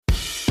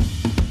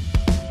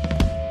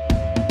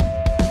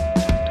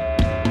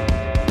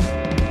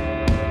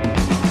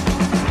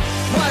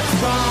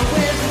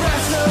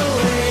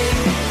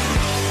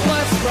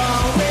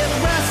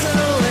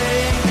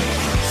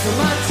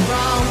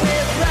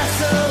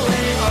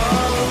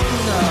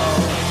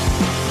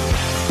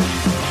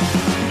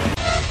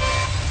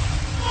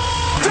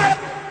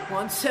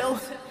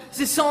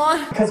this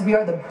on? Because we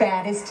are the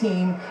baddest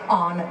team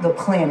on the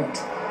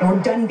planet. And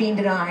we're done being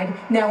denied.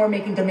 Now we're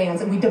making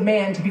demands, and we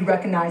demand to be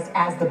recognized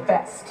as the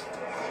best.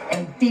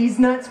 And these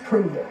nuts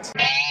prove it.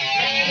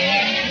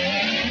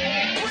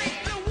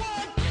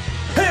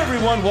 Hey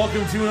everyone,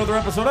 welcome to another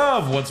episode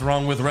of What's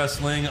Wrong with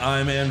Wrestling.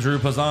 I'm Andrew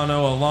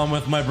Pisano, along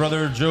with my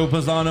brother Joe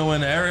Pisano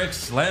and Eric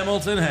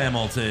Slamilton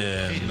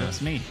Hamilton. Hey,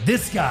 that's me.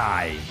 This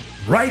guy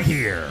right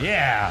here.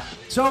 Yeah.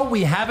 So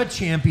we have a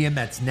champion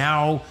that's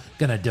now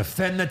going to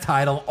defend the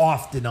title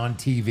often on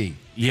TV.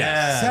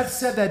 Yes. Seth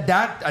said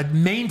that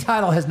main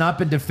title has not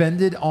been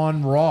defended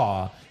on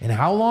Raw in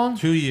how long?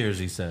 2 years,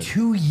 he said.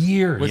 2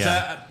 years. Which,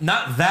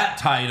 not that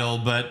title,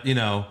 but, you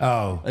know.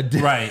 Oh.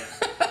 Right.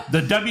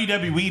 The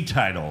WWE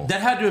title.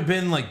 That had to have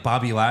been like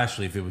Bobby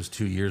Lashley if it was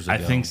 2 years ago. I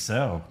think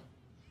so.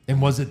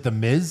 And was it The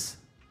Miz?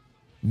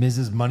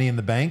 Miz's Money in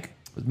the Bank?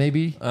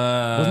 Maybe?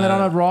 Wasn't that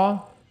on a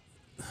Raw?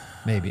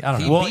 Maybe. I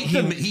don't know.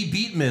 He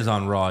beat Miz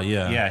on Raw,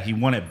 yeah. Yeah, he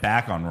won it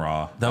back on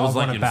Raw. That was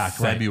like in back,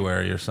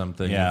 February or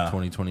something in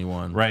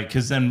 2021. Right,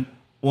 because then,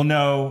 well,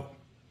 no,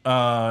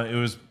 it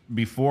was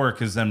before,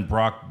 because then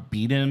Brock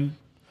beat him.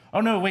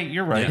 Oh, no, wait,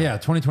 you're right. Yeah,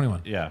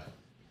 2021. Yeah.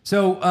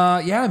 So,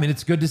 I mean,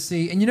 it's good to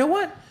see. And you know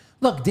what?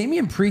 Look,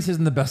 Damian Priest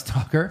isn't the best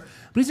talker,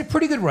 but he's a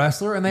pretty good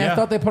wrestler, and I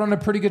thought they put on a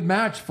pretty good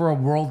match for a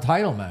world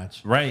title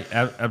match. Right,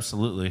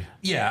 absolutely.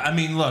 Yeah, I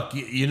mean, look,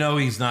 you know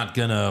he's not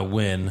going to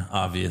win,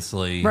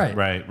 obviously.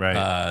 Right.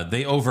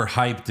 They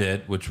overhyped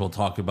it, which we'll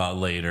talk about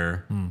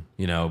later,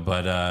 you know,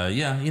 but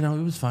it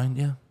was fine,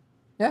 yeah.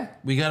 Yeah.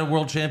 We got a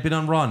world champion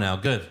on Raw now,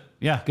 good.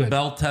 Yeah. The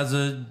belt has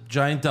a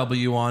giant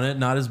W on it,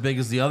 not as big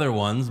as the other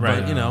ones,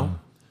 but, you know.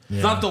 Yeah.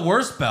 It's not the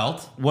worst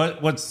belt.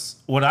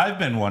 What I've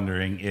been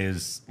wondering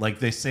is, like,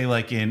 they say,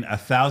 like, in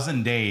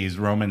 1,000 days,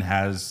 Roman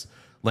has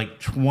like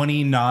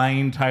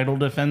 29 title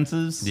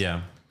defenses.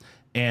 Yeah.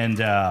 And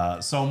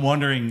so I'm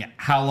wondering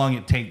how long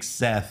it takes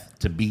Seth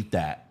to beat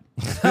that.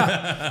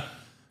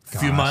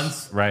 Few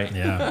months. Right.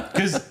 Yeah.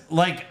 Because,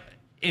 like,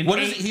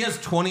 he has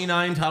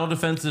 29 title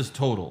defenses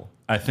total.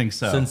 I think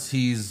so. Since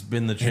he's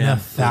been the In champ.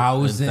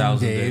 1,000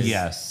 days.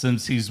 Yes,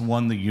 since he's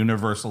won the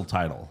Universal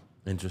title.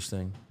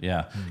 Interesting.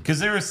 Yeah.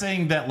 Because they were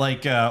saying that,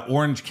 like,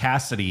 Orange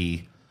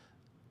Cassidy,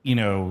 you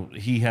know,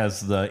 he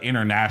has the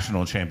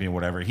international champion,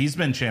 whatever. He's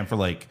been champ for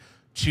like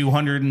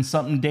 200 and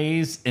something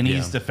days, and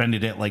he's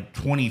defended it like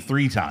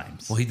 23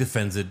 times. Well, he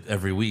defends it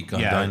every week on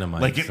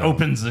Dynamite. Like, it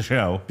opens the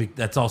show.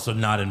 That's also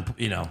not in,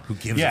 you know, who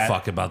gives a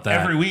fuck about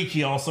that? Every week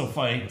he also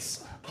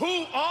fights.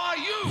 Who are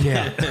you?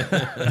 Yeah.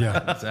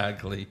 Yeah.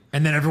 Exactly.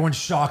 And then everyone's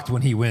shocked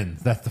when he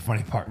wins. That's the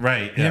funny part.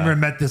 Right, You yeah. never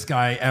met this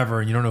guy ever,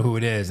 and you don't know who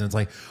it is. And it's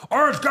like,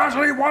 Orange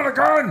Cassidy won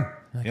again.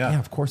 Like, Yeah. yeah,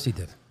 of course he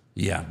did.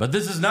 Yeah, but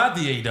this is not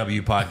the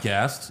AEW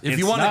podcast. If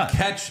you It's want not. to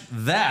catch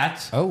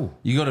that,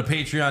 you go to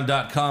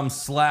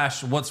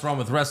patreon.com/what's wrong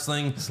with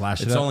wrestling.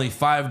 Slash it it's up. only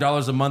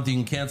 $5 a month. You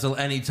can cancel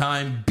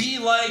anytime. Be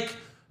like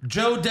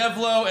Joe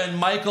Devlo and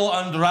Michael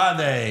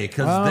Andrade,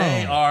 because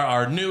they are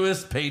our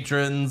newest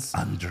patrons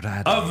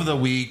of the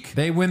week.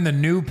 They win the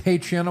new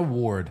Patreon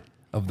award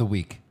of the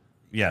week.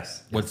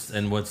 Yes. What's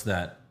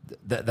that?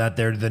 That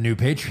they're the new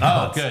Patreon.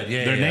 Oh, good.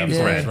 Yeah, Their name's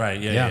of course. right.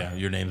 Right. Yeah, Yeah. yeah.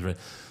 Your name's right.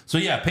 So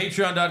yeah,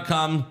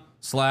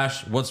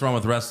 patreon.com/what's wrong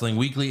with wrestling,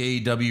 weekly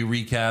AEW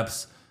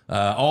recaps,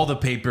 all the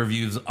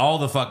pay-per-views, all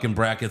the fucking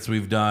brackets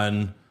we've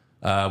done.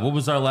 What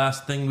was our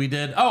last thing we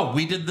did? Oh,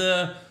 we did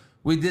the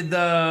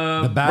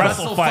battle.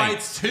 Wrestle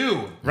Fights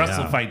 2.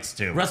 Wrestle Fights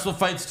 2. Wrestle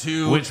Fights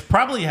 2. Which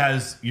probably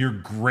has your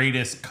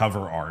greatest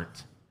cover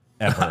art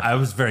ever. I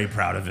was very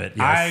proud of it.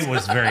 Yes. I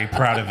was very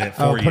proud of it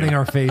for you. Putting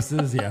our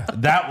faces, yeah.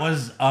 That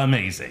was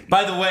amazing.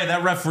 By the way,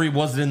 that referee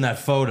wasn't in that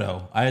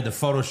photo. I had to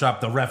Photoshop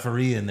the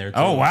referee in there too.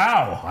 Oh,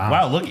 wow.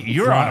 Wow, look,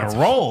 you're on a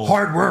roll.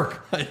 Hard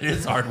work. It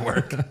is hard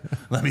work.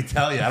 Let me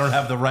tell you, I don't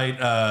have the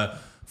right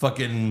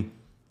fucking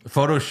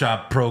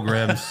Photoshop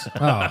programs.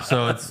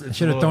 So it's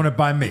Should have thrown it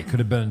by me. Could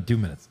have been in 2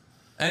 minutes.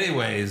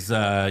 Anyways,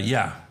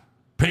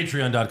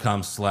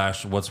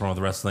 patreon.com/what's wrong with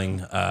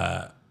wrestling.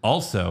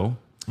 Also,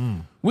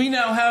 we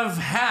now have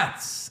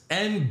hats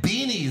and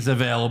beanies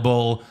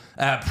available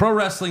at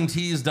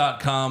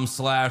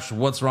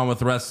prowrestlingtees.com/what's wrong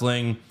with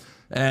wrestling.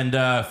 And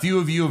a few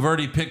of you have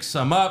already picked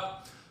some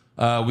up.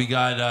 We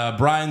got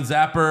Brian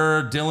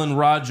Zapper, Dylan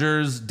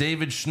Rogers,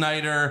 David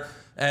Schneider,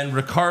 and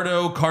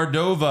Ricardo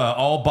Cardova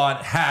all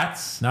bought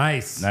hats.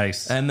 Nice.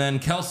 And And then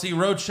Kelsey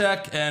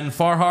Rochek and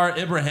Farhar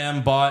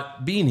Ibrahim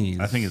bought beanies.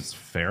 I think it's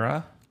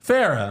Farah.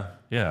 Farah.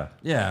 Yeah.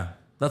 Yeah,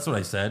 that's what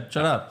I said.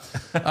 Shut up.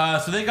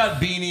 So they got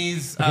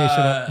beanies. Okay, shut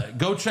up.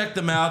 Go check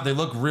them out. They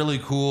look really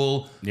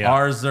cool. Yeah.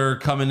 Ours are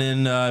coming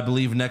in, I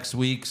believe, next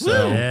week.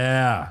 So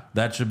Yeah.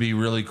 that should be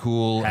really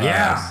cool.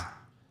 Yeah.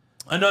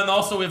 And then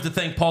also we have to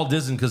thank Paul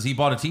Dizen because he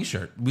bought a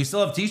T-shirt. We still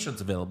have T-shirts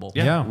available.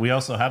 Yeah. We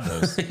also have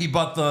those. He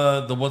bought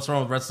the What's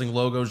Wrong with Wrestling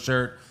logo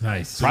shirt.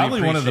 Nice. So we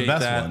Probably one of the appreciate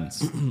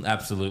best that. ones.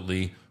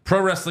 Absolutely.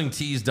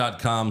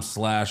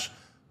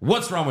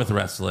 ProWrestlingTees.com/What's Wrong with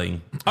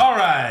Wrestling. All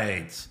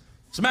right.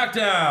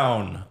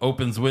 SmackDown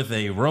opens with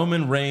a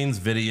Roman Reigns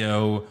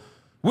video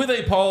with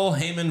a Paul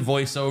Heyman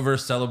voiceover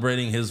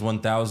celebrating his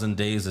 1,000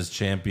 days as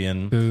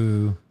champion.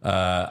 Boo.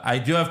 I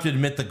do have to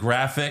admit the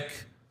graphic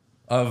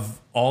of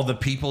all the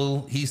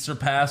people he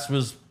surpassed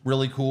was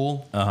really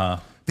cool.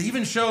 They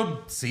even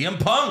showed CM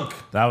Punk.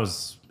 That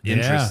was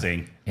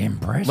interesting.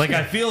 Impressive. Like,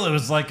 I feel it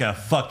was like a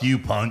fuck you,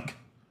 Punk.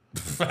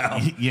 Well,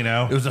 You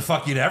know? it was a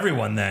fuck you to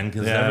everyone then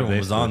because Yeah, everyone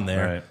was basically, on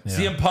there. right. Yeah.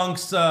 CM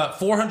Punk's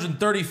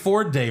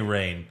 434-day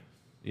reign,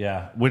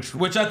 Yeah. Which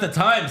which at the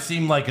time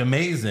seemed like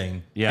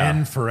amazing. yeah.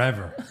 And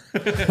forever.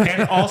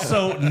 And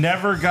also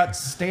never got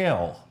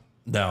stale.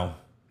 No,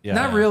 Yeah.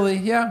 Not really.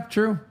 Yeah,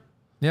 true.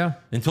 Yeah.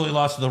 until he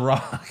lost to The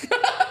Rock.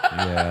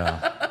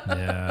 Yeah.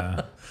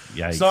 Yeah.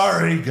 Yikes.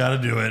 Sorry, gotta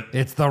do it.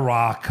 It's The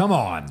Rock. Come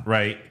on.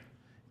 Right.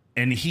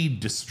 And he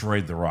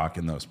destroyed The Rock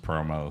in those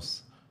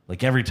promos.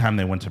 Like every time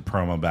they went to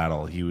promo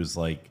battle, he was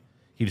like,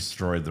 he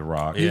destroyed The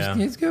Rock. Yeah.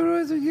 He's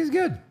good. He's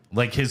good.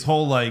 Like his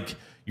whole like,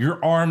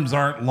 your arms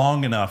aren't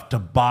long enough to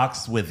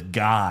box with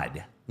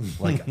God.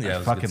 Like Yeah, it I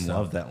was fucking good stuff.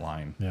 love that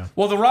line. Yeah.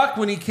 Well, The Rock,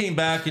 when he came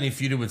back and he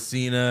feuded with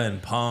Cena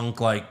and Punk,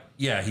 like,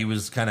 yeah, he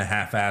was kind of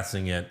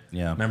half-assing it.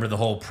 Yeah. Remember the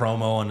whole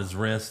promo on his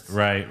wrist?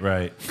 Right,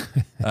 right.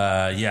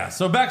 Yeah.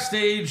 So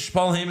backstage,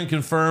 Paul Heyman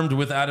confirmed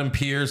with Adam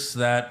Pearce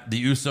that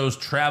the Usos'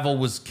 travel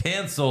was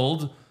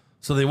canceled,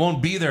 so they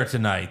won't be there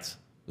tonight.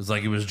 It was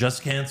like it was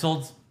just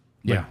canceled.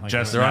 Yeah, like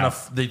just They're on now.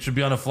 they should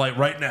be on a flight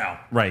right now.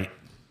 Right.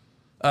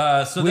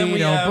 So then We we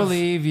don't have,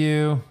 believe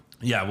you.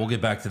 Yeah, we'll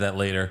get back to that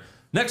later.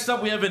 Next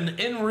up, we have an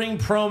in-ring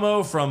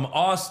promo from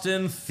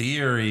Austin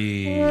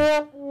Theory.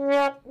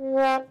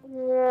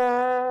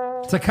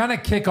 To kind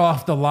of kick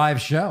off the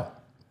live show.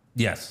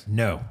 Yes.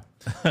 No.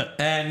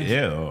 And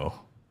Ew.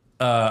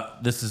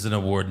 this is an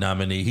award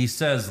nominee. He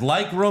says,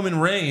 like Roman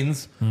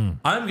Reigns,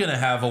 I'm going to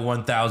have a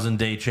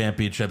 1,000-day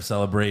championship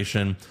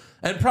celebration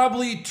and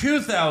probably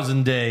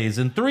 2,000 days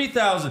and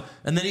 3,000.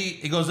 And then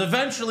he goes,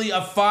 eventually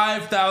a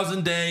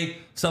 5,000-day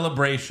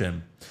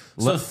celebration.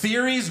 So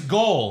Theory's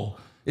goal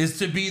is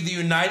to be the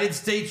United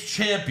States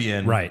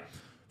champion. Right.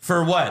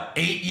 For what,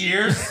 8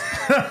 years?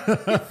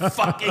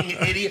 Fucking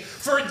idiot.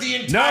 For the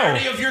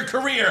entirety of your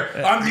career,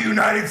 I'm the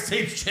United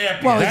States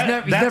champion. Well,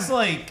 That's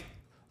like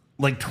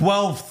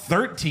 12,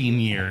 13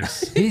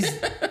 years.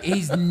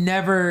 he's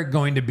never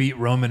going to beat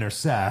Roman or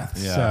Seth.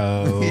 Yeah.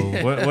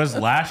 So What does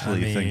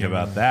Lashley think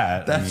about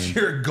that? That's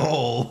your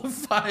goal.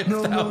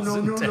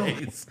 5,000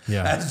 days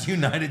Yeah. as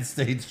United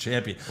States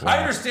champion. I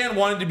understand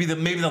wanting to be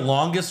maybe the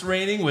longest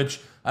reigning, which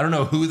I don't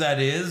know who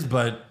that is,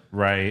 but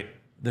right.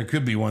 there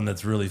could be one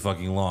that's really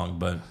fucking long,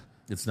 but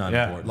it's not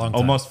Yeah. important. Long time.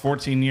 Almost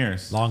 14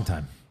 years. long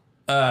time.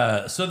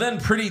 So then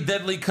Pretty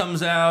Deadly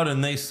comes out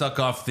and they suck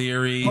off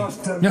Theory.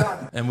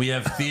 And we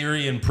have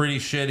Theory and Pretty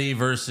Shitty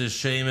versus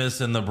Sheamus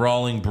and the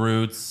Brawling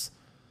Brutes.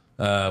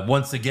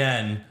 Once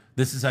again,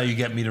 this is how you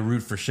get me to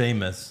root for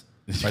Sheamus,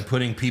 by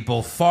putting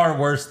people far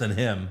worse than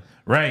him.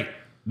 Right.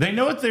 They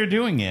know what they're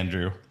doing,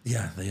 Andrew.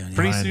 Yeah,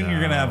 Pretty soon you're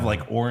going to have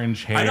like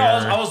orange hair, I know.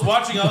 I was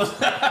watching.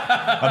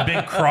 a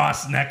big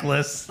cross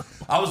necklace,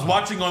 I was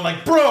watching, going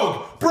like,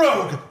 brogue.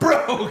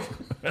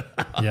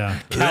 Yeah.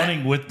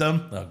 counting with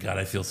them. Oh God,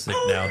 I feel sick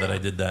now that I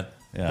did that.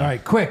 Yeah. All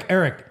right, quick,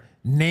 Eric.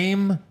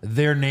 Name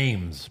their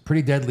names.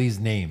 Pretty Deadly's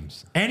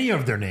names. Any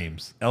of their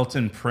names.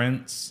 Elton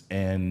Prince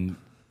and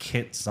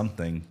Kit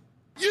something.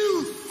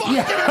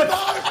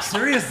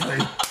 Seriously.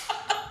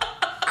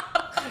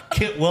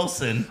 Kit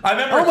Wilson. I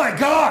remember. Oh my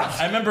God.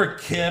 I remember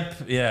Kip.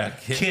 Yeah,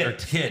 Kit.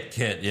 Kit.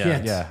 Yeah,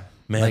 Kit. Yeah.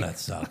 man, Like- that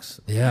sucks.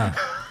 Yeah.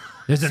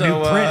 There's a So,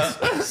 new prince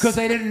because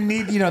they didn't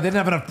need. They didn't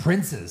have enough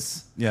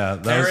princes. Yeah.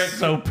 That Eric- was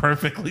so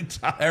perfectly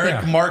timed. Eric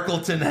Yeah.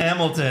 Markleton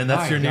Hamilton.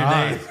 That's My your new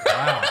God. name.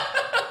 Wow.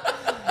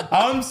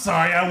 I'm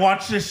sorry. I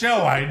watched the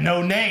show. I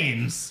know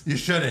names. You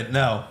shouldn't.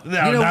 No.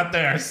 No, You know- not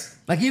theirs.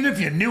 Like even if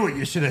you knew it,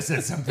 you should have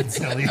said something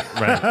silly.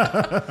 Right.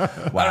 I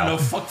don't know.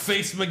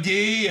 Fuckface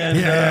McGee and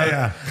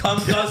Yeah. Cum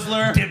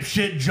Guzzler.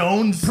 Dipshit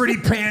Jones. Pretty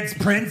Pants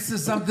Prince or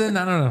something.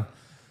 I don't know.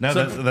 No,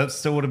 So- that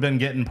still would have been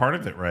getting part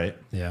of it, right?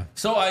 Yeah.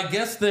 So I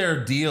guess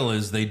their deal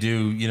is they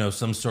do,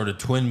 some sort of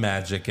twin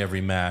magic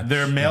every match.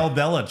 They're male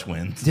Bella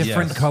twins.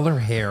 Different Yes. color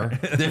hair,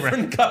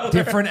 different color.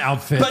 different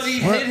outfits. But he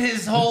hid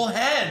his whole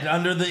head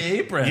under the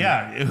apron.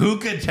 Yeah, who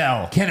could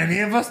tell? Can any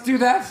of us do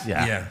that?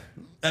 Yeah. Yeah.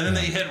 And then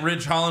they hit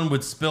Ridge Holland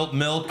with spilt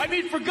milk. I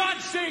mean, for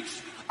God's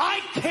sakes,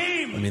 I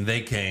came. I mean,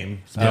 they came.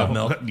 Spilt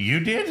milk.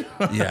 You did?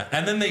 Yeah.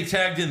 And then they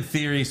tagged in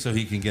Theory so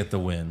he can get the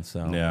win.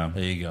 So Yeah.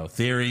 there you go.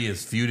 Theory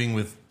is feuding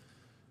with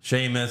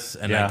Sheamus,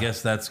 and Yeah. I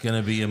guess that's going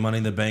to be a Money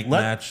in the Bank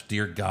match.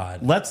 Dear God.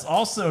 Let's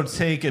also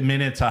take a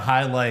minute to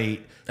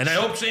highlight And I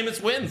hope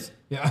Sheamus wins.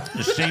 Yeah.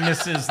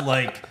 Sheamus's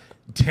like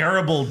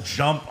terrible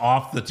jump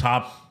off the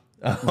top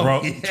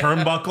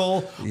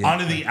turnbuckle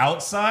onto the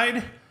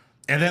outside,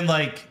 and then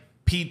like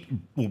Pete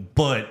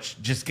Butch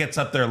just gets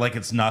up there like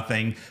it's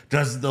nothing,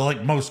 does the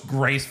like most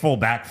graceful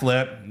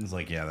backflip. He's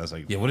like, yeah, that's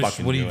like, Yeah, what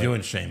fucking are you do it.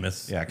 doing,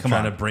 Sheamus? Yeah, come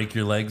Trying on. to break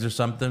your legs or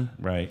something?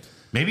 Right?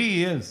 Maybe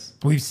he is.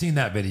 We've seen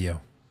that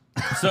video.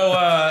 So,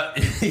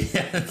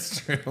 yeah, that's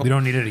true. We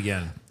don't need it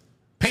again.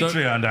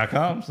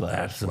 Patreon.com/. Absolutely,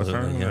 yeah. What's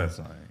wrong with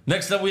that?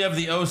 Next up, we have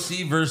the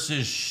OC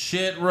versus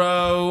Shit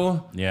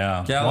Row.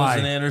 Yeah. Gallows Why?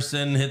 and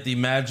Anderson hit the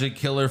Magic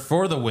Killer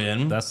for the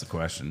win. That's the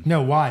question.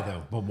 No, why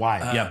though? But why?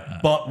 Yeah,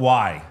 but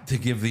why? To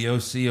give the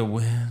OC a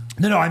win.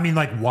 No, I mean,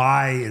 like,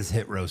 why is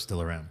Hit Row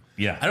still around?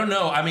 Yeah. I don't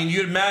know. I mean,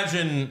 you'd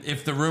imagine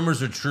if the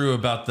rumors are true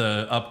about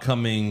the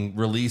upcoming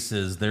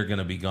releases, they're going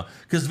to be gone.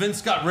 Because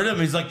Vince got rid of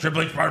him. He's like,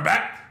 Triple H brought him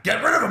back.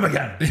 Get rid of him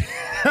again.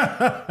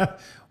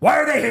 Why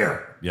are they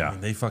here? Yeah.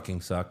 They fucking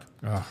suck.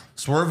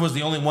 Swerve was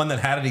the only one that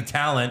had any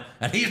talent,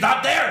 and he's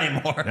not there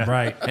anymore.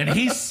 Right. And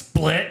he's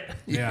split.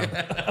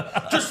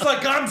 Yeah. Just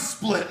like I'm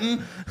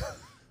splitting.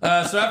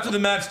 So after the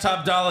match,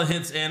 Top Dollar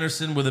hits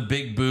Anderson with a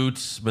big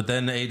boot, but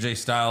then AJ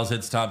Styles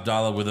hits Top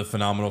Dollar with a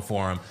phenomenal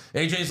forearm.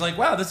 AJ's like,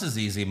 wow, this is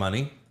easy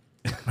money.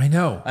 I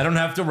know. I don't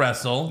have to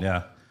wrestle.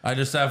 Yeah. I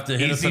just have to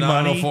hit Easy a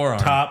phenomenal money, forearm.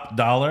 top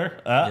dollar.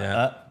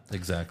 Yeah,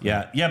 exactly.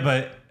 Yeah,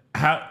 but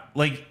how,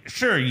 like,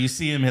 sure, you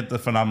see him hit the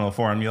phenomenal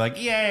forearm. You're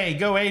like, yay,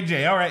 go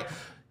AJ. All right.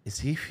 Is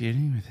he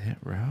feuding with Hit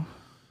Row?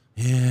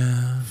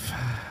 Yeah.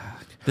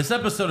 This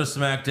episode of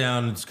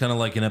SmackDown, it's kind of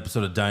like an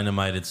episode of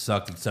Dynamite. It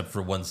sucked except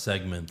for one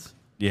segment.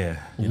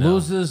 Yeah.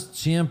 Loses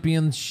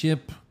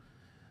championship,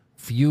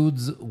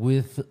 feuds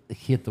with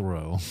Hit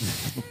Row.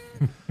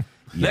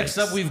 Next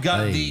up, we've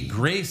got the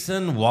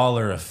Grayson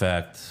Waller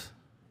effect.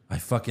 I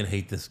fucking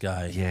hate this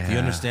guy. Yeah. Do you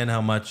understand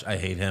how much I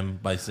hate him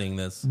by seeing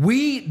this?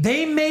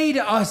 They made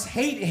us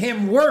hate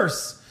him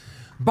worse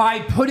by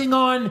putting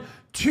on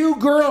two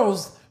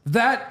girls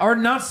that are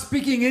not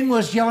speaking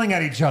English yelling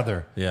at each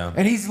other. Yeah.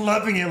 And he's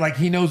loving it like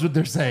he knows what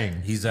they're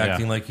saying. He's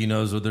acting like he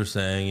knows what they're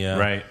saying. Yeah.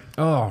 Right.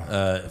 Oh.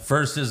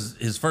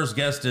 His first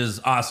guest is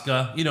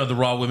Asuka, the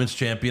Raw Women's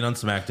Champion on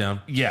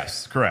SmackDown.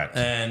 Yes, correct.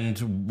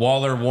 And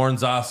Waller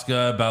warns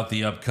Asuka about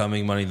the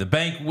upcoming Money in the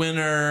Bank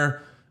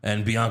winner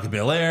and Bianca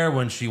Belair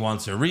when she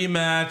wants a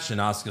rematch.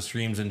 And Asuka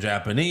screams in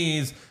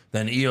Japanese.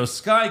 Then Io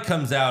Sky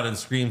comes out and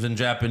screams in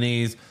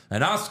Japanese.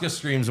 And Asuka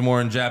screams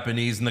more in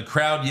Japanese. And the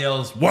crowd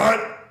yells,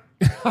 "What?"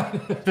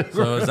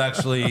 So it's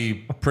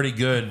actually pretty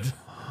good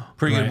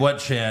what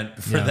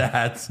chant for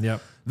that.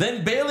 Yep.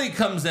 Then Bailey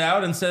comes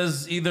out and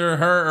says either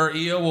her or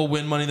Io will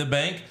win Money in the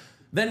Bank.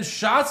 Then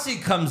Shotzi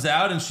comes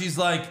out and she's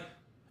like,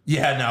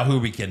 yeah, now who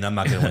are we kidding? I'm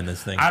not going to win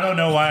this thing. I don't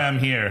know why I'm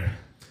here.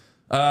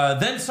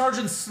 Then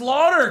Sergeant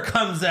Slaughter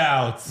comes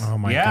out. Oh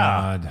my Yeah.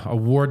 God.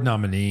 Award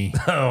nominee.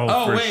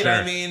 Oh, for wait, sure.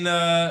 I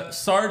mean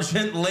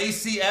Sergeant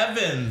Lacey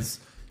Evans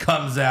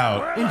comes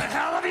out. Where the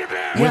hell have you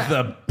been? With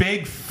a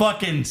big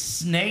fucking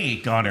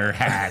snake on her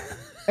hat.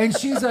 And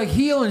she's like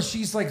heel and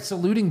she's like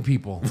saluting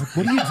people. Like,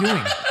 what are you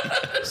doing?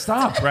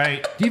 Stop.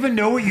 Right. Do you even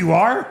know what you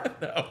are?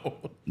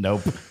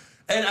 Nope.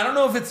 And I don't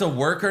know if it's a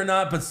work or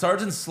not, but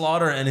Sergeant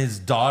Slaughter and his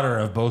daughter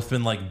have both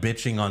been like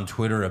bitching on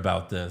Twitter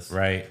about this.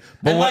 Right.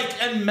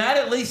 And mad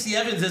at Lacey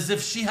Evans as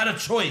if she had a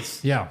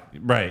choice. Yeah.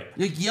 Right.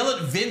 Like, yell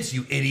at Vince,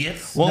 you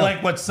idiots. Well,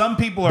 like what some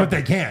people are. But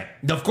they can't.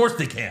 Of course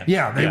they can.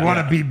 Yeah, they Yeah. want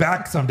to be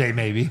back someday,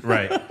 maybe.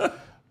 Right.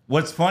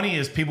 What's funny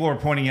is people are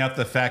pointing out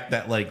the fact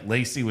that like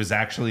Lacey was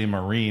actually a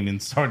Marine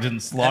and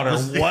Sergeant Slaughter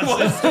wasn't.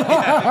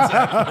 Yeah,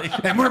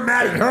 exactly. And we're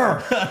mad at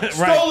her.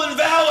 Stolen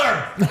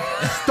valor.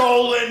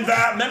 Stolen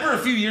valor. Remember a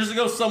few years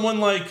ago, someone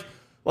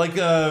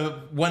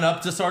went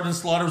up to Sergeant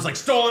Slaughter, was like,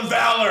 "Stolen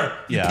valor,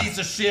 you Yeah. piece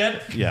of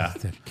shit." Yeah.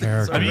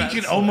 Character. I mean,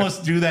 you can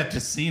almost do that to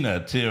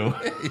Cena too.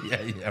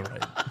 yeah,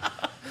 right.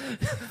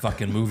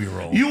 Fucking movie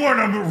role. You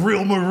weren't a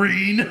real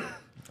Marine.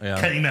 Yeah.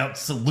 Came out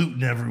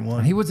saluting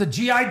everyone. He was a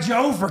G.I.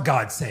 Joe, for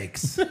God's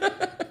sakes.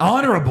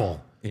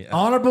 Honorable. Yeah.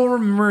 Honorable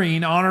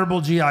Marine,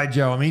 honorable G.I.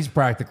 Joe. I mean, he's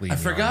practically. I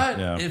forgot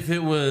Yeah. if it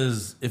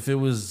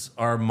was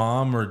our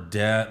mom or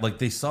dad. Like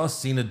they saw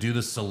Cena do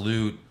the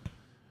salute,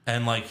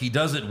 and like he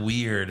does it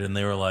weird, and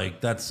they were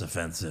like, "That's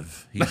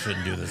offensive. He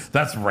shouldn't do this."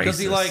 That's racist.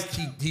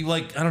 Because he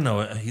I don't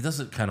know. He does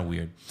it kind of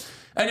weird.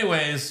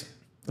 Anyways,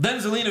 then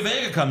Zelina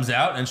Vega comes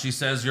out and she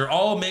says, "You're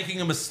all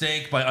making a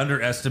mistake by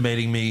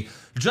underestimating me,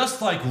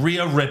 just like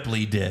Rhea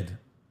Ripley did.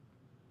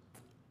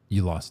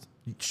 You lost.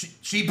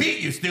 She beat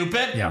you,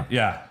 stupid. Yeah.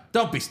 Yeah.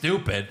 Don't be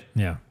stupid.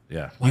 Yeah.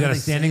 Yeah. You got did a I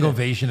standing say that?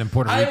 ovation in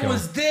Puerto I Rico.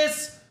 was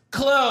this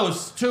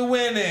close to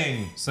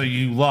winning." So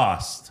you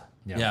lost.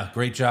 Yeah,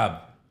 great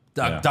job.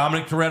 Yeah.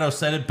 Dominic Toretto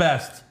said it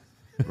best.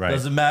 Right.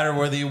 Doesn't matter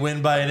whether you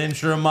win by an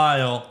inch or a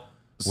mile.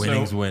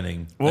 Winning's So,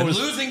 winning. what And was-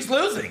 losing's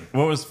losing.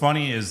 What was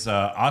funny is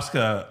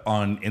Asuka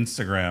on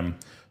Instagram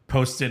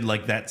posted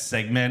like that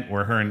segment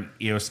where her and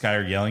Io Sky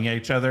are yelling at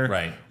each other,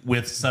 Right.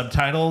 with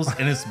subtitles,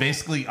 and it's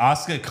basically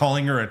Asuka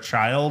calling her a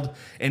child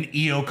and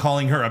Io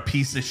calling her a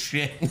piece of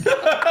shit.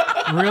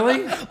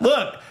 Really?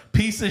 Look,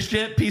 piece of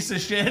shit, piece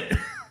of shit.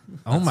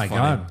 Oh my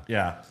funny. God.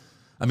 Yeah,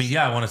 I mean,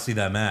 yeah, I want to see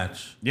that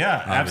match. yeah,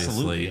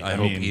 Obviously. absolutely. I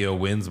hope Io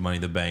wins Money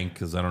in the Bank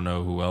because I don't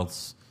know who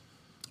else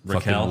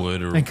Raquel fucking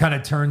would. Or, And kind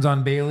of turns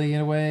on Bailey in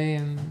a way,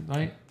 and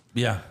right?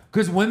 yeah.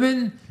 Because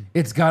women,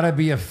 it's got to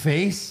be a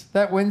face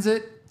that wins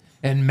it,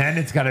 and men,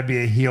 it's got to be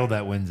a heel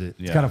that wins it.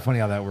 It's Yeah. kind of funny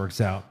how that works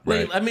out.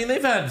 I mean,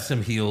 they've had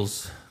some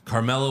heels.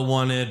 Carmella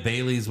won it.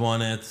 Bailey's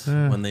won it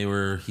when they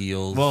were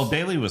heels. Well,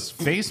 Bailey was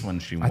face when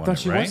she won. I thought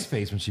she right? was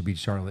face when she beat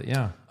Charlotte.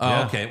 Yeah. oh,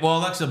 yeah. okay. Well,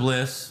 Alexa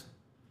Bliss.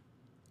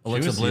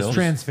 Alexa Bliss.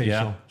 Transfacial.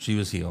 Yeah. She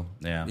was heel.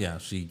 Yeah. Yeah,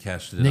 she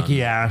cashed it in.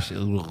 Nikki Ash.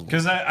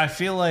 Because I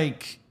feel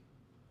like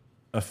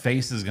a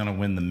face is going to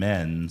win the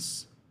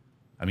men's.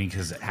 I mean,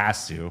 because it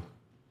has to.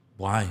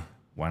 Why?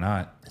 Why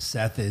not?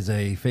 Seth is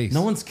a face.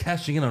 No one's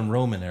cashing in on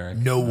Roman, Eric.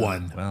 No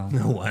one. Well,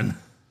 No one.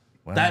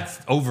 That's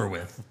over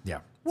with. Yeah.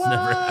 It's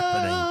never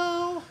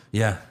happening.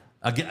 Yeah.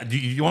 Again, do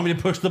you want me to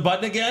push the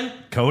button again?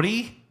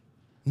 Cody?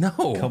 No.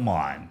 Come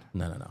on.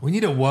 No. We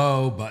need a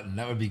whoa button.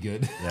 That would be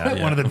good.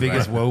 Yeah, One of the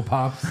biggest whoa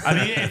pops. I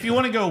mean, if you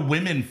want to go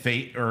women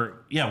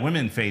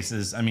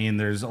faces, I mean,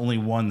 there's only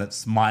one that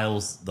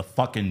smiles the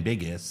fucking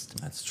biggest.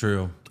 That's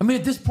true. I mean,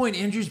 at this point,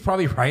 Andrew's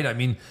probably right. I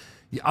mean,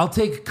 I'll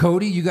take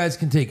Cody. You guys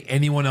can take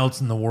anyone else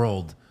in the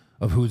world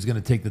of who's going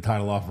to take the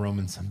title off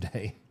Roman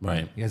someday.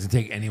 Right. You guys can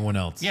take anyone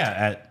else. Yeah,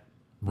 at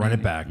Run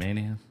it back.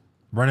 Mania.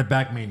 Run it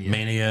back, Mania.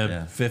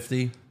 Mania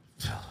 50.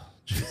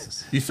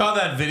 Jesus. You saw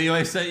that video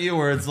I sent you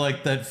where it's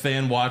like that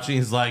fan watching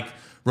is like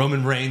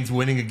Roman Reigns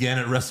winning again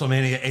at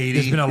WrestleMania 80.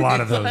 There's been a lot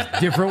of those.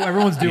 Different.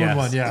 Everyone's doing Yes.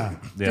 one. Yeah.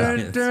 Yeah.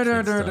 Dun, dun,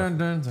 dun, dun, dun,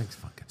 dun. It's like,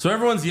 fuck it. So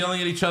everyone's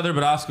yelling at each other,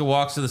 but Asuka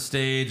walks to the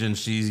stage and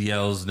she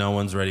yells, "No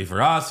one's ready for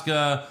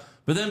Asuka."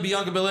 But then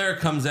Bianca Belair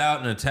comes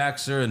out and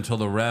attacks her until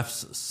the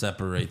refs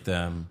separate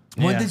them.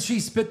 When Yeah. did she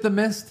spit the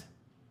mist?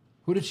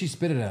 Who did she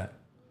spit it at?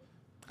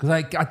 Because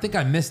I think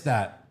I missed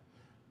that.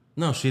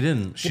 No, she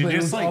didn't. She But it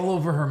just was like all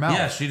over her mouth.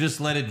 Yeah, she just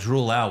let it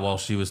drool out while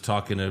she was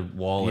talking to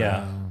Waller.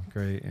 Yeah. Oh,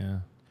 great. Yeah.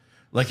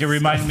 Like it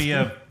reminded me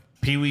of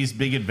Pee-wee's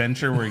Big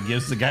Adventure where he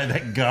gives the guy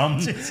that gum.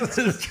 It's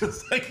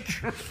just like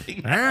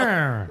dripping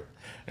out.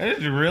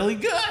 It's really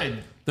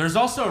good. There's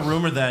also a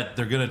rumor that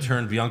they're going to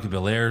turn Bianca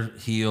Belair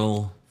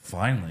heel.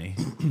 Finally.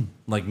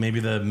 Like maybe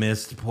the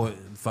mist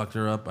fucked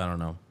her up. I don't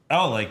know.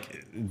 Oh,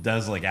 like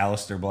does like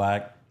Aleister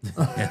Black.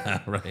 Yeah,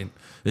 right.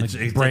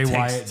 It Bray takes,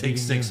 Wyatt beating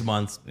takes 6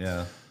 months.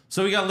 Yeah.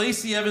 So we got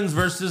Lacey Evans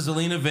versus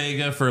Zelina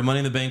Vega for a Money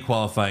in the Bank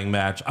qualifying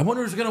match. I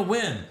wonder who's going to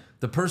win.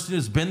 The person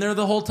who's been there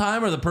the whole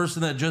time or the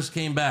person that just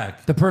came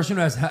back? The person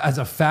who has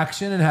a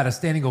faction and had a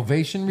standing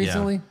ovation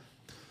recently.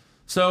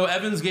 So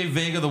Evans gave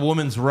Vega the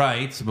woman's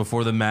right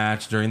before the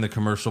match during the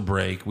commercial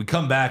break. We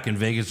come back and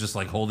Vega's just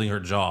like holding her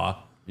jaw.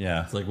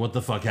 Yeah. It's like, what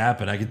the fuck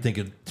happened? I could think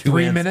of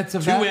 3 minutes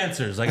of two that?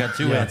 answers. I got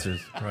two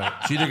answers. Right.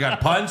 She either got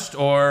punched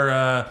or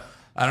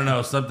I don't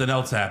know, something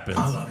else happened.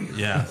 I love you.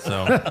 Yeah.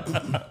 So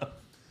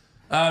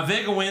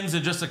Vega wins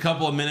in just a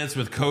couple of minutes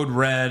with Code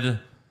Red.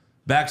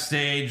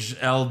 Backstage,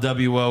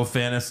 LWO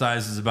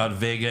fantasizes about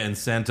Vega and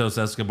Santos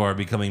Escobar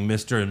becoming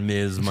Mr. and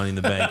Ms. Money in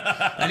the Bank.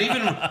 And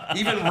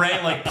even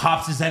Ray like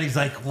pops his head. He's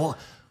like, well,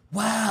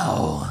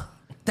 wow,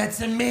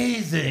 that's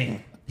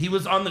amazing. He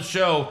was on the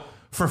show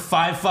for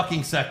 5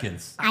 fucking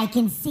seconds. I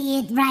can see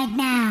it right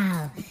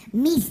now.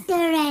 Mr.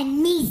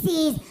 and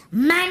Mrs.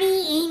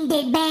 Money in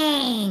the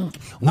Bank.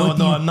 No,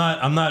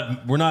 I'm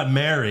not. We're not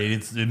married.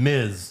 It's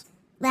Ms.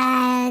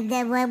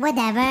 Whatever.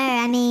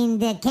 I mean,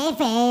 the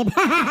kayfabe.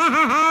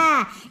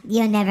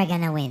 You're never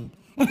gonna win.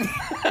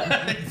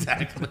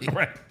 Exactly.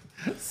 Right.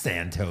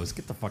 Santos,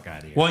 get the fuck out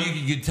of here. Well,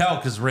 you could tell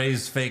because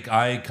Ray's fake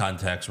eye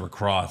contacts were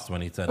crossed when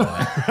he said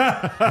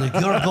that. Like,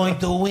 you're going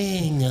to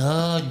win.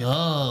 Oh,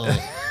 no.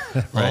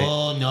 Right.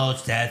 Oh, no,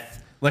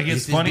 Seth. Like, it's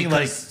This is funny, because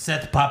like-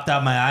 Seth popped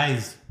out my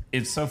eyes.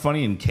 It's so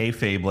funny in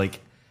kayfabe,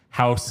 like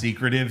how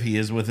secretive he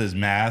is with his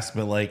mask,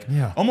 but like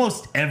Yeah.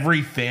 almost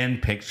every fan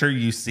picture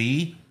you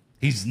see,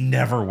 he's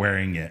never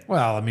wearing it.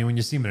 Well, I mean, when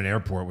you see him in an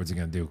airport, what's he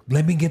gonna do?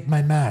 Let me get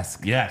my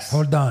mask. Yes.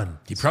 Hold on.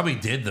 He probably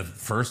did the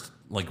first,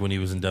 like when he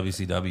was in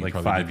WCW. Like he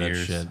probably 5 did that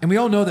years. shit. And we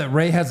all know that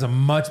Ray has a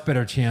much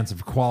better chance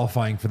of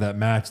qualifying for that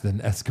match than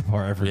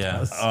Escobar ever Yeah.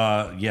 does.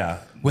 Yeah.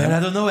 Well,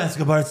 I don't know,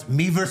 Escobar. It's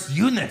me versus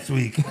you next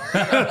week.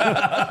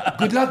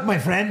 Good luck, my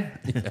friend.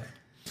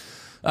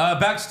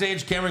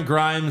 Backstage, Cameron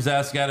Grimes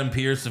asked Adam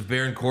Pearce if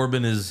Baron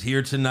Corbin is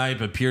here tonight,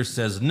 but Pearce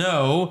says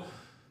no.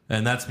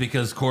 And that's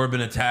because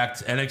Corbin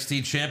attacked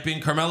NXT champion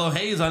Carmelo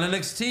Hayes on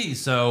NXT.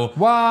 So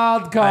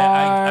Wild card.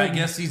 I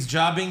guess he's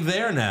jobbing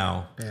there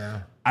now.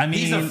 Yeah. I mean,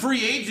 He's a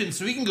free agent,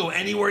 so he can go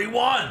anywhere he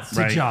wants.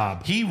 a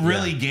job. He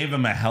really gave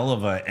him a hell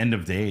of a end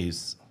of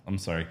days. I'm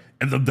sorry.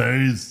 End of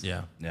days.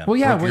 Yeah. Yeah. Well,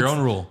 yeah. Broke your it's-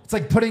 own rule. It's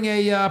like putting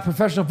a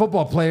professional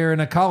football player in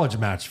a college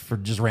match for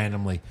just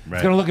randomly. Right.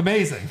 It's going to look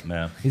amazing.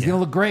 Yeah. He's going to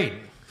look great.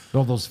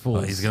 All those fools.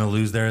 Well, he's going to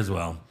lose there as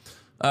well.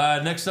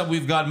 Next up,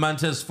 we've got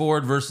Montez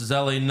Ford versus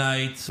LA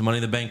Knight. Money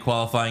in the Bank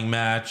qualifying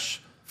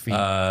match. Feet.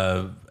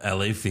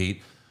 LA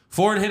Feet.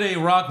 Ford hit a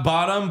rock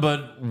bottom,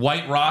 but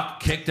White Rock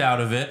kicked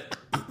out of it.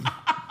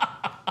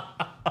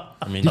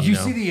 I mean, Did you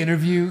see the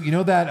interview? You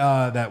know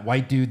that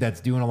white dude that's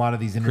doing a lot of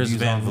these interviews?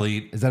 Van on-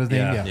 Vliet. Is that his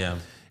name? Yeah. Yeah.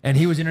 And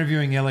he was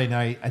interviewing LA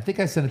Knight. I think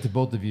I sent it to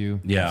both of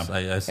you. Yeah.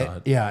 I saw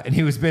it. Yeah, and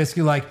he was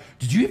basically like,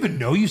 "Did you even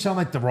know you sound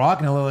like The Rock?"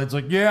 And LA Knight's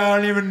like, "Yeah, I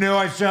don't even know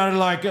I sounded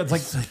like it." It's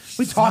like, what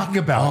are you talking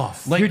about?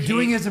 off. Like, you're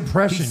doing his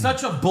impression. He's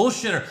such a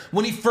bullshitter.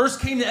 When he first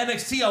came to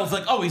NXT, I was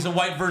like, oh, he's a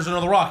white version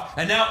of The Rock.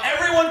 And now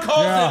everyone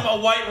calls Yeah. him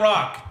a White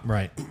Rock.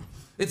 right.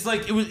 It's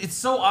like it's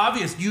so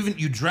obvious.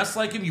 You dress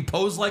like him, you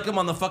pose like him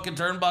on the fucking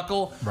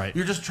turnbuckle. Right.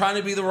 You're just trying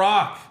to be The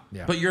Rock.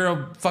 Yeah. But you're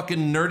a fucking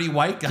nerdy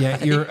white guy.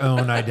 Get your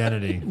own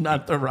identity.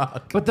 Not The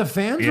Rock. But the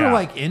fans were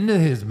like into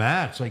his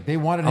match. Like they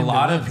wanted him A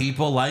lot to of win.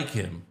 people like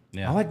him.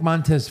 Yeah. I like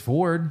Montez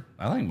Ford.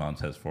 I like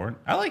Montez Ford.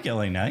 I like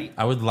LA Knight.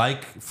 I would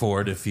like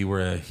Ford if he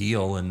were a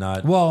heel and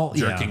not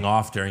jerking yeah.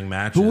 off during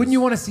matches. But wouldn't you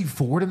want to see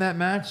Ford in that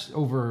match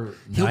over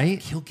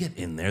Knight? He'll get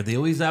in there. They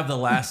always have the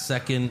last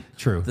second.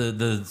 True.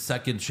 The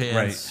second chance.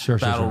 Right. Sure.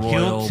 Battle Royal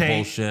He'll take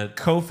bullshit.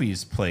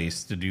 Kofi's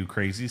place to do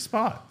crazy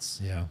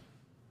spots. Yeah.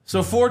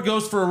 So Ford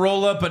goes for a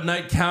roll-up, but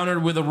Knight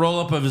countered with a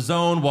roll-up of his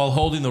own while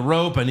holding the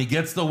rope, and he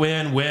gets the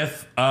win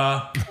with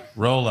a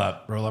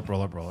roll-up. Roll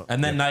up.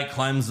 And then Knight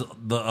climbs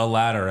a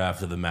ladder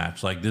after the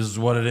match. Like, this is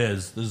what it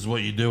is. This is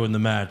what you do in the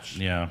match.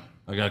 Yeah.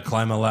 I got to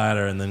climb a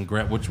ladder and then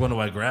grab. Which one do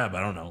I grab? I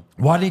don't know.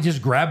 Why didn't he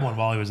just grab one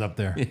while he was up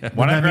there? Yeah.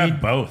 Why not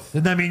grab both?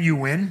 Didn't that mean you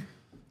win?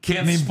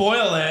 Can't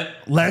spoil it.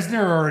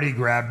 Lesnar already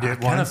grabbed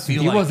it kinda once.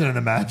 feel He like- wasn't in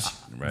the match.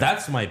 Right.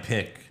 That's my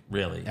pick,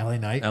 really. LA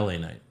Knight? LA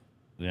Knight.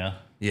 Yeah.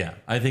 Yeah,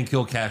 I think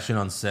he'll cash in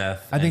on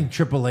Seth. I think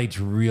Triple H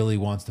really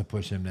wants to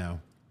push him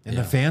now. And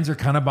Yeah. the fans are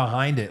kind of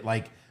behind it.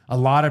 Like a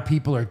lot of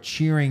people are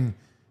cheering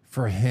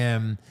for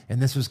him. And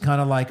this was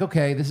kind of like,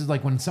 okay, this is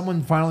like when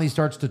someone finally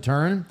starts to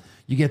turn,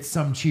 you get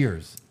some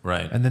cheers.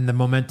 Right. And then the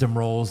momentum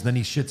rolls. Then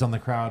he shits on the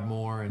crowd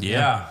more. And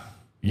Yeah.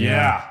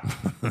 Yeah.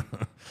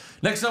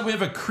 Next up, we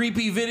have a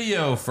creepy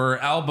video for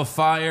Alba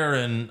Fire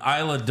and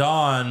Isla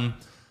Dawn.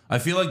 I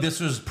feel like this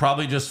was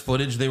probably just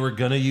footage they were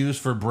going to use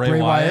for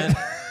Bray Wyatt.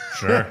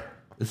 Sure.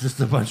 It's just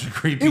a bunch of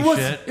creepy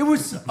shit. It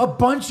was a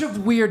bunch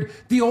of weird,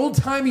 the old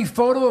timey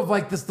photo of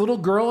like this little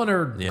girl and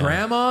her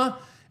grandma,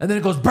 and then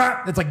it goes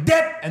brap, it's like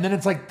dead, and then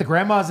it's like the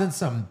grandma's in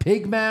some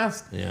pig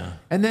mask, Yeah.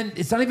 and then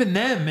it's not even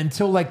them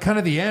until like kind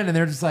of the end, and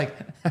they're just like,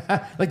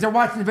 like they're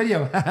watching the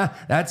video,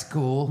 that's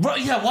cool. Bro,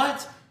 yeah,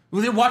 what?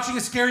 Were they watching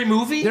a scary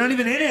movie? They're not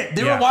even in it.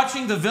 They were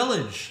watching The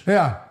Village.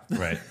 Yeah,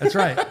 Right. that's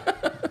right.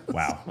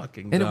 Wow.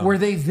 Fucking And dumb. were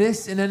they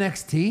this in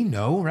NXT?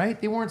 No, right?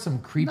 They weren't some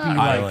creepy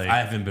I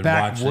haven't been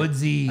watching.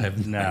 backwoodsy I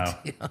have No.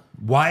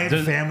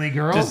 Wyatt family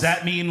girls. Does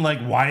that mean like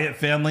Wyatt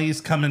family's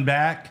coming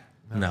back?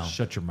 No.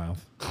 Shut your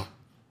mouth.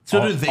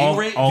 So All- do they all-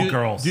 rape all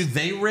girls. Do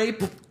they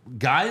rape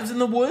guys in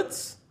the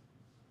woods?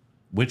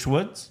 Which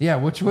woods? Yeah,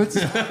 which woods?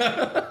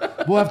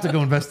 We'll have to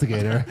go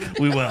investigate her.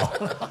 We will.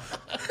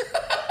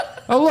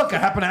 Oh, look, I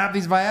happen to have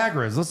these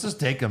Viagras. Let's just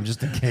take them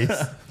just in case.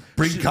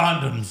 Bring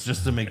condoms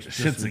just to make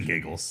Shits and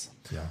giggles.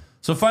 Yeah.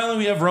 So finally,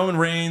 we have Roman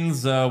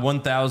Reigns'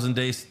 1,000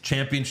 day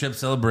championship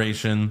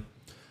celebration.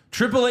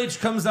 Triple H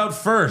comes out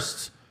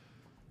first,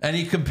 and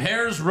he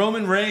compares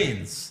Roman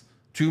Reigns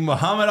to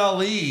Muhammad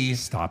Ali.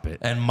 Stop it.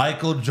 And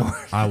Michael Jordan.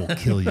 I will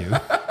kill you.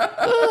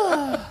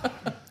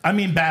 I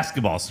mean,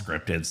 basketball's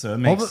scripted, so it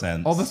makes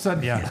sense. All of a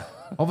sudden, yeah.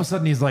 All of a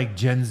sudden, he's like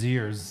Gen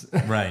Zers.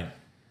 Right.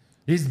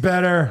 He's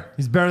better.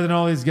 He's better than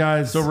all these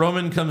guys. So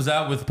Roman comes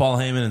out with Paul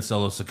Heyman and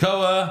Solo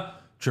Sikoa.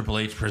 Triple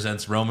H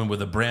presents Roman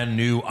with a brand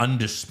new,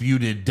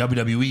 undisputed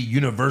WWE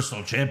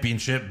Universal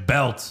Championship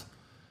belt.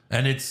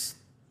 And it's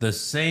the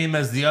same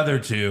as the other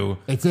two,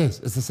 it is.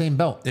 It's the same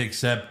belt.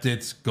 except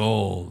it's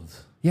gold.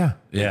 Yeah.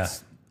 Yeah.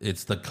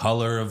 It's the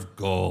color of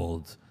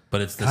gold, but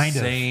it's the Kind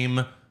of.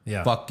 same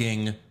Yeah.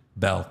 fucking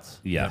belt.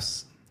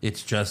 Yes.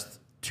 It's just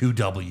two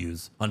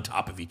W's on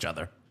top of each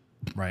other.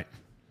 Right.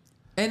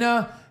 And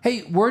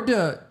hey, word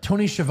to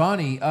Tony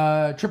Schiavone,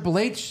 Triple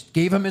H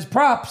gave him his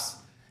props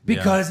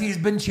because he's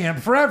been champ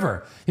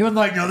forever. He was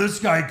like, no, this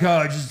guy,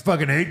 I just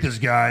fucking hate this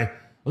guy.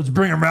 Let's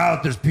bring him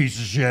out, this piece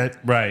of shit.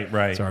 Right,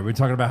 right. Sorry, we're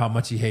talking about how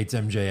much he hates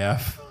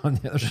MJF on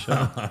the other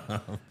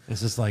show.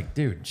 It's just like,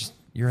 dude,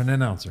 you're an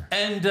announcer.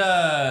 And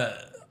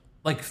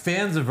like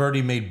fans have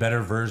already made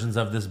better versions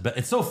of this belt.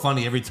 It's so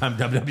funny every time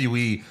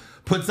WWE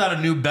puts out a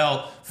new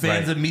belt,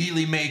 fans Right.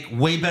 immediately make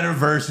way better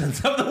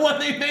versions of the one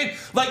they made.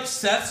 Like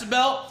Seth's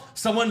belt,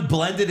 someone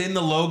blended in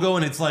the logo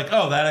and it's like,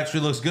 oh, that actually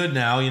looks good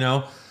now, you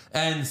know?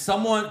 And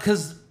someone,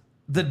 because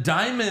the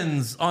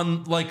diamonds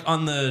on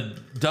the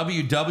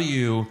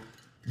WW,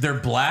 they're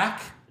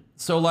black.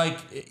 So like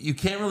you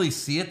can't really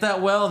see it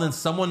that well. And then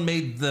someone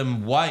made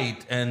them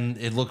white and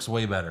it looks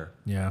way better.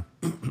 Yeah.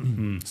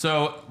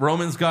 So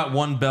Roman's got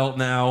one belt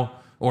now,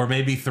 or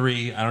maybe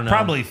three. I don't know.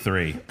 Probably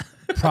 3.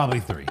 Probably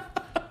 3.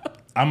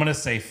 I'm going to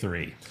say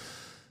 3.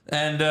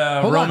 And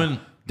Hold Roman, on.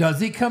 Does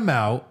he come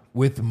out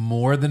with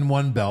more than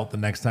one belt the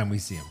next time we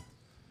see him?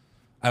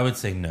 I would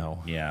say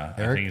no. Yeah.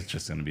 I Eric? think it's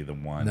just going to be the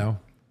one. No.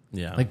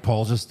 Yeah. Like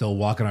Paul's just still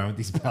walking around with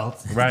these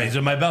belts. Right. These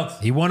are my belts.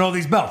 He won all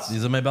these belts.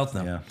 These are my belts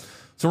now. Yeah.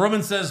 So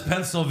Roman says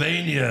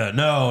Pennsylvania.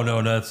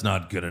 No, that's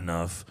not good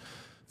enough.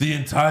 The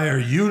entire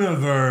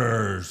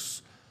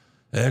universe.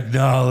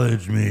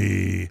 Acknowledge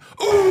me.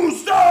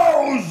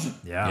 Usos!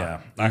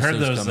 Yeah. I heard Usos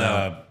those come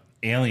out.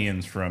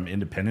 aliens from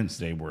Independence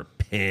Day were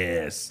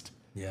pissed.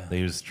 Yeah.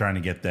 They was trying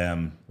to get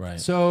them. Right.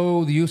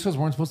 So the Usos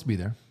weren't supposed to be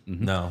there.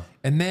 No.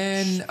 And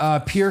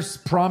then Pierce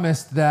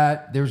promised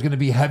that there was going to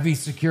be heavy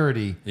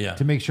security Yeah.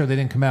 to make sure they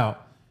didn't come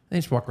out. They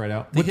just walk right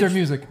out with their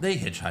music. They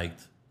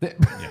hitchhiked.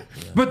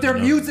 But their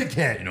music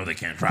hit. You know they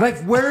can't drive.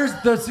 Like, where's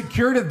the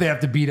security they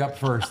have to beat up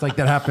first? Like,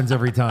 that happens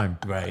every time.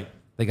 Right.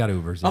 They got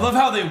Ubers. I love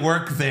how they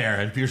work there,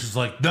 and Pierce is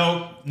like,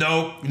 no,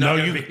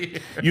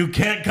 you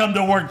can't come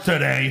to work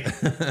today.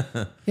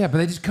 Yeah, but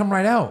they just come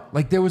right out.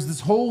 Like, there was this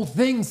whole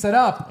thing set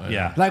up.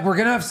 Yeah. Like, we're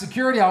going to have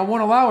security. I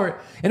won't allow it.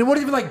 And it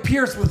wasn't even like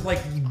Pierce with, like,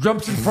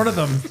 jumps in front of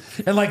them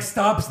and, like,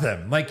 stops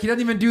them. Like, he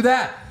doesn't even do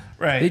that.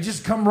 Right. They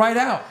just come right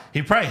out.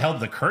 He probably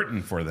held the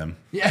curtain for them.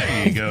 Yeah.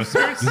 There you go,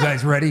 sir. You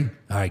guys ready?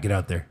 All right, get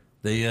out there.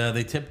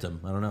 They tipped him.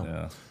 I don't know.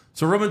 Yeah.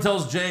 So Roman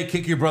tells Jay,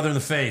 kick your brother in the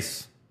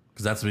face,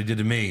 because that's what he did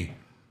to me.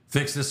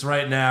 Fix this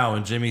right now.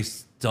 And Jimmy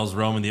tells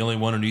Roman, the only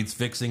one who needs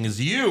fixing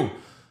is you.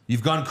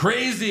 You've gone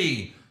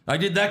crazy. I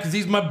did that because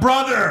he's my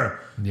brother.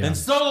 Yeah. And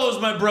Solo's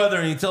my brother.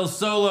 And he tells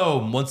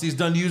Solo, once he's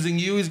done using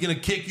you, he's going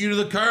to kick you to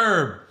the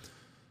curb.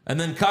 And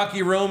then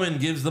cocky Roman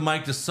gives the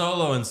mic to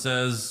Solo and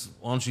says,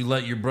 why don't you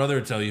let your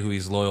brother tell you who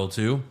he's loyal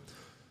to?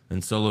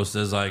 And Solo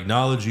says, I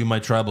acknowledge you, my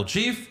tribal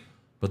chief,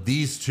 but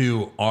these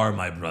two are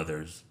my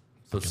brothers.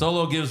 So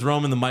Solo gives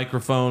Roman the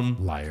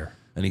microphone. Liar.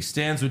 And he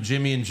stands with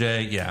Jimmy and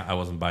Jay. Yeah, I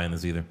wasn't buying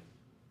this either.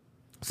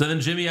 So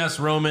then Jimmy asks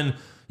Roman,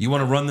 you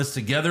want to run this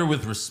together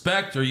with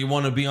respect, or you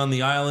want to be on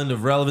the island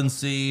of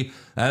relevancy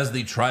as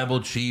the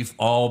tribal chief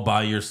all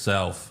by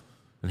yourself?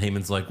 And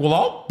Heyman's like, well,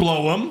 I'll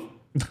blow him.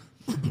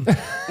 So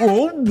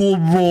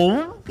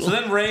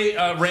then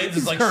Reigns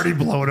is like, Already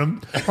blowing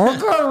him.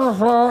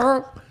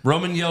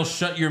 Roman yells,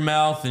 shut your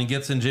mouth, and he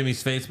gets in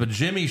Jimmy's face. But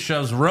Jimmy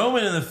shoves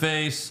Roman in the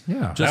face, Yeah.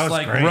 That just was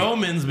like great.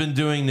 Roman's been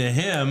doing to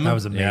him. That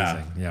was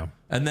amazing. Yeah.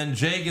 And then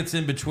Jay gets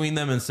in between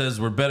them and says,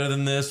 we're better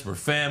than this. We're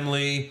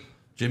family.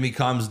 Jimmy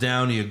calms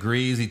down. He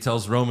agrees. He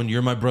tells Roman,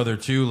 you're my brother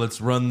too. Let's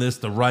run this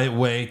the right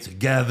way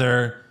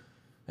together.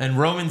 And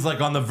Roman's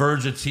like on the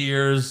verge of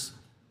tears.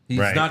 He's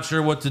Right. not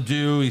sure what to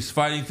do. He's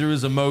fighting through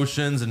his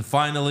emotions. And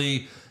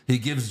finally, he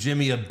gives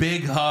Jimmy a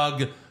big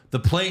hug. The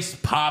place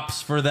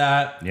pops for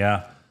that.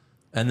 Yeah.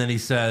 And then he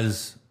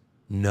says,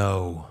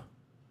 no.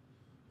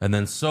 And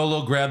then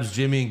Solo grabs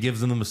Jimmy and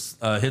gives him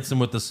hits him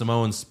with the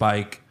Samoan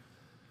spike.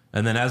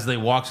 And then as they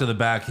walk to the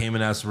back, Heyman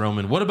asks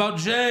Roman, what about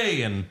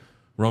Jay? And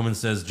Roman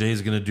says,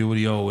 Jay's going to do what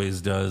he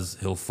always does.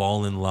 He'll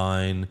fall in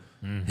line.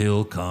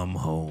 He'll come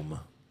home.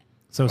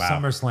 So Wow.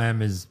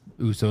 SummerSlam is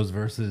Usos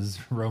versus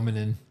Roman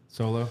and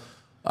Solo.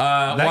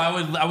 Well,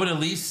 I would at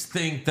least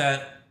think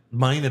that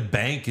Money in the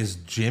Bank is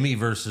Jimmy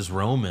versus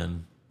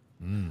Roman.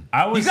 You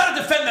got to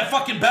defend that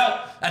fucking belt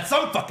at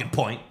some fucking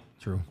point.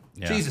 True.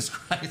 Yeah. Jesus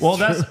Christ. Well,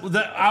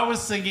 I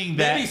was thinking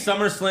that. Maybe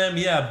SummerSlam,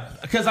 yeah.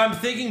 Because I'm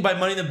thinking by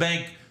Money in the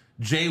Bank,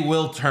 Jay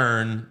will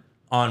turn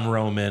on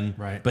Roman,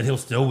 Right. But he'll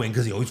still win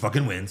because he always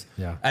fucking wins.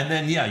 Yeah. And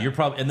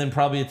then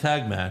probably a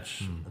tag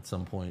match at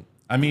some point.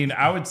 I mean,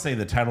 I would say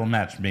the title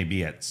match may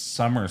be at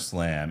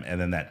SummerSlam,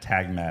 and then that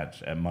tag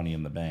match at Money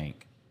in the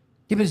Bank.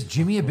 Yeah, but is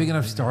Jimmy a big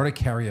enough star to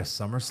carry a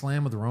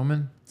SummerSlam with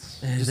Roman?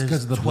 Just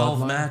because of the 12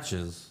 bloodline?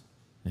 matches.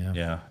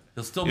 Yeah.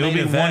 He'll still It'll main be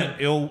event.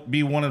 it'll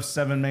be one of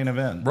 7 main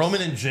events.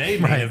 Roman and Jay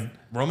Right.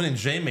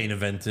 main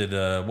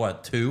evented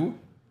what, two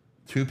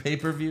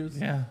pay-per-views?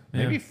 Yeah.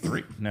 Maybe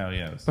 3. No,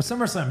 yes. But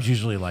SummerSlam's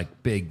usually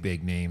like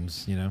big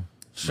names, you know?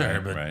 Sure,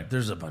 Right, but right.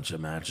 there's a bunch of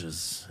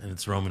matches, and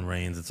it's Roman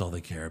Reigns. It's all they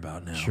care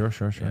about now. Sure.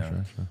 So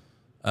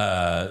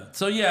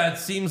yeah, it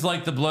seems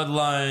like the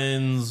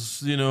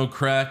bloodline's,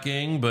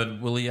 cracking,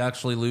 but will he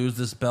actually lose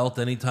this belt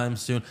anytime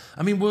soon?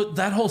 I mean,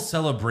 that whole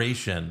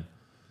celebration,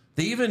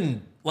 they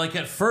even, like,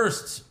 at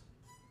first,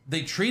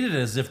 they treated it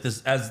as if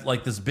this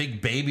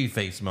big baby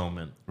face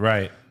moment.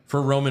 Right.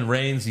 For Roman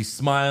Reigns, he's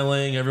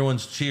smiling,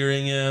 everyone's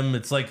cheering him.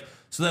 It's like,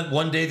 so that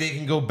one day they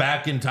can go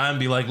back in time and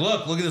be like,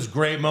 look at this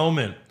great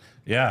moment.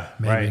 Yeah.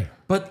 Maybe. Right.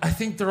 But I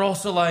think they're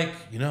also like,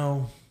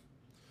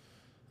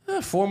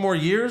 4 more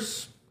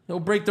years, he'll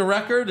break the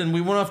record, and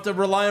we won't have to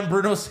rely on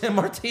Bruno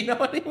Sammartino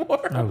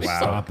anymore. Oh,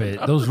 stop it.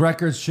 Those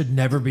records should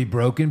never be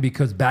broken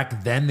because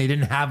back then they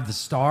didn't have the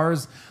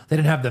stars. They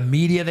didn't have the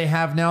media they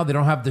have now. They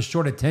don't have the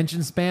short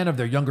attention span of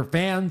their younger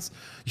fans.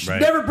 You should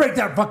Right. never break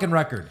that fucking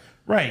record.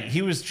 Right.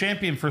 He was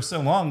champion for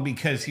so long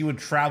because he would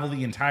travel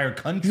the entire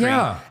country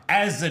Yeah.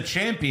 as a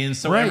champion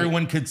so Right.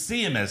 everyone could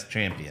see him as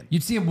champion.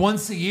 You'd see him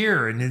once a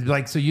year,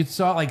 and so you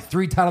saw like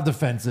 3 title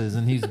defenses,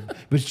 and he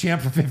was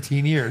champ for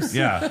 15 years.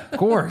 Yeah. Of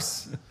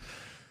course.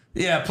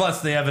 Yeah,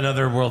 plus they have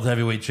another world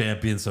heavyweight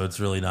champion, so it's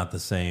really not the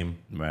same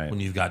Right. when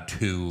you've got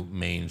 2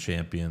 main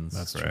champions.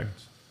 That's Correct. true.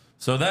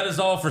 So that is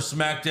all for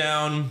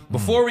SmackDown.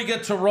 Before we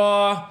get to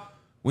Raw,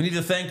 we need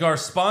to thank our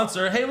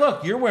sponsor. Hey,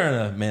 look, you're wearing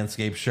a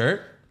Manscaped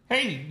shirt.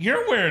 Hey,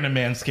 you're wearing a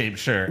Manscaped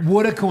shirt.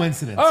 What a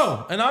coincidence.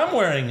 Oh, and I'm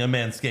wearing a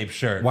Manscaped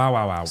shirt.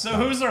 Wow. So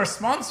who's our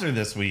sponsor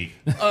this week?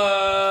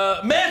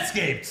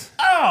 Manscaped.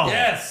 Oh!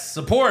 Yes,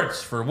 support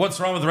for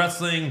What's Wrong with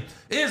Wrestling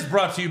is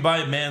brought to you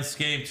by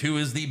Manscaped, who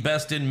is the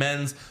best in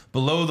men's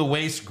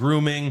below-the-waist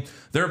grooming.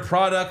 Their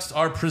products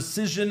are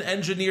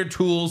precision-engineered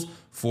tools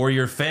for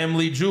your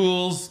family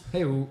jewels.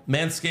 Hey.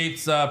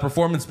 Manscaped's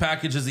performance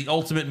package is the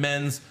ultimate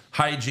men's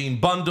hygiene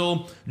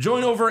bundle.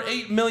 Join over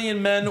 8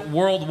 million men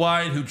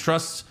worldwide who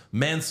trust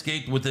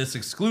Manscaped with this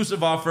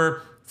exclusive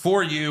offer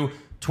for you.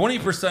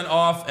 20%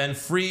 off and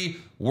free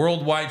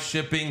worldwide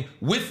shipping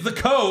with the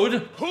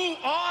code Who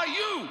are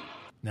you?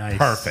 Nice.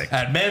 Perfect.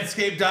 at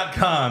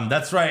manscaped.com.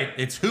 That's right.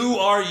 It's who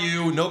are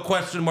you? No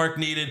question mark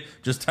needed.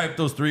 Just type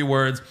those 3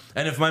 words.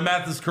 And if my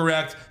math is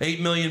correct,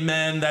 8 million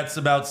men, that's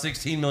about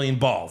 16 million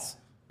balls,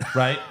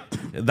 right?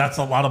 That's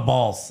a lot of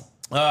balls.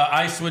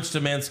 I switched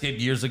to Manscaped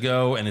years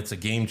ago, and it's a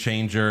game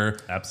changer.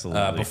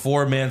 Absolutely.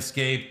 Before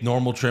Manscaped,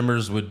 normal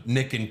trimmers would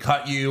nick and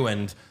cut you,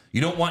 and you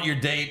don't want your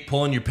date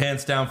pulling your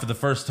pants down for the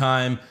first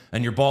time,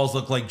 and your balls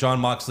look like John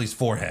Moxley's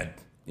forehead.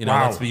 You know,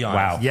 let's be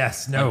honest. Wow.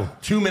 Yes. No.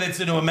 2 minutes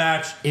into a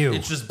match, Ew.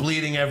 it's just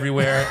bleeding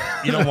everywhere.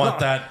 You don't want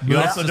that. You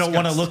That's also don't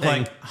want to look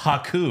disgusting.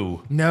 like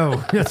Haku No.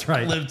 That's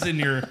right. lives in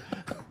your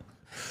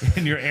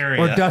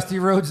area. Or Dusty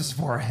Rhodes'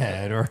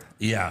 forehead. Or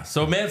Yeah.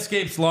 So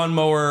Manscaped's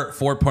Lawnmower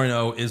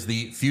 4.0 is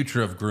the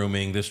future of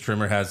grooming. This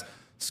trimmer has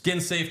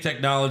skin-safe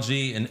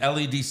technology, an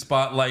LED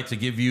spotlight to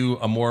give you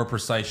a more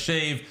precise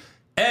shave,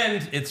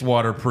 and it's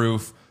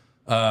waterproof.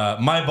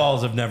 My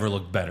balls have never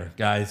looked better,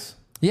 guys.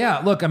 yeah,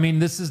 look, I mean,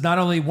 this is not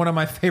only one of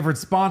my favorite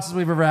sponsors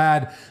we've ever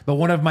had, but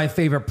one of my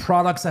favorite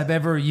products I've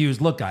ever used.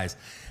 Look, guys,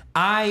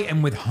 I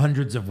am with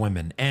hundreds of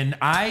women, and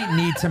I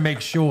need to make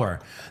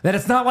sure that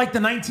it's not like the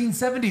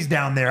 1970s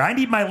down there. I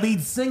need my lead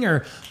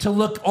singer to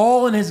look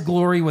all in his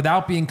glory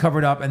without being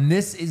covered up, and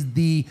this is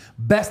the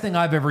best thing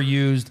I've ever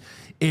used.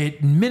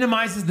 It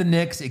minimizes the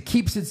nicks. It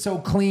keeps it so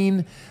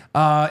clean.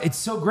 It's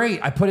so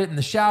great. I put it in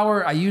the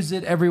shower. I use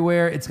it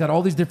everywhere. It's got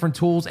all these different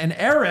tools, and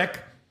Eric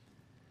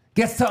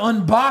gets to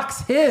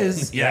unbox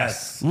his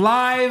Yes.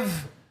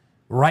 live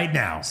right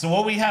now. So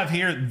what we have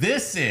here,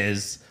 this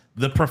is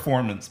the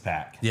performance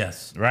pack.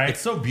 Yes. Right? It's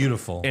so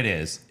beautiful. It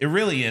is. It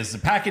really is. The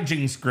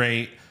packaging's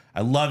great.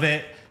 I love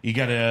it. You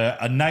got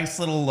a nice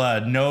little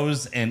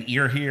nose and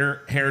ear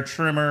hair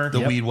trimmer.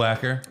 The weed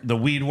whacker. The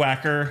weed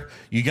whacker.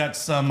 You got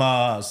some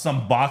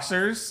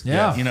boxers.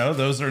 Yeah. You know,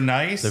 those are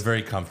nice. They're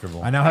very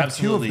comfortable. I now have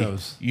Absolutely. 2 of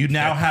those. You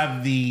now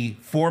have the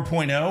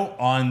 4.0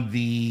 on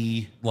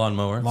the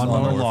Lawnmower.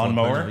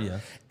 lawnmower. 4.0, yeah.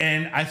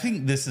 And I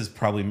think this is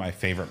probably my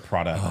favorite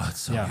product. Oh,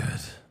 it's so Yeah. good.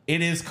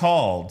 It is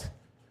called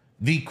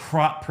the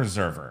Crop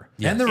Preserver.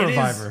 And the It is-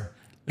 Reviver.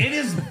 It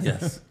is.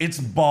 Yes. It's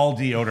ball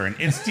deodorant.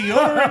 It's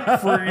deodorant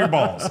for your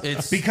balls.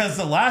 Because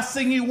the last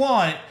thing you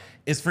want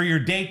is for your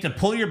date to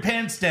pull your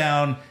pants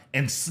down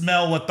and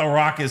smell what The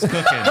Rock is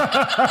cooking.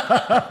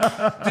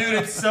 Dude,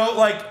 it's so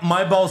like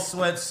my balls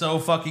sweat so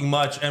fucking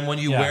much, and when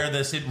you Yeah. wear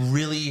this, it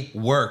really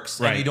works.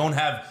 Right. And you don't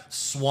have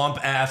swamp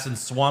ass and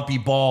swampy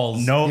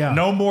balls. No, Yeah.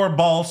 no more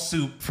ball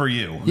soup for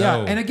you. Yeah,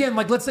 No. and again,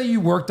 like let's say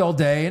you worked all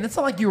day, and it's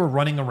not like you were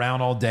running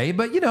around all day,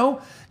 but you know,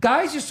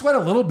 guys, you sweat a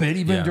little bit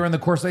even Yeah. during the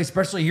course of the day,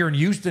 especially here in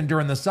Houston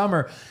during the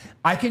summer.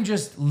 I can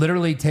just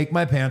literally take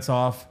my pants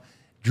off,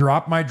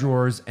 drop my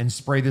drawers, and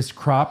spray this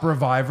Crop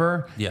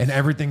Reviver, Yes. and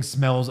everything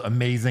smells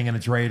amazing, and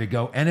it's ready to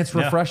go, and it's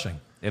refreshing.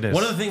 It is.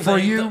 One of the things For I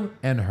hate you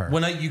and her.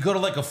 when you go to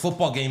like a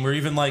football game or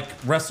even like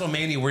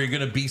WrestleMania where you're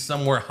gonna be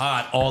somewhere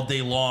hot all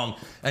day long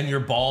and your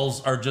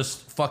balls are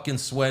just fucking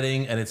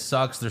sweating and it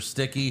sucks, they're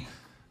sticky.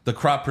 The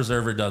Crop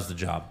Preserver does the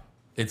job.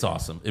 It's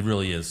awesome. It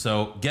really is.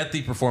 So get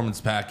the performance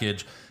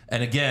package.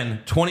 And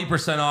again,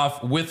 20%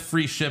 off with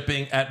free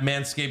shipping at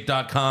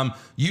manscaped.com.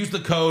 Use the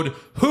code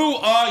Who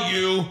Are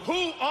You?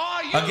 Who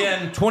are you?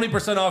 Again,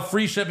 20% off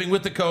free shipping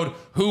with the code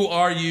Who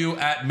Are You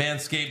at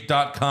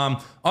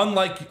manscaped.com.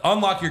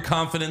 Unlock your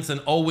confidence and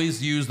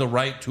always use the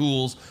right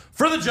tools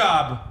for the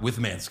job with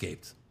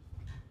Manscaped.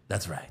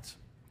 That's right.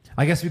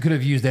 I guess we could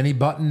have used any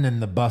button,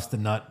 and the bust a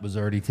nut was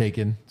already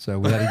taken, so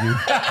we had to do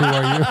Who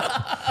Are You?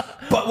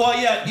 But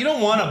well, yeah, you don't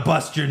want to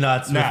bust your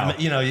nuts. No. With,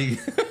 you know, you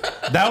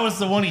That was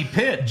the one he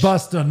pitched.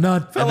 Bust a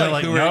nut. feel they're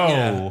like, like, who are, no.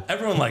 yeah.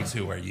 Everyone likes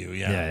Who Are You?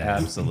 Yeah.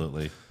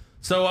 Absolutely.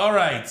 So, all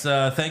right.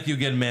 Thank you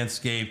again,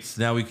 Manscaped.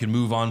 Now we can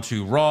move on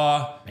to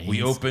Raw.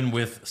 We open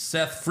with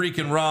Seth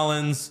freaking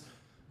Rollins.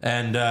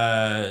 And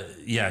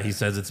yeah, he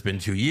says it's been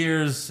 2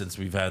 years since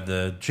we've had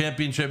the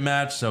championship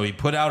match. So he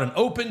put out an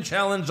open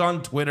challenge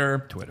on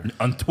Twitter.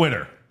 On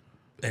Twitter.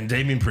 And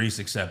Damian Priest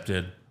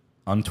accepted.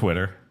 On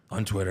Twitter.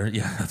 On Twitter.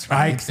 Yeah, that's right.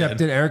 I he accepted,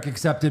 did. Eric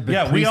accepted, but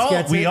Yeah, we Priest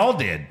gets it. all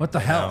did. What the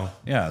hell?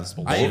 Yeah, it's I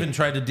bullshit. even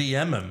tried to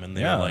DM him, and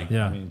they Yeah, were like,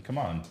 Yeah. I mean, come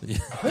on.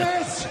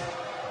 This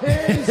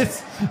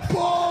is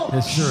bullshit.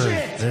 It sure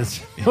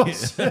is.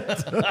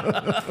 It's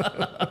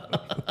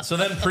So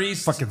then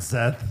Priest fucking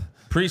Seth.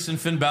 and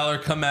Finn Balor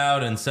come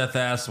out, and Seth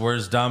asks,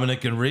 "Where's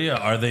Dominic and Rhea?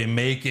 Are they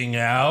making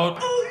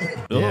out?"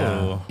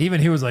 Yeah.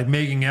 Even he was like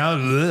making out.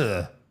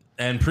 Ugh.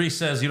 And Priest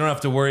says, "You don't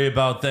have to worry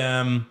about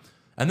them."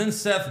 And then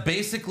Seth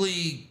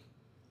basically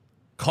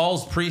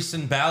calls Priest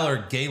and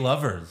Balor gay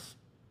lovers.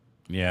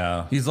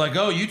 Yeah. He's like,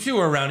 "Oh, you two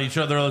are around each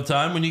other all the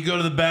time. When you go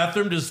to the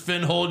bathroom, does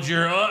Finn hold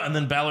your?" And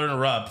then Balor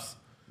interrupts.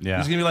 Yeah.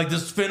 He's gonna be like,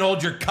 "Does Finn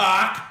hold your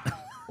cock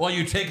while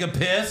you take a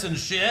piss and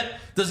shit?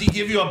 Does he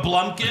give you a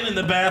blumpkin in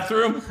the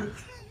bathroom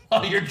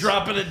while you're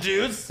dropping a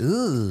deuce?"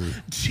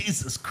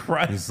 Jesus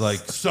Christ. He's like,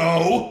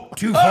 "So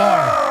Too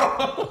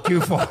far.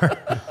 Too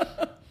far.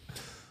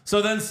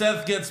 So then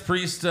Seth gets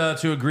Priest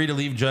to agree to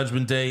leave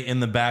Judgment Day in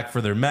the back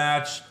for their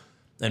match.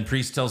 And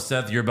Priest tells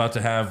Seth, you're about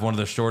to have one of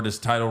the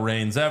shortest title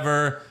reigns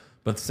ever.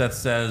 But Seth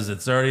says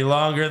it's already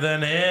longer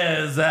than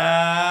his. What?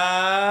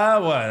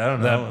 I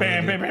don't know.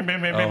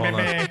 Hold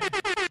on.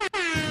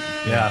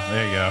 Yeah,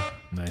 there you go.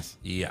 Nice.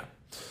 Yeah.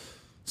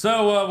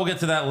 So we'll get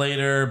to that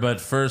later. But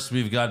first,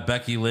 we've got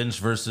Becky Lynch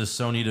versus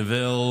Sonya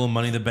Deville,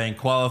 Money in the Bank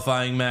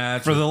qualifying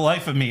match. For the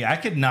life of me, I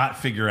could not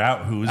figure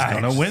out who's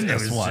going to win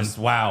this one.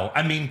 Wow.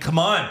 I mean, come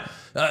on.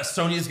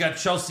 Sonya's got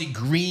Chelsea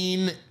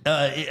Green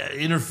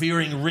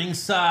interfering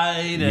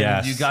ringside,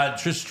 and you got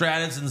Trish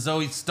Stratus and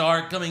Zoe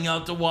Stark coming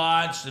out to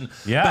watch, and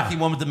Becky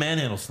won with the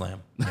manhandle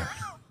slam.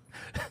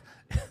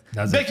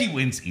 Becky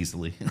wins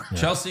easily.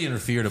 Chelsea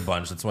interfered a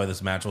bunch. That's why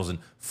this match was in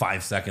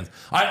 5 seconds.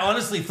 I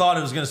honestly thought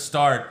it was going to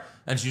start,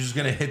 and she was just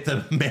going to hit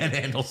the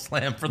manhandle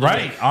slam for the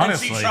win.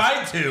 Honestly. And she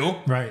tried to.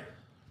 Right.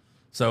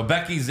 So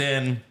Becky's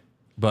in,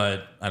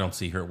 but I don't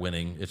see her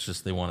winning. It's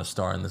just they want to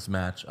star in this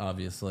match,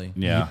 obviously.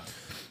 Yeah.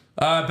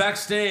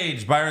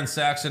 Backstage, Byron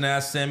Saxton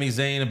asks Sami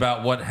Zayn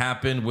about what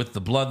happened with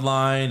the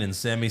bloodline, and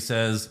Sami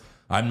says,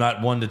 I'm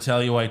not one to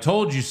tell you I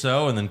told you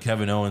so. And then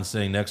Kevin Owens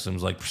sitting next to him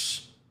is like,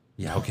 psh,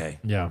 yeah, okay.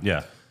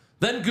 Yeah.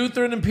 Then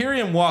Gunther and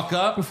Imperium walk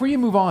up. Before you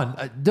move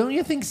on, don't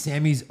you think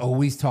Sammy's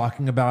always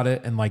talking about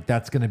it and like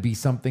that's going to be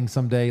something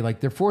someday?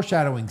 Like they're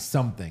foreshadowing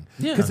something.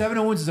 Yeah. Because Kevin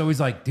Owens is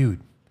always like, dude,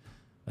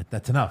 like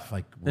that's enough.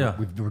 Like Yeah.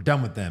 we're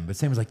done with them. But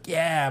Sammy's like,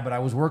 yeah, but I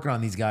was working on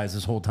these guys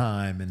this whole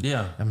time, and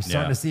Yeah. I'm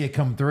starting to see it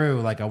come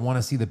through. Like I want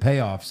to see the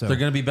payoff. So They're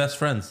going to be best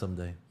friends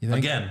someday. You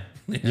think? Again.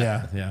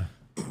 yeah.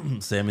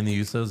 Sam and the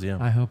Usos, yeah.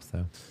 I hope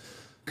so.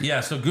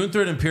 Yeah, so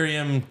Gunther and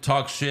Imperium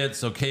talk shit,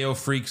 so KO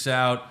freaks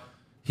out.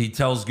 He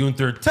tells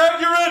Gunther, tag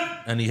you're in!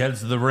 And he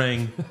heads to the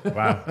ring.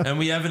 Wow. And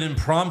we have an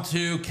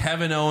impromptu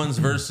Kevin Owens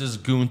versus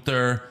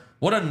Gunther.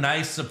 What a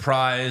nice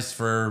surprise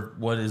for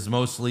what is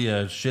mostly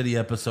a shitty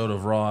episode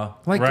of Raw.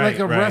 Like Right,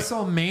 a right.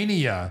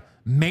 WrestleMania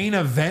main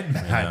event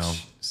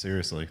match.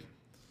 Seriously.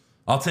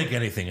 I'll take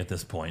anything at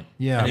this point.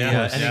 Yeah,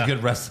 of course. Any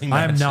good wrestling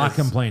I am matches. not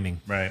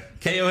complaining. Right.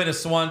 KO hit a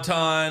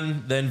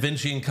swanton, then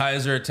Vinci and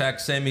Kaiser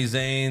attacked Sami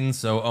Zayn,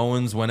 so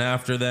Owens went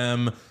after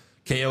them.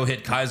 KO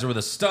hit Kaiser with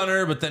a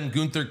stunner, but then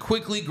Gunther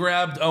quickly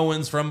grabbed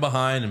Owens from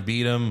behind and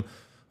beat him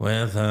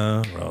with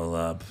a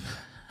roll-up.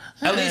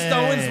 At least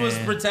Owens was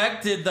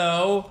protected,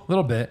 though. A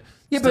little bit.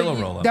 Yeah, Still but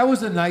a roll-up. that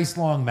was a nice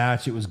long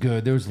match. It was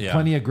good. There was Yeah.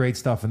 plenty of great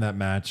stuff in that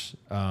match.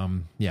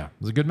 Yeah, it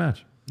was a good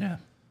match. Yeah.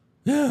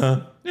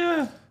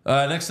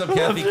 Next up,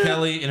 Kathy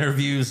Kelly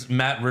interviews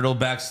Matt Riddle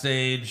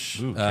backstage.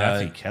 Ooh,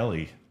 Kathy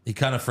Kelly. He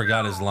kind of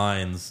forgot his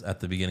lines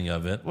at the beginning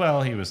of it.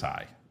 Well, he was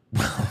high.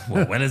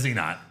 Well, when is he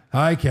not?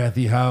 Hi,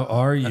 Kathy. How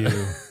are you?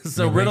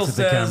 So He Riddle winks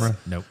at the says, camera.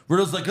 Nope.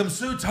 Riddle's like, I'm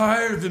so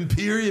tired of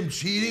Imperium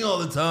cheating all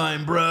the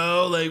time,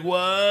 bro. Like,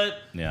 what?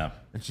 Yeah.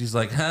 And she's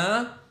like,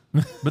 huh?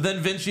 But then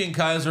Vinci and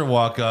Kaiser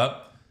walk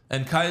up,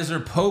 and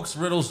Kaiser pokes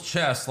Riddle's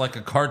chest like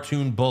a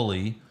cartoon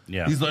bully.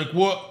 Yeah. He's like,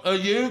 what are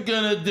you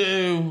going to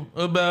do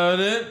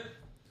about it?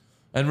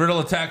 And Riddle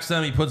attacks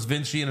them. He puts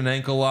Vinci in an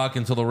ankle lock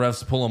until the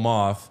refs pull him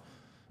off.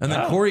 And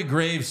then Corey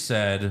Graves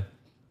said,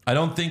 I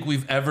don't think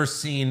we've ever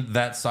seen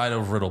that side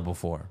of Riddle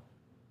before.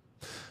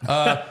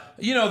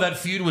 You know that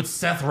feud with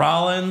Seth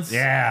Rollins?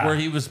 Yeah. Where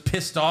he was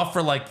pissed off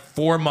for like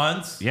 4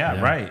 months? Yeah,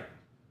 right.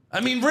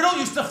 I mean, Riddle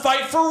used to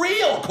fight for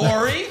real,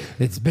 Corey.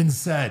 It's been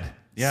said.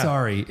 Yeah.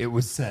 Sorry, it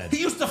was said. He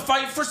used to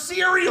fight for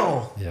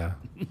cereal. Yeah.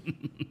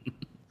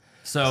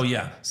 So,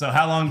 yeah. So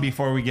how long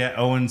before we get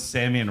Owens,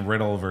 Sammy, and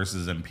Riddle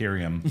versus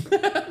Imperium?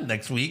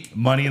 Next week.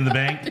 Money in the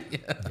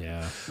Bank?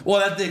 Yeah.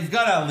 Well, they've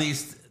got to at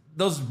least...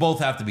 Those both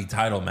have to be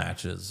title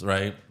matches,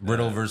 right?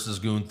 Riddle versus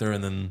Gunther,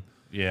 and then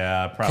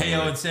Yeah, probably.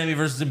 KO and Sammy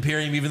versus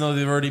Imperium, even though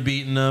they've already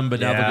beaten them, but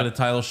now they'll get a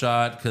title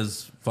shot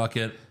because fuck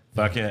it.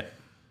 Fuck it.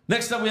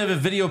 Next up, we have a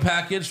video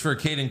package for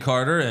Kaden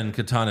Carter and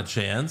Katana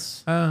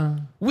Chance.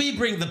 We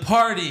bring the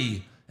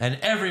party, and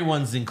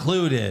everyone's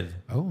included.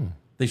 Oh.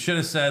 They should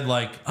have said,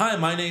 like, hi,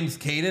 my name's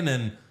Kaden,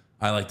 and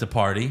I like to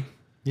party.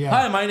 Yeah.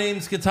 Hi, my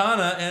name's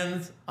Katana,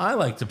 and I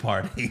like to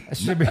party.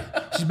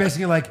 She's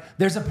basically like,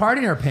 there's a party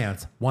in her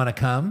pants. Want to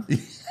come?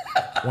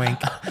 Wink.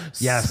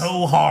 Yes.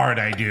 So hard,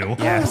 I do.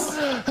 Yes.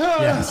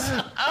 Yes.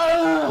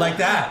 Like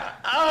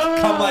that.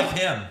 Come like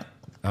him.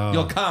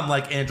 You'll come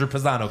like Andrew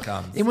Pisano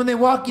comes. And when they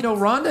walk, you know,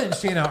 Rhonda and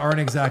Shayna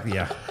aren't exactly,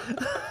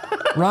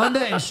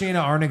 Rhonda and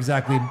Shayna aren't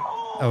exactly,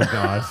 oh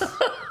God.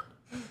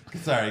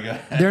 Sorry, go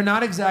ahead. They're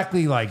not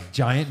exactly like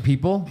giant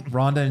people,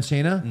 Rhonda and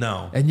Shayna.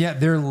 No. And yet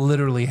they're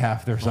literally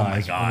half their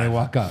size when God. they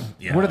walk up.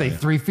 Yeah. What are they,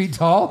 3 feet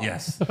tall?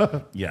 Yes.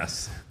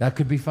 Yes. That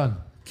could be fun.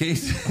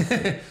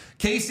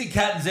 Casey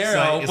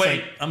Catanzaro. It's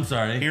Wait, like- I'm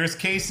sorry. Here's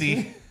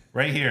Casey,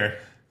 right here.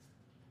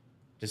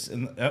 Just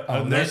in,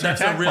 That's their a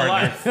tag real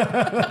partner.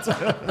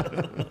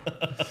 life.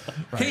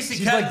 Casey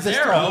She's like this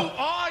Catanzaro. Who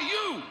are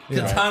you?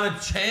 Katana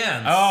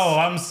Chance. Oh,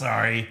 I'm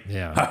sorry.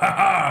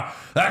 Yeah.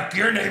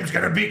 Your name's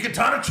gonna be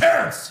Katana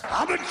Chance.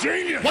 I'm a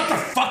genius. What the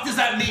fuck does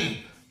that mean?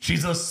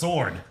 She's a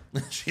sword.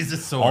 She's a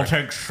I'll sword.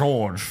 take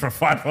swords for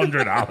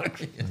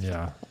 $500.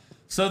 Yeah.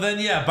 So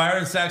then,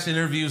 Byron Saxton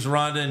interviews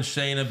Ronda and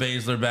Shayna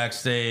Baszler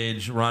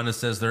backstage. Ronda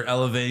says they're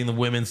elevating the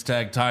women's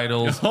tag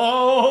titles.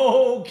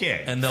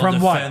 Okay. And they'll From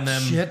defend what?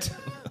 them. Shit.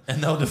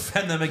 And they'll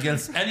defend them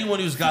against anyone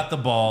who's got the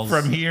balls.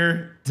 From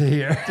here To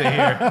here. to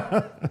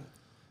here.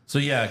 So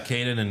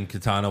Kaden and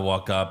Katana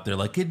walk up. They're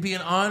like, it'd be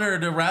an honor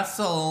to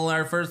wrestle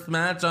our first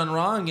match on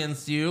Raw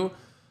against you.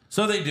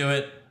 So they do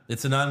it.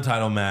 It's a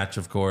non-title match,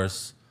 of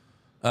course.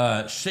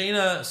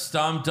 Shayna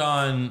stomped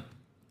on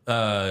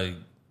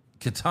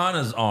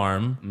Katana's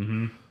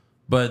arm,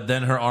 but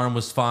then her arm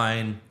was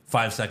fine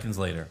 5 seconds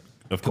later.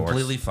 Of course.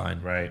 Completely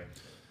fine. Right.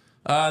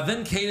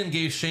 Then Kaden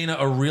gave Shayna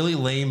a really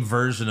lame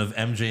version of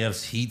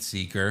MJF's Heat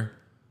Seeker.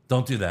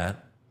 Don't do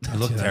that. It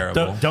looked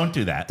terrible. Don't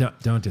do that.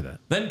 Don't do that.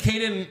 Then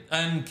Kaden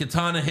and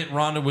Katana hit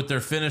Ronda with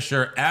their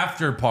finisher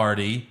After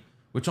Party,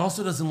 which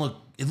also doesn't look.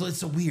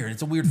 It's a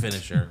weird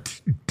finisher.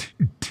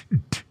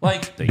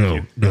 Like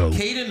No.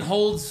 Kaden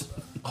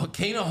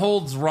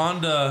holds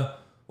Ronda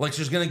like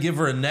she's gonna give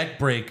her a neck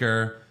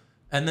breaker,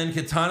 and then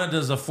Katana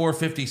does a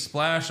 450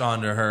 splash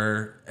onto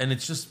her, and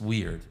it's just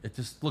weird. It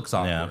just looks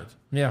awkward.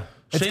 Yeah.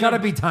 It's Shayna- got to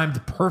be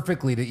timed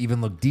perfectly to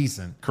even look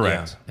decent.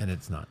 Correct. And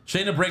it's not.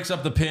 Shayna breaks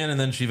up the pin, and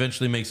then she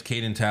eventually makes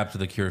Kaden tap to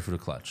the Cure for the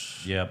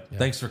clutch. Yep.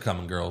 Thanks for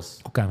coming,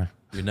 girls. Kind of.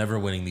 You're never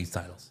winning these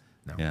titles.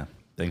 Yeah.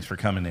 Thanks for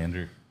coming,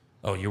 Andrew.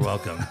 Oh, you're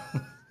welcome.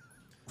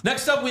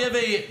 Next up, we have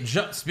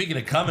speaking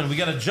of coming, we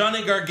got a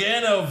Johnny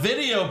Gargano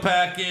video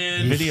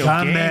package. Video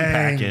coming. game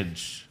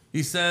package.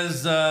 He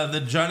says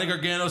the Johnny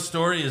Gargano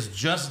story is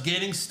just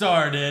getting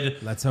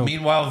started. Let's hope.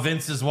 Meanwhile,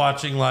 Vince is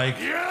watching like,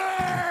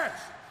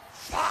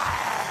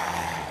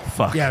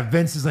 Fuck. Yeah,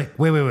 Vince is like,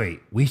 wait.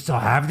 We still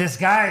have this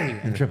guy.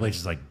 And Triple H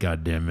is like,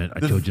 God damn it. I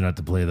told you not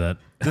to play that.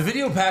 the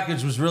video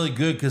package was really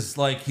good because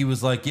he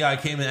was like, I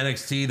came to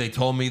NXT. They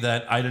told me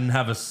that I didn't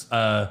have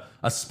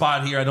a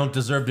spot here. I don't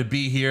deserve to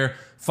be here.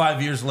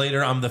 5 years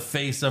later, I'm the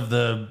face of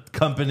the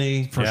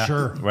company. For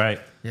sure. Right.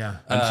 Yeah.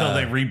 Until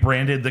they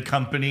rebranded the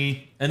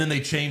company. And then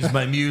they changed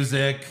my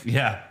music.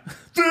 Yeah.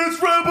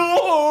 This Rebel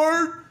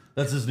Heart.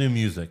 That's his new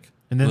music.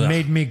 And then Ugh.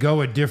 made me go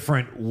a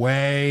different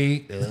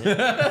way.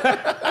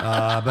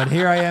 But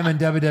here I am in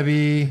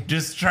WWE.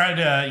 Just try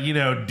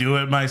to, do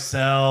it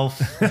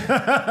myself.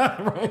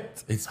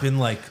 It's been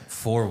like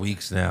 4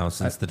 weeks now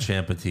since the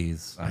Ciampa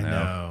tease. I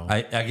know.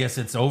 I guess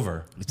it's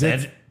over.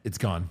 It's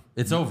gone.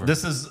 It's over.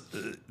 This is,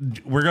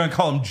 we're going to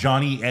call him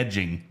Johnny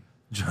Edging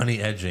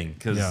Johnny edging.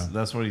 because Yeah.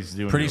 that's what he's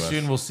doing. Pretty to us.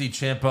 soon we'll see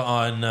Ciampa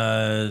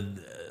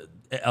on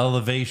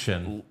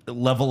Elevation.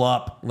 Level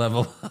up.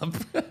 Level up.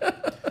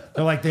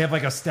 They're like, they have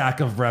like a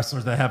stack of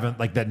wrestlers that haven't,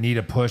 like, that need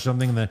a push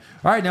something. And then,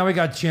 all right, now we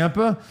got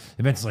Ciampa.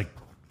 And Vince is like,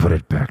 put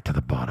it back to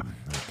the bottom.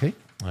 Okay.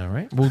 All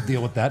right. We'll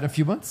deal with that in a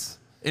few months.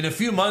 In a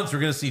few months, we're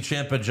going to see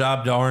Ciampa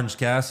job to Orange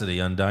Cassidy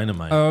on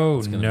Dynamite. Oh,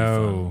 It's gonna be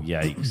no.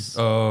 Yikes.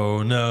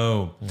 Oh,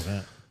 no.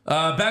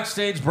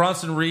 Backstage,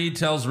 Bronson Reed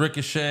tells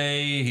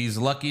Ricochet he's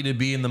lucky to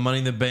be in the Money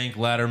in the Bank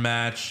ladder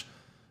match.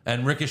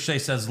 And Ricochet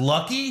says,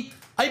 lucky?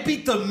 I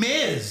beat The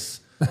Miz.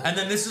 And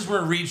then this is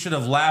where Reed should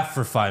have laughed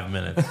for 5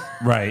 minutes.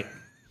 Right.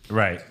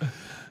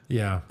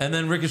 Yeah. And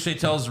then Ricochet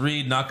tells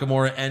Reed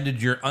Nakamura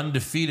ended your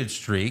undefeated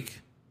streak.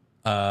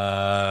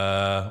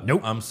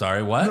 Nope. I'm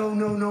sorry, what?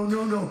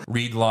 No.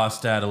 Reed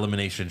lost at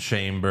Elimination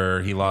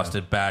Chamber. He lost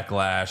at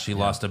Backlash. He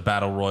lost at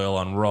Battle Royal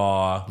on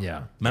Raw.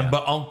 Yeah.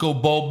 Remember Uncle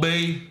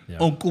Bobby? Yeah.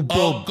 Uncle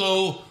Bob.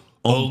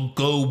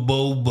 Uncle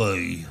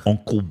Bobby.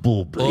 Uncle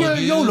Bob. Oh, Yeah,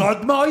 you- you're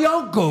like my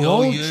uncle,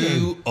 Oh, aren't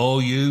you?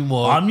 you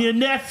my... I'm your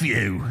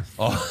nephew.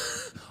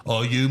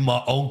 Are you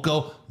my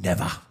uncle?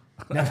 Never.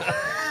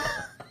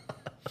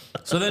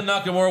 So then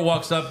Nakamura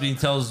walks up and he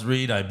tells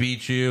Reed, I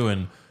beat you.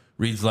 And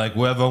Reed's like,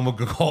 whatever, I'm going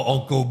to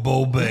call Uncle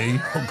Bobby.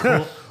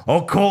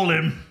 I'll call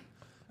him.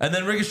 And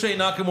then Ricochet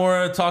and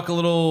Nakamura talk a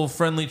little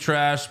friendly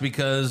trash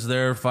because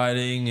they're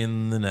fighting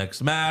in the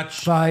next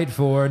match. Fight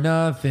for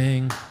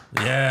nothing.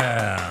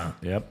 Yeah.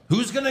 Yep.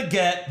 Who's going to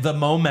get the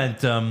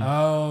momentum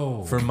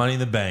Oh, for Money in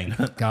the Bank?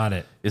 got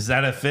it. Is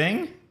that a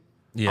thing?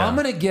 Yeah. I'm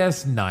going to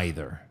guess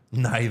neither.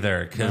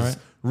 Neither, because All right.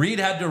 Reed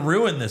had to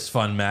ruin this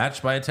fun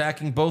match by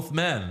attacking both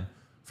men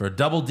for a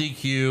double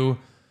DQ.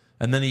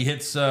 And then he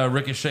hits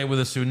Ricochet with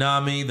a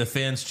tsunami. The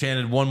fans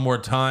chanted one more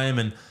time.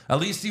 And at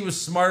least he was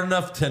smart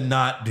enough to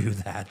not do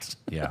that.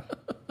 Yeah.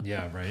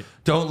 Yeah, right.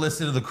 Don't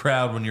listen to the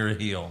crowd when you're a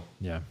heel.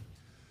 Yeah.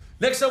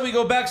 Next up, we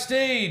go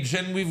backstage.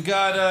 And we've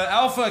got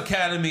Alpha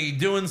Academy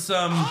doing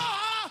some...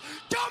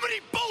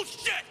 Dominic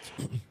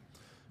bullshit!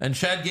 And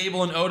Chad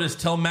Gable and Otis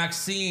tell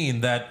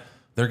Maxine that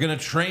they're going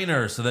to train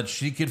her so that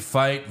she could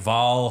fight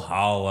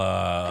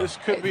Valhalla. This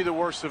could be the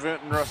worst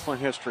event in wrestling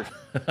history.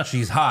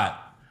 She's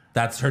hot.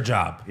 That's her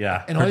job.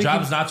 Yeah. And all Her you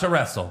job is can- not to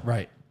wrestle.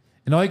 Right.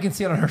 And all you can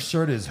see on her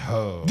shirt is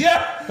ho.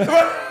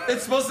 Yeah.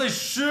 It's supposed to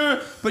say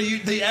sure, but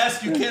the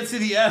S, you can't see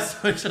the S.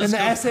 Which just And the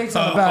goes, S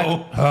on the back.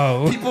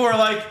 Ho. People were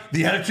like,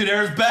 the Attitude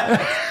Era is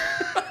back.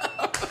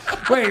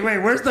 Wait,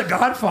 where's the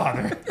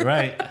Godfather?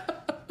 Right.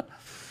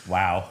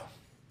 Wow.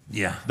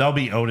 Yeah. That'll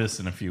be Otis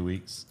in a few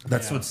weeks.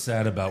 That's what's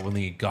sad about when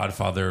the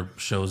Godfather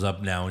shows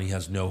up now and he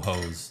has no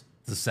hose.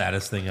 the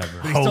saddest thing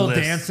ever. He still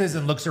dances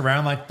and looks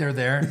around like they're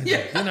there. He's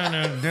like, no.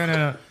 What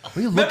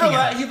are you Remember looking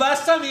at?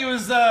 last time he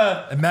was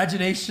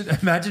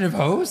Imaginative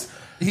hose?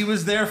 he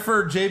was there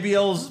for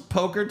JBL's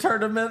poker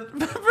tournament.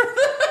 Remember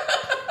that?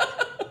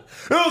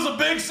 It was a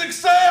big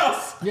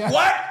success. Yeah.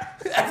 What?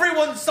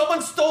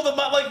 Someone stole the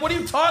money. Like, what are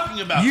you talking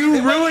about? You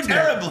It went ruined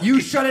terribly. it.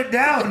 You shut it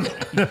down.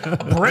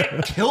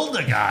 Britt killed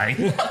a guy.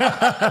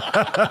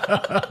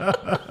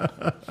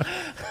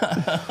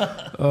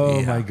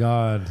 Oh my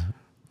God.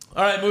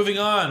 All right, moving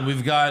on.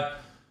 We've got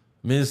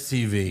Ms.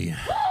 TV.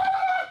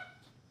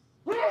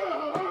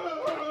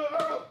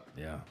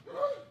 Yeah.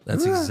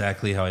 That's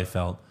exactly how I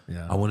felt.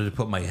 Yeah. I wanted to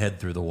put my head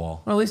through the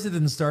wall. Well, at least it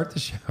didn't start the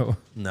show.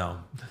 No.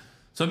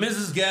 So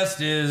Mrs. Guest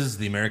is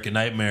the American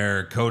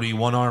Nightmare, Cody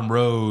One Arm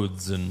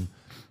Rhodes, and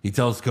he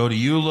tells Cody,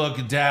 "You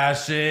look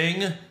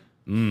dashing."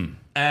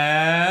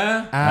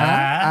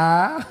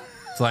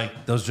 It's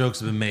like those jokes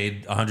have been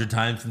made 100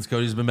 times since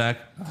Cody's been back.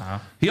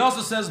 He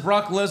also says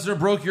Brock Lesnar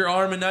broke your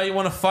arm and now you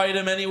want to fight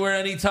him anywhere,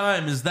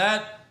 anytime. Isn't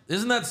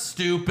that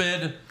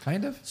stupid?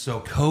 Kind of. So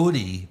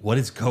Cody, what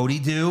does Cody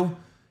do?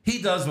 He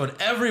does what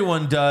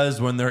everyone does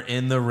when they're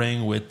in the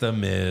ring with The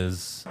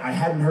Miz. I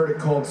hadn't heard it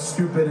called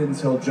stupid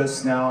until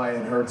just now. I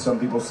had heard some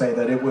people say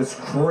that it was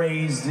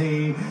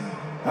crazy.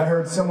 I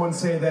heard someone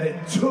say that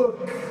it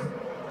took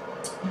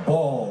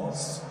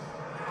balls.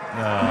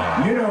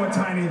 You know a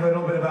tiny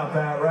little bit about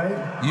that,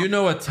 right? You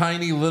know a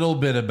tiny little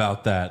bit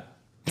about that.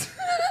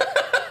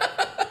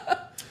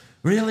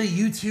 Really?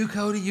 You too,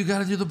 Cody? You got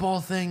to do the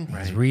ball thing?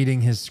 He's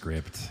reading his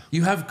script.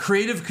 You have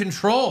creative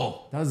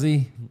control. Does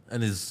he?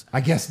 And his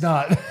I guess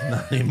not.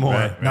 not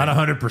anymore. Not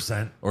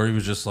 100%. Or he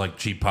was just like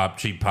cheap pop,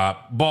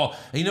 ball.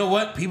 And you know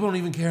what? People don't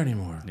even care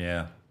anymore.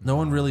 Yeah. No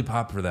one really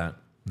popped for that.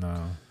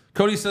 No.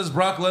 Cody says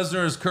Brock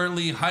Lesnar is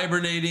currently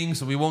hibernating,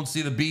 so we won't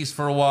see the Beast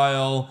for a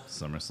while.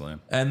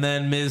 SummerSlam. And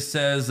then Miz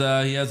says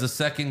he has a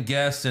second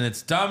guest, and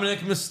it's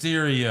Dominic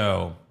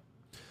Mysterio.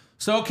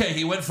 So, okay,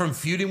 he went from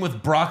feuding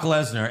with Brock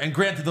Lesnar, and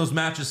granted, those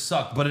matches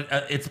suck, but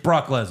it's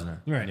Brock Lesnar.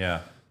 Right.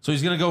 Yeah. So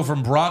he's going to go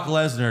from Brock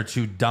Lesnar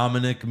to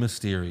Dominic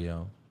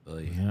Mysterio.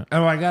 Yeah.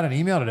 Oh, I got an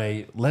email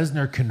today.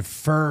 Lesnar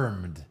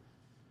confirmed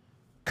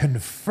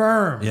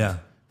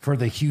for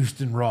the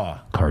Houston Raw.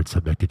 Card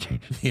subject to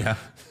change. Yeah.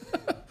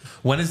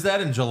 When is that?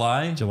 In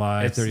July?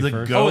 July It's the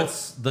 31st. go-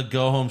 It's the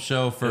go home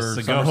show for It's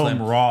the SummerSlam. go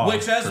home Raw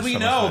Which, as for we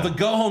know, SummerSlam. the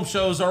go home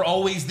shows are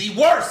always the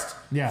worst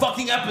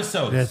fucking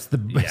episodes. It's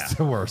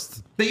the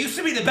worst. They used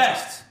to be the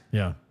best.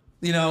 Yeah.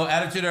 You know,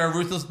 Attitude Era,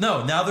 Ruthless.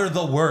 No, now they're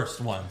the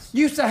worst ones.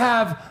 Used to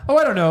have,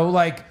 I don't know,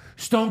 like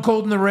Stone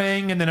Cold in the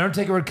ring, and then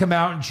Undertaker would come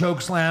out and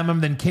choke slam him.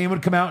 Then Kane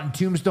would come out and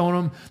tombstone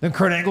him. Then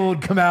Kurt Angle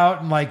would come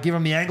out and like give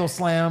him the angle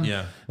slam.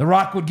 Yeah. The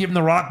Rock would give him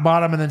the rock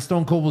bottom, and then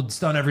Stone Cold would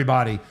stun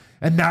everybody.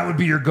 And that would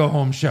be your go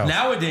home show.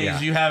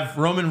 Nowadays, you have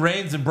Roman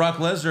Reigns and Brock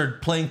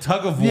Lesnar playing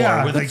tug of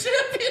war with like, the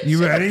championship.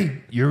 You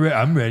ready?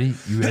 I'm ready.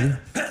 You ready?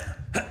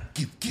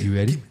 You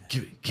ready?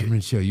 I'm going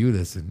to show you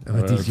this. And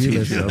I'm going to teach you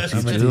this.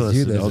 I'm going to teach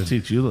you this. I'll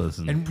teach you this.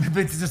 And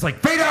it's just like,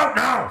 fade out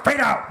now. Fade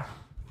out.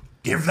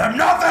 Give them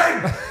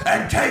nothing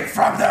and take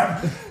from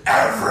them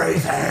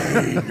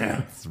everything.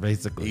 It's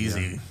basically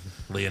Easy,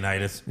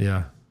 Leonidas.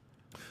 Yeah.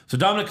 So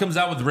Dominic comes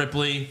out with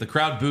Ripley. The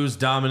crowd boos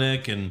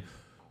Dominic, and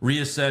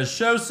Rhea says,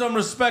 "Show some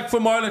respect for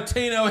my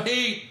Latino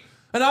heat,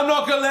 and I'm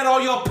not going to let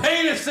all your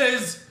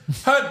penises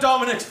hurt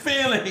Dominic's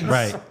feelings."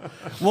 Right.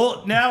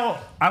 Well, now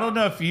I don't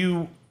know if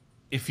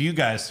you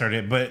guys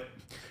started, but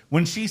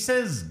when she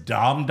says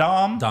dom,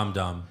 Dom.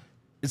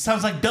 it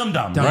sounds like dum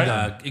dum, Dum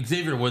right? dum.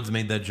 Xavier Woods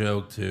made that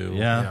joke too.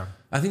 Yeah.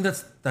 I think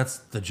that's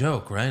the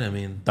joke, right? I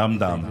mean, Dum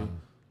dum.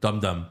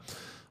 Dum.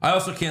 I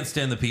also can't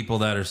stand the people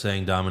that are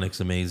saying Dominic's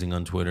amazing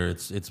on Twitter.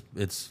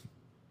 It's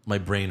my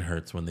brain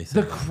hurts when they say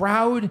The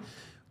crowd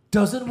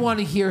doesn't want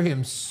to hear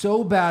him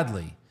so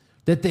badly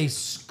that they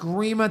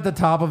scream at the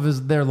top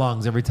of their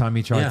lungs every time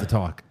he tries to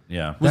talk.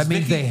 Yeah. That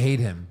means they hate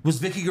him. Was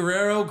Vicky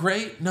Guerrero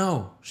great?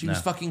 No, she was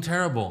fucking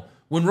terrible.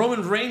 When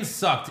Roman Reigns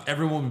sucked,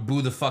 everyone would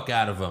boo the fuck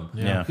out of him.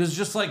 Yeah. Because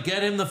just like,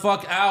 get him the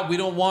fuck out.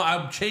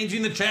 I'm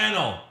changing the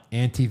channel.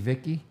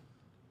 Anti-Vicky?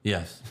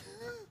 Yes.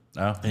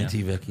 Oh,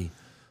 Anti-Vicky.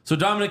 So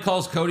Dominic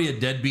calls Cody a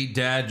deadbeat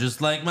dad, just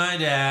like my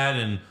dad.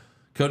 And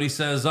Cody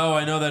says, "Oh,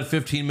 I know that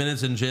 15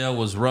 minutes in jail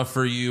was rough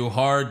for you.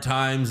 Hard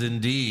times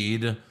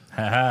indeed.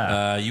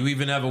 You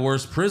even have a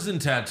worse prison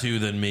tattoo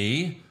than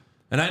me.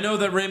 And I know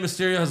that Rey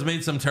Mysterio has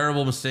made some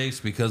terrible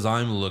mistakes because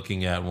I'm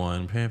looking at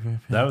one."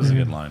 That was a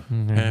good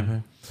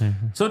line.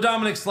 So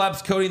Dominic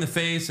slaps Cody in the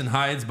face and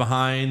hides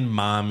behind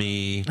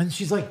mommy. And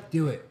she's like,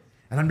 do it.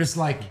 And I'm just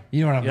like,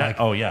 you know what I'm Yeah. like?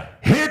 Oh yeah.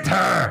 Hit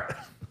her!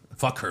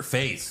 Fuck her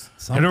face.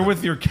 Hit her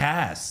with your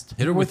cast.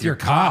 Hit her With your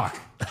cock.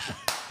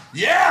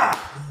 Yeah!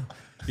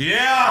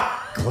 Yeah!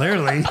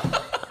 Clearly.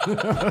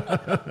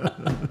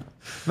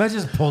 Matt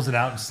just pulls it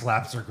out and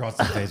slaps her across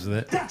the face with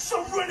it. That's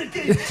a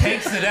renegade!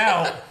 Takes it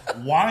out,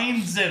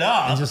 winds it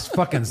up, And just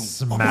fucking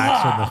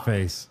smacks her in the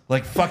face.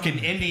 like fucking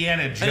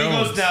Indiana Jones. And he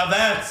goes, "Now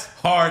that's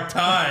hard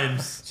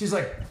times." She's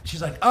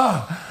like,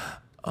 oh.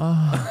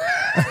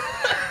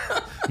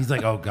 He's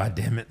like, oh, God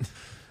damn it.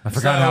 I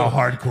forgot how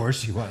hardcore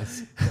she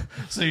was.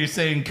 So you're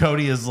saying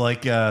Cody is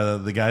like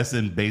the guys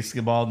in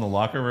basketball in the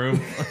locker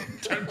room?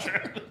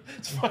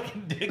 It's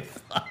fucking dick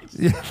flies.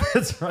 Yeah,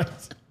 that's right.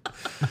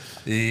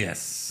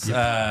 Yes.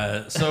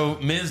 So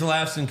Miz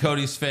laughs in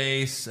Cody's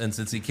face, and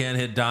since he can't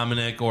hit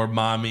Dominic or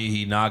Mommy,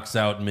 he knocks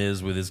out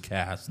Miz with his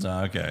cast.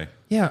 Okay.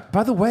 Yeah,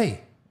 by the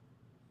way,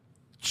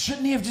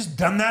 shouldn't he have just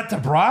done that to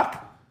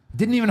Brock?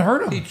 Didn't even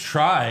hurt him. He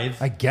tried.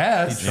 I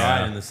guess. He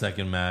tried in the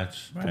second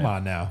match. Come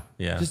on now.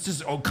 Yeah.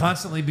 Just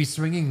constantly be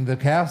swinging the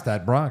cast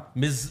at Brock.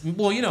 Miz,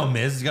 well, you know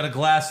Miz, he's got a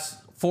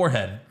glass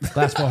forehead.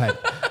 Glass forehead.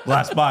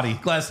 Glass body.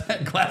 Glass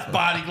head, glass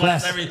body,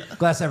 glass everything.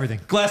 Glass everything.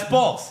 Glass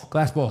balls.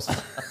 Glass balls.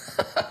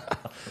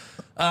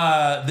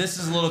 This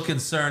is a little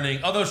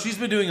concerning. Although she's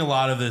been doing a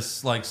lot of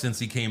this like since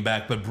he came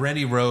back, but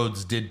Brandy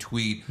Rhodes did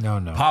tweet, No.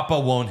 Papa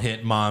won't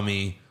hit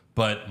Mommy,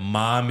 but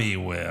Mommy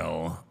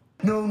will.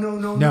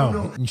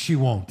 No, and she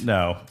won't.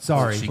 No.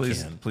 Sorry. She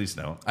Please, can. please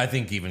no. I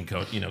think even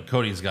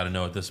Cody's got to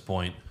know at this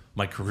point,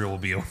 my career will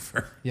be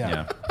over.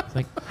 Yeah. It's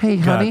like, Hey,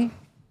 honey.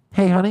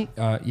 Hey, honey.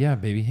 yeah,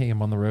 baby. Hey,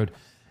 I'm on the road.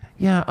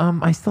 Yeah,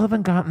 I still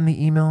haven't gotten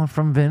the email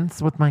from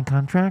Vince with my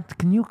contract.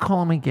 Can you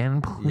call him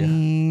again,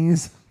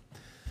 please?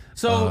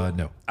 So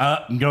No.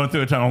 I'm going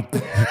through a tunnel.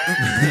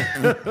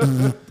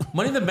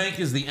 Money in the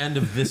Bank is the end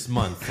of this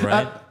month,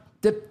 right?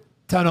 Dip,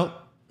 tunnel,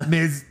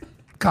 Miz,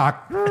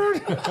 cock.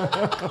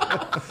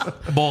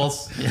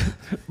 Balls.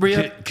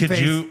 Rhea, Could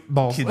face, you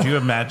balls. could you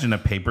imagine a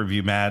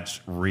pay-per-view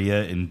match,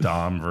 Rhea and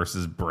Dom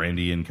versus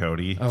Brandy and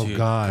Cody? Oh, Dude,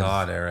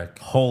 God. Eric.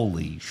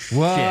 Holy shit.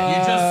 Whoa.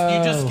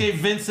 You just gave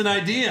Vince an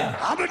idea.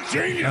 I'm a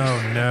genius.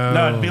 Oh, no.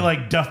 No, it'd be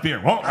like Duff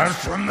Beer. Well,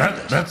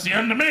 that's the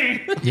end of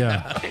me.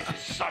 Yeah.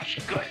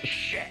 Such good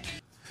shit.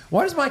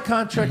 Why does my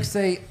contract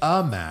say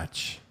a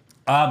match?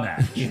 A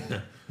match.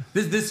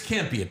 This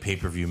can't be a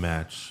pay-per-view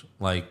match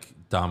like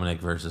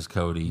Dominic versus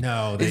Cody.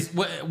 No,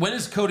 when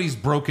is Cody's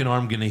broken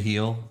arm going to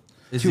heal?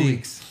 2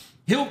 weeks.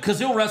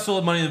 He'll wrestle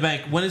at Money in the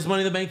Bank. When is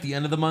Money in the Bank? The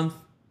end of the month?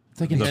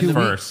 It's like in The 2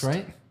 first. weeks,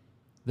 right?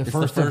 The It's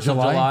first, the of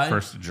July.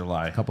 1st of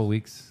July. A couple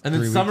weeks. And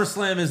then 3 weeks.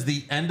 SummerSlam is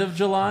the end of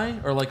July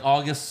or like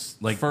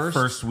August Like 1st?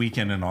 first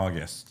weekend in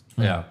August.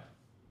 Yeah.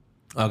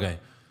 Okay.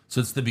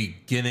 So it's the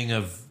beginning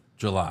of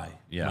July.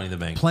 Yeah. Money in the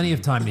Bank. Plenty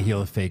of time to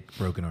heal a fake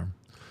broken arm.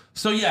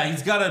 So yeah,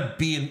 he's got to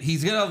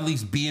at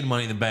least be in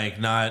Money in the Bank,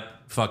 not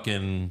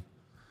fucking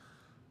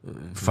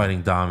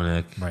fighting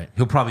Dominic. Right.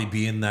 He'll probably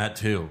be in that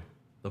too.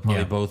 They'll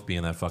probably Yeah. both be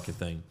in that fucking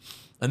thing.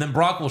 And then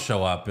Brock will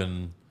show up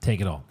and Take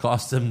it all.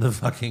 cost him the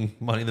fucking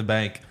Money in the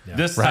Bank.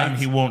 This time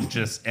he won't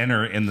just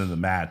enter into the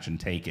match and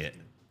take it.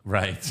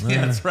 Right.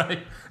 Yeah, that's right.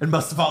 And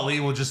Mustafa Ali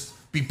will just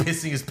be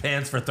pissing his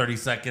pants for 30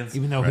 seconds.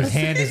 Even though his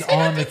hand is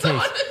on the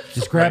case.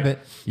 Just grab it.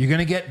 You're going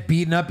to get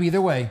beaten up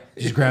either way.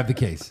 Just grab the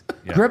case.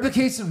 Yeah. Grab the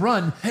case and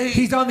run. Hey.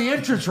 He's on the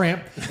entrance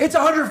ramp. It's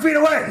 100 feet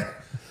away.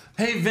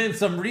 Hey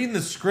Vince, I'm reading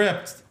the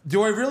script.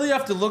 Do I really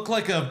have to look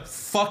like a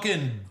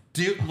fucking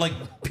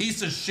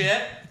piece of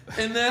shit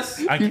in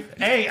this? I Do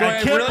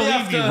can't really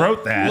have believe you to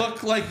wrote that.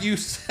 Look like you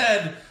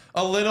said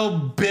a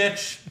little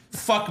bitch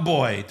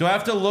fuckboy. Do I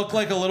have to look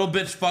like a little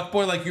bitch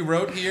fuckboy like you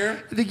wrote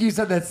here? I think you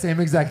said that same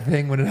exact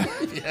thing when it.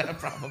 Yeah,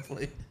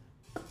 probably.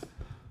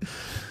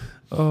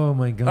 Oh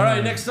my god! All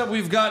right, next up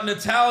we've got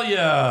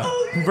Natalya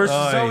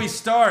versus Zoe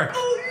Stark.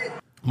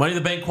 Money in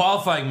the Bank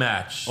qualifying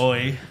match.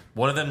 Oi.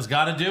 One of them's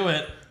got to do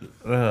it.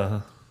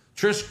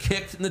 Trish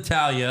kicked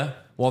Natalya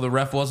while the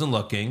ref wasn't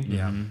looking.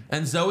 Yeah.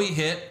 And Zoe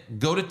hit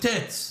go to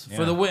tits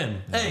for the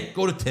win. Hey,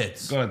 go to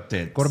tits. Go to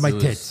tits. Go to my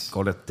tits.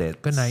 Go to tits.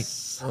 Good night.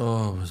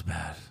 Oh, it was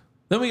bad.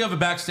 Then we have a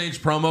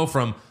backstage promo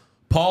from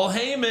Paul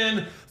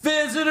Heyman.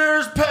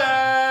 Visitors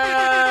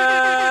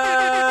pass.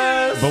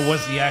 But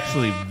was he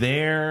actually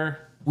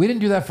there? We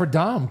didn't do that for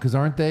Dom because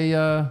aren't they?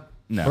 No.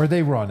 Or are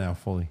they Raw now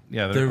fully?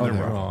 Yeah, They're they're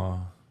Raw.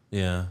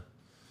 Yeah.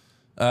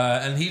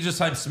 And he just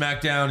hyped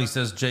SmackDown. He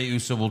says Jey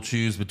Uso will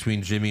choose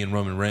between Jimmy and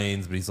Roman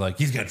Reigns, but he's like,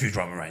 he's going to choose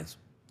Roman Reigns.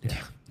 Yeah.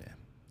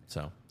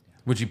 So,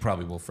 which he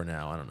probably will for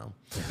now. I don't know.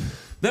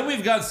 Then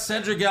we've got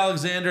Cedric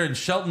Alexander and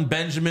Shelton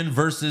Benjamin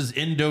versus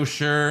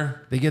Indosure.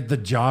 They get the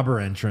jobber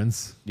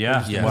entrance.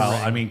 Yeah. Yeah. Well,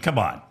 I mean, come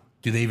on.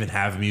 Do they even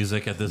have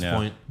music at this Yeah.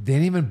 point? They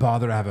didn't even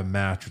bother to have a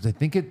match, which I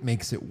think it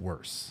makes it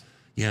worse.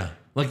 Yeah.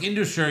 Like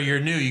Indosure, you're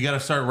new. You got to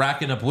start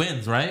racking up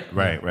wins, right?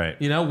 Right.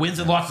 You know, wins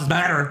and losses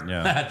matter.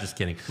 Yeah. Just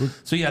kidding.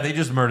 So yeah, they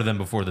just murder them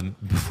before the match.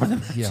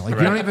 Yeah, like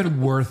they're not even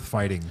worth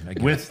fighting. I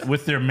guess.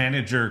 With their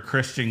manager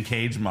Christian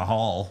Cage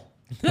Mahal.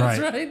 That's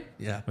right.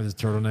 Yeah. With his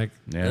turtleneck.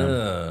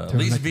 Yeah. At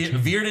least Turtleneck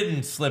Veer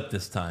didn't slip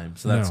this time,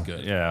 so that's No.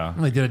 good. Yeah.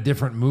 They did a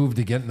different move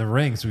to get in the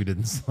ring so he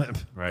didn't slip.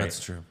 Right.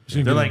 That's true.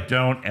 They're like,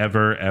 don't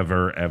ever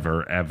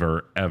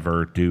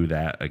do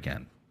that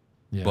again.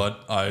 Yeah.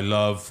 But I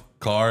love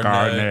Carnage.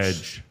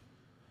 Carnage.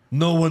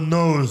 No one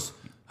knows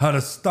how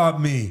to stop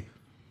me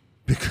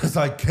because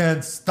I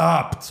can't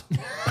stop.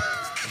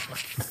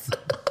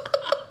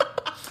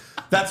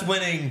 That's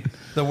winning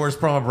the worst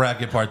promo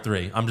bracket part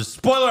 3. I'm just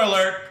spoiler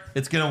alert.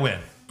 It's gonna win.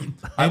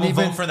 I will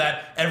vote for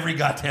that every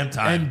goddamn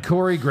time. And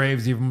Corey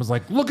Graves even was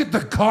like, "Look at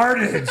the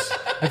carnage."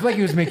 I feel like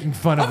he was making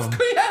fun of him.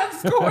 Yeah,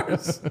 of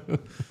course.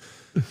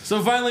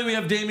 So finally, we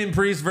have Damian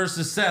Priest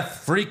versus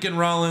Seth freaking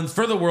Rollins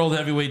for the World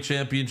Heavyweight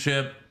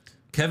Championship.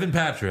 Kevin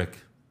Patrick,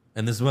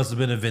 and this must have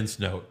been a Vince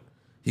note,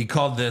 he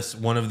called this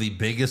one of the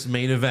biggest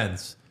main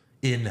events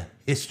in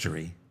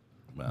history.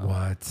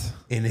 What?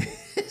 In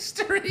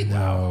history?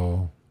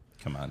 No.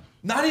 Come on.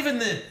 Not even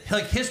the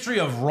history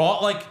of Raw.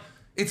 Like,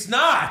 it's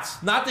not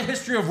the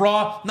history of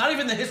Raw. Not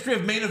even the history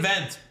of main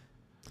event.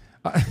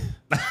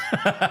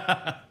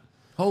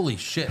 Holy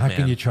shit, How man.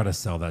 can you try to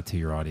sell that to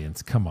your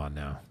audience? Come on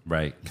now.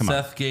 Right. Come on.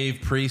 Seth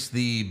gave Priest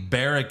the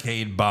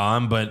barricade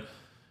bomb, but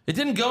it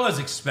didn't go as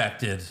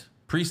expected.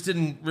 Priest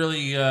didn't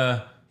really,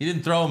 he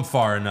didn't throw him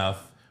far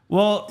enough.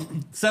 Well,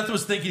 Seth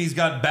was thinking he's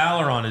got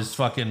Balor on his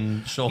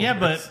fucking shoulders. yeah,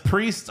 but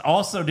Priest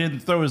also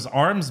didn't throw his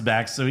arms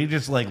back, so he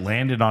just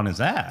landed on his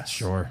ass.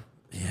 Sure.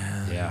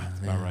 Yeah,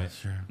 All right.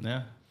 sure.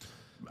 Yeah.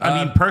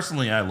 I mean,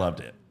 personally, I loved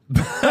it.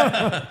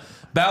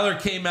 Balor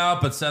came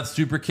out, but Seth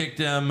super kicked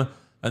him.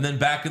 And then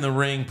back in the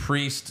ring,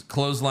 Priest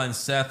clotheslined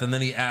Seth, and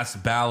then he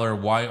asked Balor,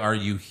 "Why are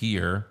you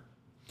here?"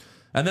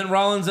 And then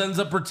Rollins ends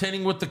up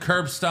retaining with the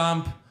curb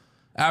stomp.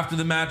 After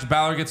the match,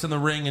 Balor gets in the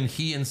ring, and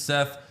he and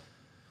Seth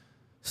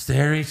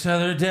stare each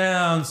other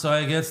down. So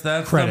I guess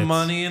that's Credits. the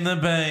Money in the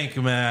Bank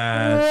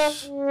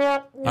match.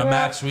 A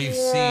match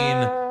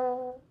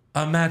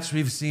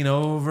we've seen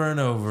over and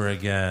over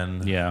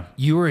again. Yeah.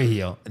 You were a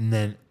heel, and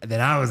then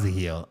I was a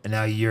heel, and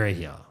now you're a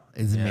heel.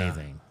 It's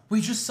amazing. We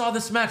just saw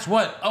this match.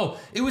 What? Oh,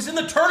 it was in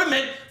the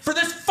tournament for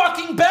this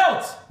fucking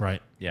belt. Right.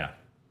 Yeah.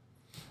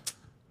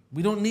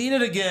 We don't need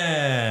it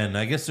again.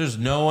 I guess there's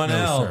no one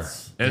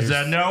else. Is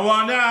there no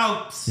one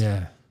else?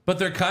 Yeah. But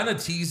they're kind of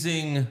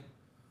teasing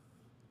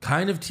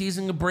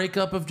a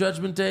breakup of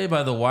Judgment Day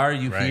by the "Why are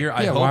you Right. here?"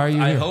 Yeah, why are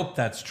you I here? hope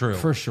that's true.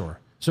 For sure.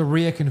 So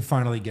Rhea can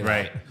finally get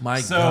Right. out.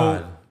 My So,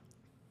 God.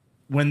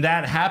 when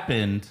that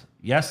happened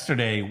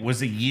yesterday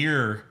was a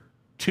year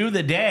to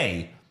the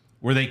day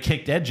where they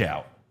kicked Edge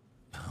out.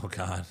 Oh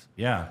God.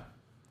 Yeah.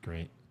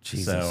 Great.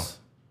 Jesus.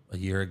 A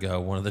year ago,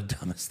 one of the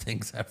dumbest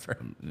things ever.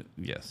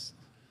 Yes.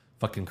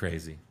 Fucking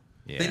crazy.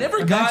 Yeah. They never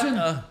Imagine-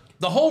 got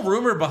the whole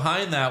rumor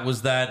behind that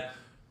was that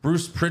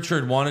Bruce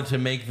Pritchard wanted to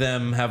make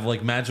them have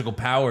magical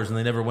powers, and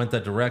they never went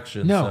that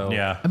direction. No. So.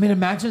 Yeah. I mean,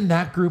 imagine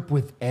that group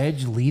with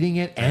Edge leading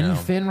it know. and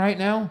Finn right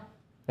now.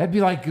 That'd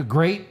be like a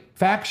great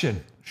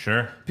faction.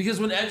 Sure. Because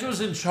when Edge was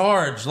in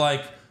charge,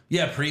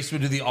 Priest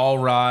would do the All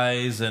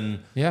Rise,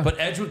 but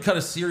Edge would cut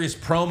a serious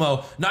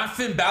promo. Not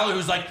Finn Balor,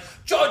 who's like,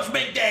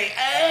 "Judgment Day,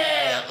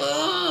 and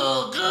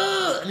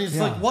he's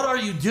Yeah. like, "What are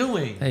you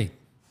doing? Hey,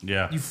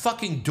 Yeah. You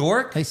fucking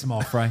dork!" hey,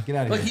 small fry, get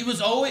out of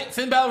here.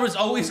 Finn Balor was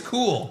always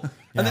cool,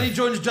 and then he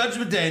joins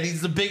Judgment Day, and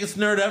he's the biggest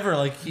nerd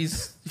ever. He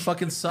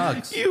fucking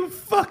sucks. You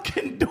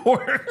fucking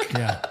dork.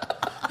 Yeah.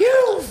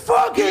 You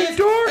fucking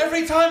dork.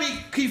 Every time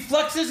he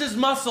flexes his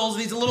muscles,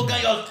 and he's a little guy.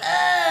 He goes,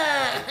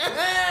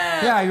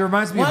 Yeah, he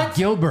reminds me What? of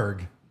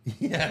Gilbert.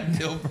 Yeah,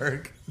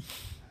 Gilbert.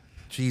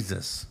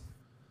 Jesus.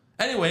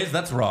 Anyways,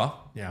 that's Raw.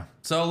 Yeah.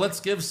 So let's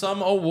give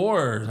some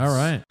awards. All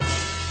right.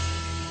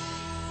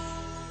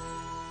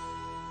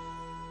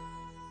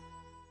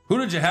 Who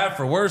did you have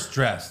for worst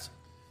dressed?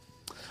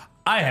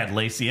 I had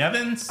Lacey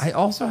Evans. I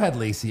also had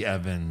Lacey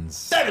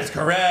Evans. That is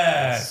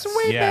correct.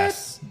 Sweet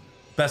yes.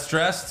 Best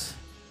dressed?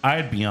 I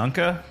had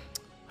Bianca.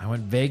 I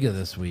went Vega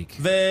this week.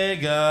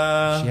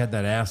 Vega. She had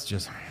that ass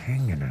just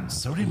hanging out.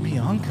 So did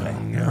Bianca.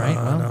 Right?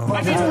 Well,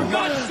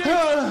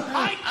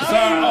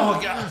 Sorry. Oh,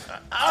 God.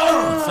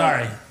 Oh,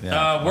 sorry.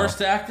 Yeah,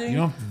 worst acting? you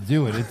don't have to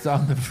do it. It's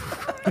on the.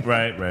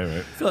 Right.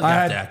 I feel like I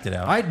have to act it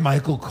out. I had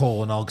Michael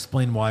Cole, and I'll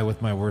explain why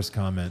with my worst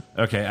comment.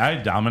 Okay, I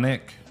had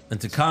Dominic. and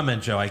to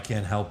comment, Joe, I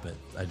can't help it.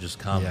 I just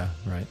comment.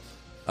 Yeah,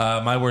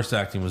 right. My worst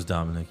acting was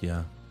Dominic,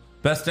 yeah.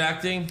 Best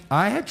acting?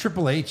 I had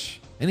Triple H.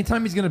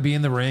 Anytime he's going to be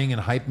in the ring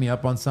and hype me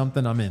up on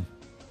something, I'm in.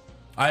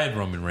 I had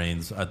Roman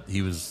Reigns.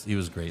 He was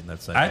great in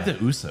that segment. I had the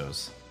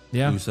Usos.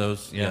 Yeah.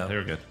 Usos. Yeah, they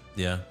were good.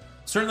 Yeah.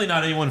 Certainly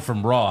not anyone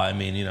from Raw. I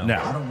mean, you know. No.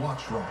 I don't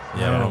watch Raw.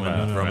 Yeah, No,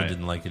 Roman right.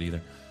 didn't like it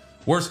either.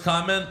 Worst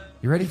comment?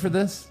 You ready for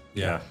this?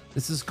 Yeah.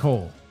 This is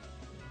Cole.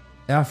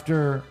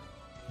 After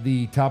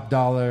the Top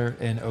Dollar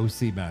and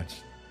OC match.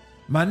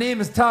 My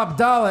name is Top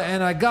Dollar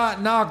and I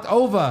got knocked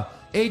over.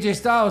 AJ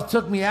Styles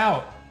took me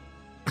out.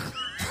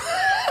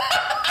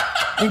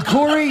 and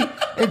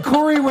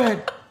Corey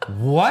went,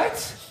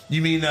 what?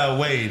 You mean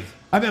Wade?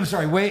 I'm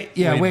sorry, Wade.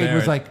 Yeah, Wade Wade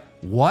was Barrett. like,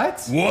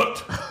 what?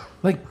 What?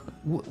 Like,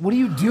 what are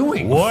you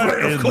doing? What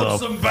in I've got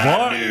the some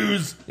bad fuck?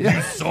 news.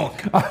 You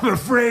suck. I'm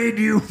afraid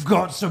you've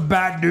got some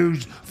bad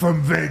news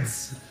from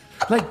Vince.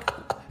 Like,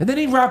 and then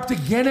he rapped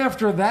again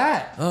after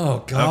that.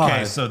 Oh, God.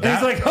 Okay, so And he's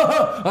that like,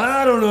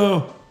 I don't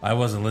know. I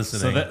wasn't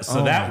listening. so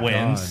Oh that my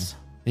wins. God.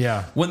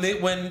 Yeah.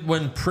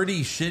 When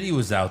Pretty Shitty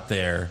was out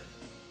there,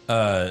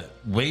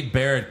 Wade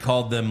Barrett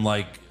called them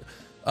like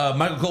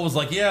Michael Cole was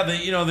like, yeah,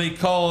 they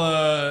call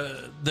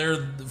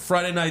their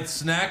Friday night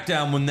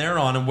SmackDown when they're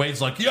on, and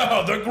Wade's like,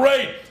 yeah, they're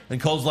great,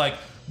 and Cole's like,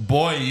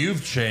 boy,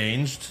 you've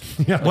changed.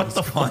 Yeah. What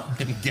the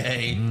fucking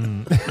gay?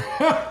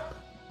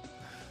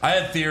 I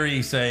had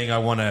Theory saying I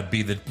want to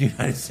be the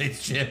United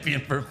States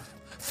champion for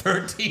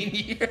 13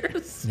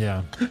 years.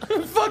 Yeah.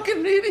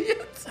 Fucking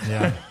idiots.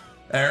 Yeah.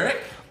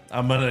 Eric?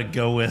 I'm gonna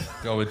go with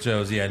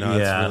Joe's. Yeah, no, yeah.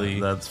 that's really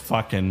That's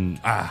fucking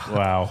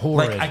wow.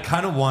 Horrid. like I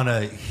kind of want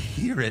to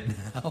hear it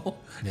now,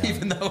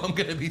 even though I'm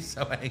gonna be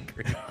so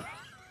angry.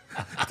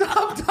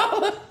 Top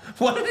Dollar.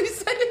 What did he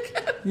say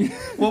again?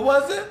 What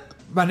was it?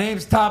 My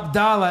name's Top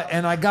Dollar,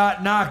 and I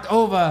got knocked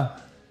over.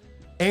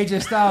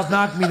 AJ Styles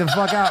knocked me the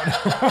fuck out.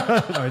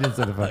 No, I didn't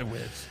say the fuck. I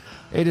wish.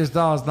 AJ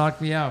Styles knocked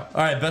me out.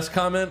 All right, best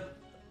comment.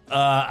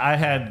 I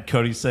had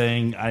Cody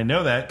saying, "I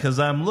know that because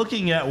I'm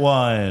looking at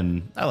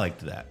one." I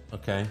liked that.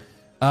 Okay.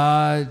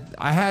 I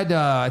had,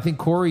 I think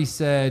Corey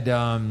said,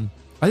 I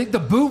think the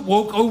boot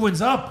woke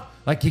Owens up.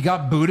 Like he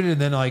got booted, and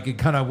then like it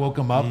kind of woke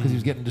him up because he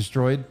was getting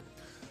destroyed.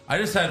 I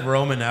just had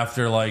Roman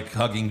after like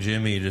hugging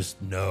Jimmy.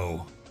 Just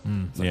no.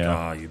 It's like,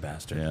 Yeah. oh, you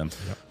bastard. Yeah.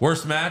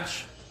 Worst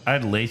match. I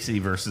had Lacey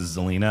versus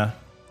Zelina.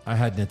 I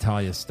had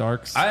Natalya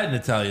Starks. I had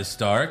Natalya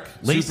Stark.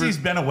 Lacey's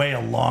been away a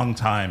long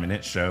time, and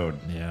it showed.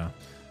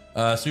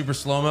 Yeah. Super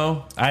slow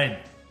mo. I had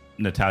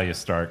Natalya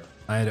Stark.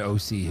 I had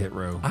OC Hit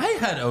Row. I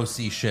had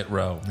OC shit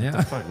row. Yeah.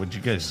 Fuck, would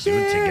you guys do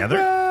it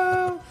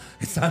together?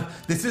 It's not.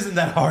 This isn't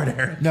that hard,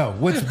 Eric. No,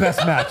 what's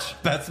best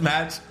match? Best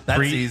match.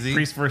 That's easy.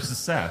 Priest versus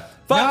Seth.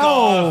 Fuck No,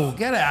 off.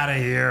 get out of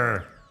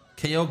here.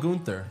 KO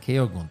Gunther.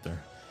 KO Gunther.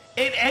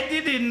 It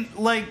ended in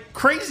like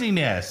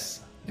craziness.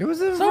 It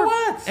was a So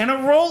what? And a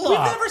roll We've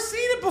up. never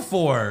seen it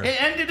before.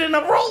 It ended in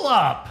a roll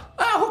up.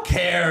 Oh, who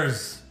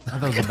cares? I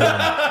thought it was a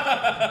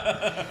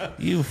bad one.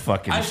 You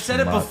fucking. I've said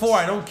it schmucks. before.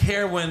 I don't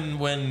care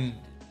when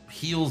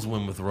heels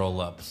win with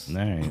roll ups. All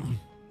right.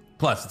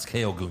 Plus, it's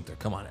KO Gunther.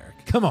 Come on,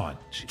 Eric. Come on.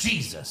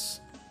 Jesus.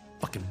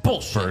 Fucking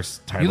bullshit.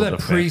 First title You let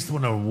defense. Priest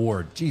win an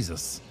award.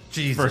 Jesus.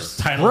 Jesus. First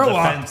title Grow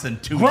up. defense in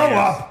 2 Grow years.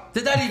 up.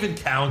 Did that even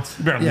count?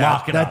 You better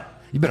lock it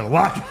up. You better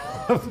lock it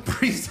up.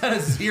 Priest had a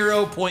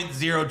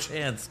 0.0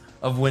 chance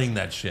of winning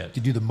that shit.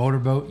 You do the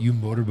motorboat, you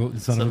motorboat,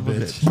 son of a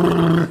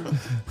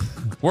bitch.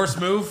 Worst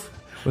move?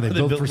 Were they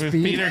built for speed?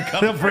 Peter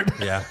Comfort.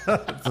 Yeah.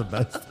 That's the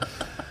best.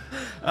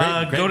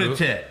 Great Go to move.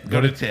 tit. Go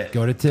to tit.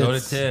 Go to tits. Go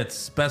to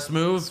tits. Best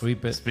move?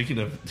 Sweep it. Speaking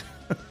of,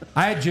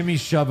 I had Jimmy's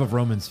shove of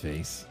Roman's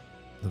face.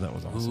 So that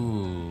was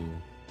awesome. Ooh.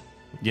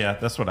 yeah,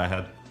 that's what I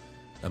had.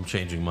 I'm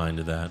changing mine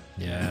to that.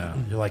 Yeah.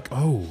 You're like,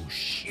 oh,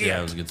 shit. Yeah,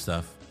 it was good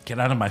stuff. Get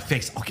out of my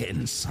face. I'll get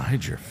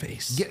inside your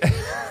face.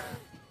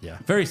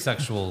 Very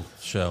sexual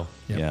show.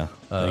 Yeah.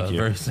 Thank you.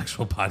 Very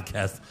sexual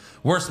podcast.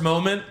 Worst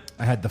moment?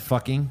 I had the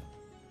fucking.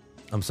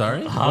 I'm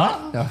sorry?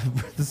 What? No,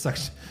 the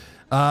section.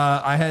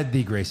 I had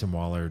the Grayson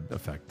Waller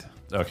effect.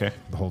 Okay.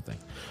 The whole thing.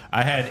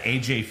 I had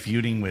AJ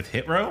feuding with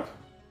Hit Row.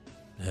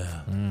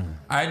 Yeah.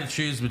 I had to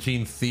choose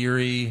between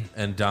Theory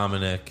and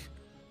Dominic.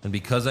 And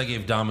because I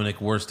gave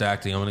Dominic worst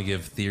acting, I'm going to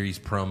give Theory's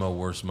promo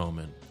worst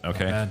moment.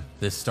 Okay. Man.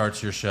 This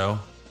starts your show.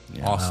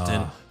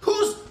 Austin.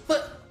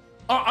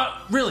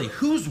 Really,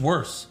 who's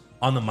worse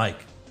on the mic?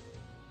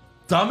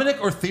 Dominic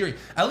or Theory?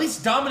 At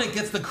least Dominic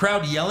gets the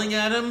crowd yelling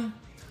at him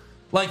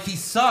like he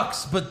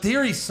sucks, but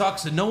Theory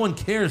sucks and no one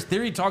cares.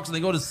 Theory talks and they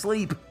go to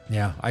sleep.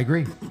 Yeah, I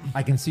agree.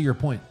 I can see your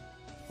point.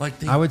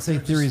 Like I would say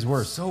Theory's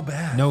worse. So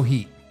bad. No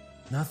heat.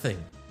 Nothing.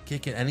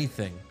 Can't get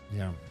anything.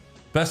 Yeah.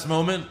 Best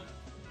moment?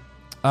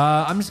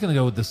 I'm just going to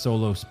go with the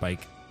solo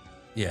spike.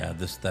 Yeah,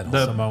 that whole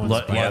The Samoan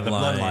blood, Spike. yeah, the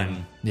Bloodline.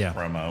 bloodline Yeah.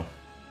 promo.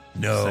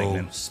 No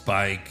segment.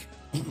 Spike.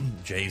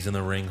 Jay's in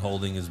the ring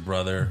holding his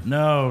brother.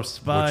 No,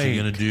 Spike. What you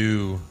gonna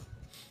do?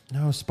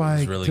 No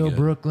spike. really Till good.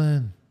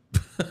 Brooklyn.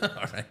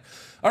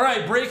 All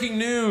right. Breaking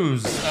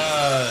news.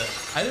 I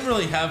didn't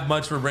really have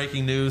much for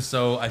breaking news,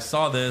 so I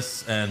saw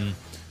this and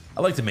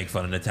I like to make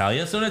fun of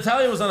Natalya. So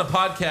Natalya was on a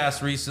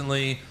podcast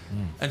recently,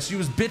 and she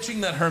was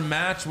bitching that her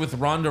match with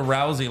Ronda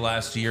Rousey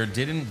last year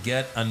didn't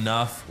get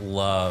enough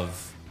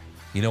love.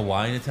 You know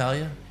why,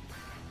 Natalya?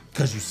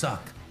 Because you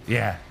suck.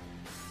 Yeah.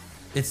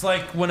 It's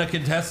like when a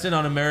contestant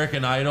on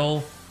American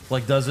Idol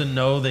doesn't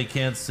know they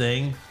can't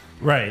sing,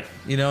 Right.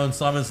 you know, and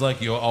someone's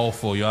like, "You're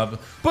awful."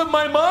 But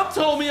my mom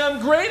told me I'm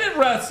great at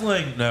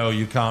wrestling. No,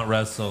 you can't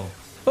wrestle.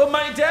 But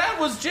my dad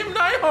was Jim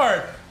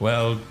Neidhart.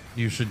 Well,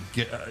 you should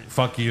get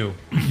fuck you.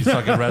 You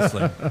suck at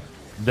wrestling.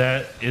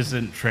 That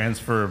isn't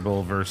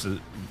transferable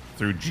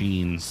through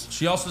genes.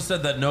 She also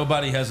said that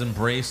nobody has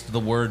embraced the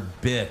word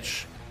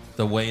bitch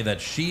the way that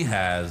she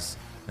has.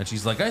 And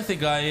she's like, I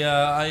think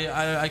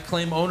I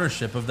claim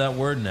ownership of that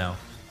word now.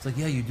 It's like,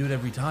 yeah, you do it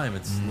every time.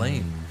 It's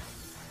lame.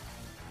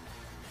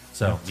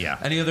 So, Yeah.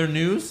 Any other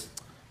news?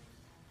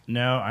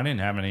 No, I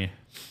didn't have any.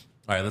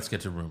 All right, let's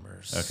get to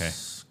rumors. Okay.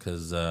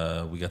 Because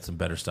we got some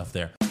better stuff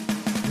there.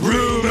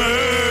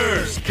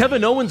 Rumors!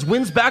 Kevin Owens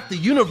wins back the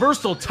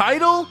Universal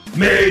title?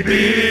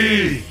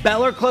 Maybe.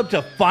 Balor Club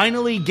to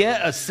finally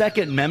get a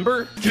second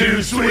member?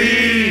 Too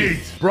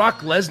sweet.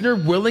 Brock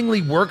Lesnar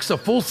willingly works a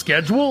full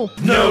schedule?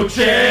 No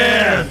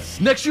chance.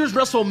 Next year's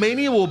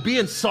WrestleMania will be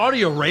in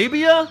Saudi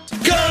Arabia?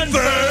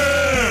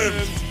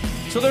 Confirmed.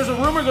 So there's a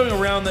rumor going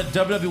around that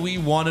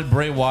WWE wanted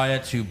Bray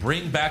Wyatt to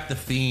bring back The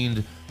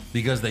Fiend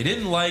because they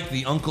didn't like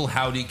the Uncle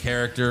Howdy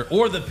character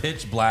or the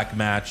Pitch Black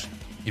match,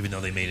 even though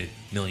they made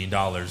 $1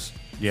 million.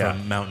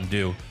 from Mountain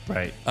Dew.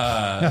 Right.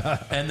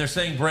 And they're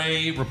saying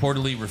Bray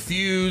reportedly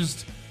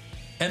refused.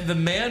 And the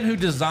man who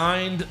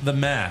designed the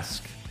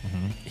mask,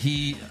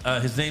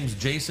 his name's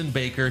Jason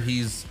Baker.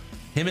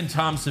 Him and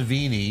Tom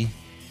Savini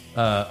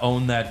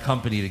own that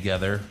company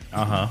together.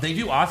 They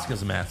do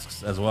Asuka's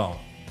masks as well.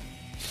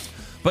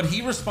 But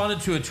he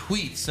responded to a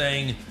tweet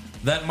saying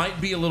that might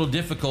be a little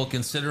difficult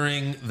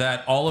considering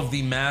that all of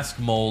the mask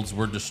molds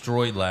were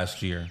destroyed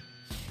last year.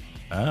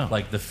 Oh.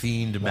 Like the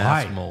Fiend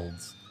mask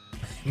molds.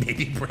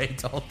 Maybe Bray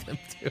told them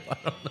to. I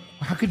don't know.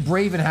 How could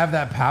Bray even have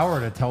that power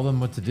to tell them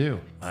what to do?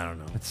 I don't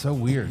know. It's so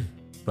weird.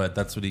 But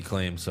that's what he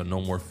claims, so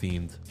no more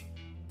Fiend.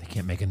 They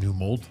can't make a new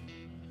mold?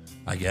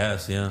 I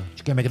guess, yeah.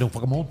 You can't make a new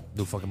fucking mold?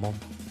 New fucking mold.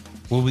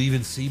 Will we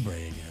even see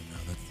Bray again? No,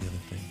 that's the other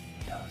thing.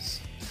 It does.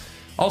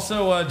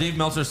 Also, Dave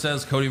Meltzer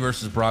says Cody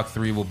versus Brock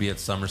 3 will be at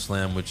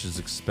SummerSlam, which is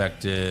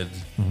expected.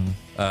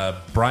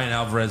 Brian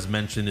Alvarez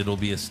mentioned it'll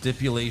be a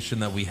stipulation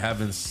that we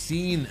haven't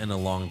seen in a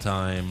long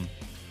time.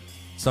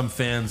 Some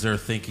fans are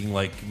thinking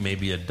like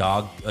maybe a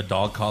dog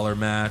collar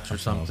match or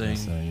something. I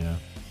was gonna say,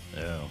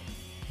 yeah. Oh.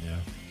 Yeah.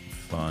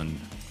 Fun.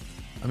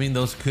 I mean,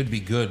 those could be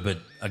good, but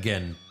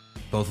again,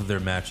 both of their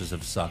matches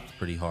have sucked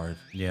pretty hard.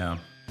 Yeah.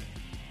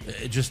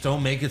 Just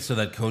don't make it so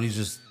that Cody's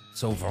just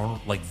so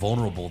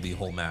vulnerable the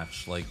whole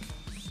match. Like,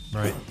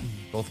 right.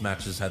 Both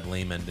matches had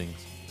lame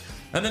endings.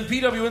 And then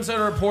PW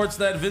Insider reports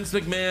that Vince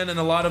McMahon and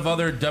a lot of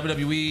other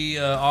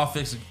WWE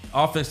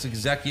office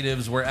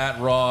executives were at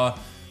Raw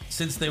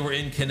since they were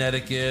in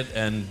Connecticut,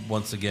 and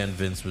once again,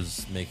 Vince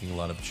was making a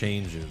lot of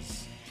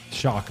changes.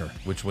 Shocker.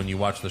 Which, when you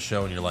watch the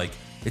show and you're like,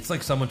 it's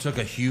like someone took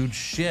a huge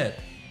shit.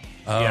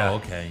 Oh, Yeah.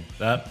 okay.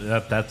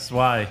 That's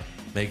why.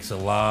 Makes a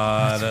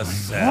lot of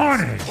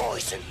sense.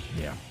 Poison.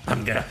 Yeah.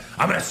 I'm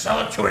gonna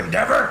sell it to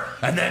Endeavor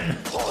and then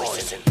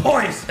poison.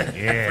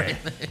 Yeah.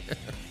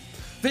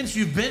 Vince,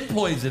 you've been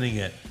poisoning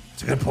it.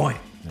 It's a good point.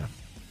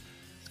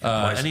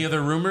 Yeah. Any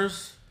other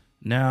rumors?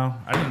 No,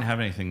 I didn't have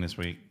anything this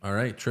week. All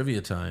right, trivia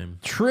time.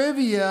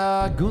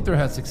 Trivia. Gunther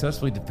has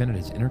successfully defended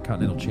his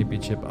Intercontinental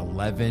Championship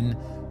 11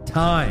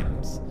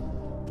 times.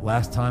 The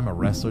last time a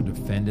wrestler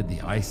defended the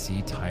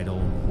IC title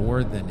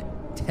more than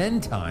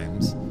 10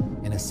 times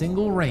in a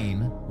single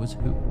reign was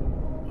who?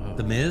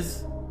 The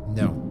Miz?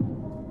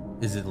 No.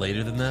 Is it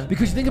later than that?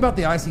 Because you think about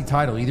the IC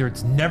title, either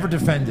it's never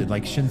defended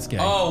like Shinsuke.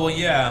 Oh, well,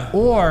 yeah.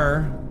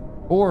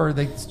 Or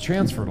they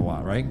transferred a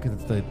lot, right? Because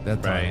it's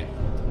that time. Right.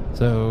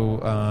 So,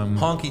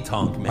 Honky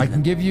tonk, man. I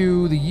can give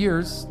you the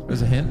years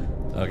as a hint.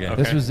 Okay.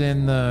 This was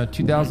in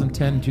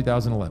 2010,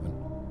 2011.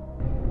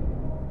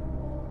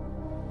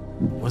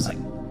 Was it?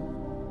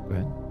 Go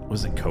ahead.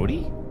 Was it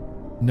Cody?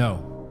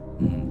 No.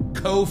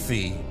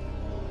 Kofi.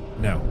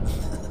 No.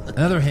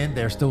 Another hint,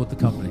 they're still with the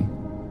company.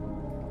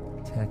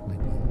 Technically.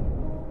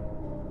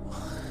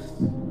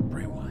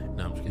 Bray Wyatt.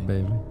 No, I'm just kidding.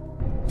 Baby.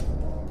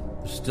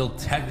 They're still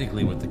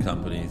technically with the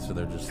company, so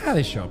they're just... Yeah,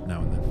 they show up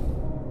now and then.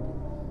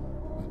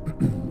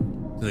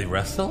 Do they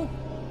wrestle?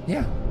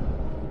 Yeah.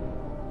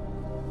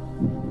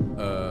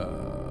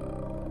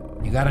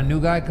 You got a new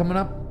guy coming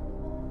up?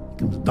 He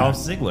comes Dolph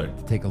back Ziggler.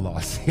 to take a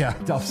loss. Yeah,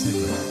 Dolph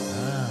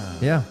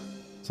Ziggler. Yeah.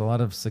 It's a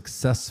lot of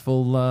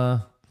successful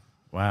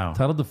Wow.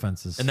 title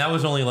defenses. And that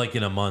was only like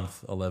in a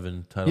month,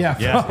 11 titles. yeah,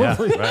 Yeah,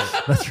 probably. yeah,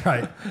 right. That's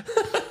right.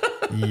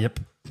 Yep.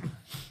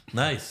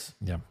 Nice.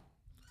 Yeah.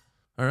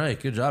 All right,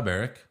 good job,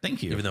 Eric.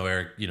 Thank you. Even though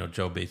Eric,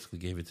 Joe basically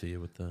gave it to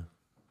you with the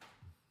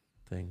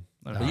thing.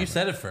 But you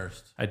said it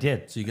first, I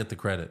did. so you get the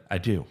credit. I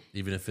do.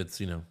 Even if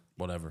it's,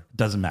 whatever.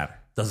 Doesn't matter.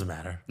 Doesn't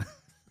matter.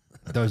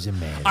 Those are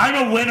man.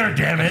 I'm a winner,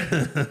 damn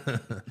it.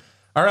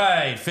 All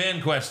right,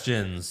 fan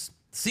questions.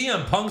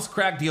 CM Punk's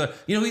crack dealer.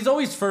 He's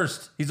always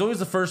first. He's always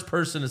the first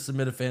person to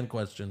submit a fan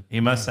question. He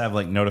must have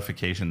like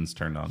notifications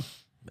turned on.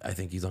 I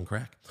think he's on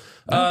crack.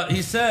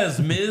 He says,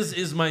 Miz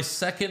is my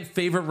second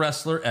favorite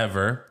wrestler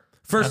ever.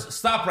 First,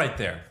 stop right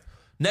there.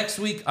 Next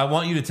week, I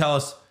want you to tell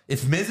us,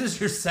 if Miz is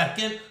your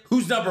second,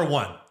 who's number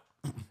one?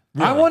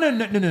 Really? I want to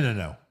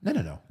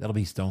no. That'll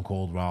be Stone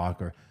Cold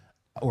Rock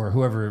or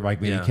whoever, like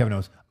maybe Kevin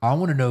knows. I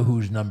want to know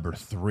who's number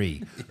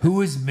 3.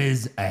 Who is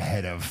Miz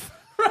ahead of?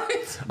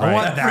 Right. I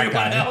want that Everyone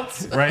guy.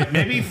 else. Right?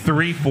 Maybe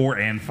 3, 4,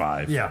 and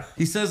 5. Yeah.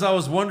 He says, I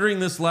was wondering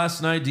this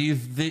last night. Do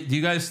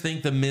you guys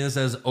think the Miz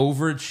has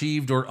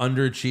overachieved or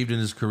underachieved in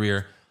his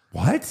career?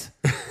 What?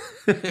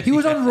 He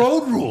was on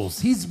Road Rules.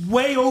 He's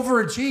way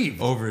overachieved.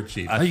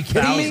 Overachieved. Are you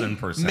kidding me?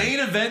 1,000%. Main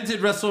evented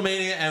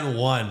WrestleMania and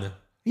won.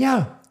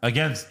 Yeah.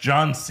 Against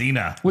John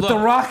Cena. With The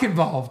Rock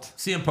involved.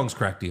 CM Punk's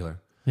crack dealer.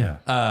 Yeah.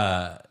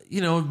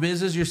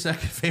 Miz is your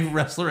second favorite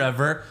wrestler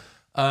ever.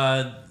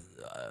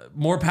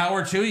 More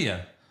power to you.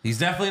 He's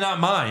definitely not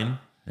mine.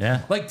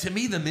 Yeah. Like, to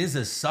me, The Miz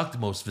has sucked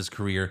most of his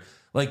career.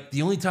 Like,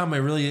 the only time I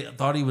really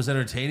thought he was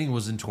entertaining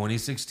was in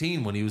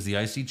 2016 when he was the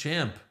IC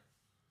champ.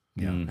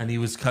 Yeah. And he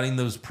was cutting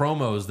those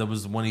promos. That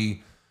was when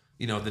he,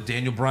 the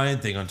Daniel Bryan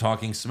thing on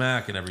Talking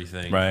Smack and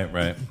everything.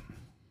 Right.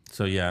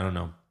 So, yeah, I don't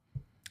know.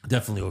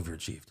 Definitely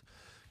overachieved.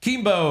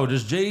 Kimbo,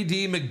 does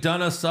JD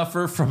McDonough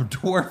suffer from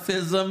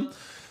dwarfism?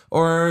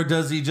 Or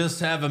does he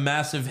just have a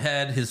massive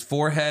head? His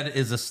forehead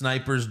is a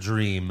sniper's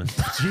dream.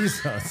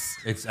 Jesus.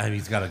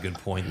 He's got a good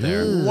point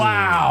there.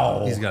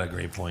 Wow. He's got a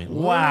great point.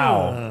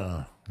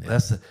 Wow.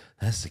 That's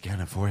the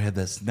kind of forehead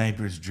that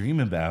snipers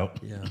dream about.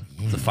 Yeah.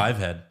 It's a 5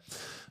 head.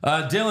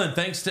 Dylan,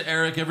 thanks to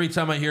Eric. Every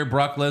time I hear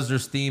Brock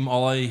Lesnar's theme,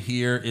 all I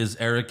hear is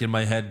Eric in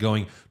my head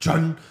going,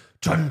 chun,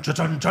 chun, chun,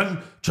 chun,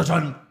 chun, chun,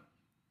 chun.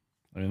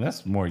 I mean,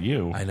 that's more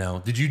you. I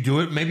know. Did you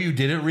do it? Maybe you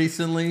did it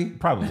recently.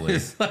 Probably.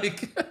 It's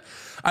like,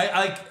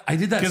 I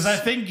did that. Because I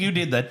think you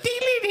did the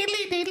deedly,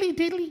 deedly, deedly,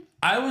 deedly.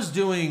 I was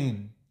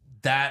doing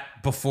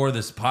that before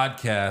this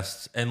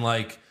podcast, and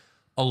like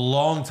a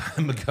long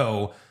time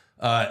ago,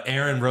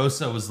 Aaron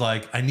Rosa was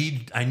like, I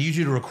need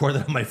you to record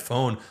that on my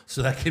phone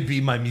so that could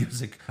be my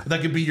music.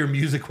 That could be your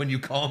music when you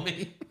call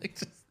me. Like,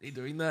 just me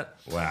doing that.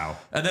 Wow.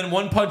 And then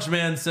One Punch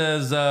Man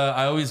says,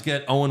 I always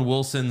get Owen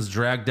Wilson's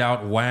dragged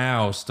out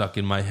wow stuck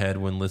in my head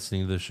when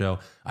listening to the show.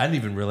 I didn't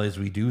even realize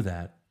we do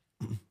that.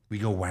 We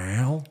go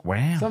wow.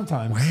 Wow.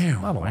 Sometimes.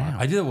 Wow. Not a lot.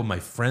 I do that with my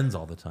friends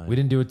all the time. We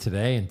didn't do it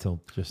today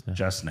until just now.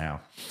 Just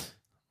now.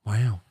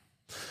 Wow.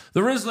 The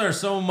Rizzler.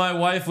 So my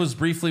wife was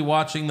briefly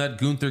watching that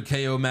Gunther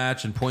KO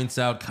match and points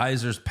out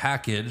Kaiser's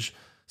package,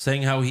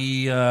 saying how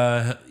he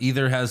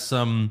either has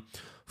some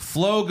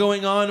flow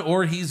going on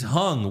or he's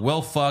hung.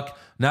 Well, fuck.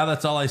 Now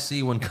that's all I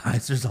see when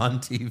Kaiser's on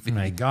TV.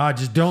 My God,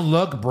 just don't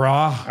look,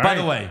 brah. By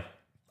the way,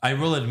 I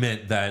will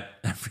admit that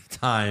every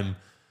time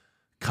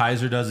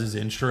Kaiser does his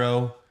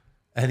intro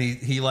and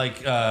he's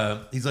like,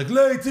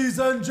 ladies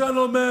and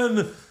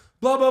gentlemen,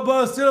 blah, blah,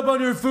 blah, sit up on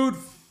your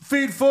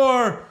feet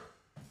for...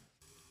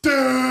 ring.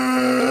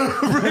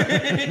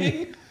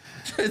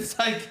 It's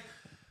like,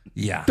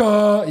 yeah.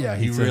 Duh. Yeah,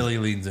 He says- really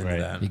leans into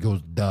that. He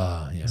goes,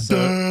 duh. Yeah.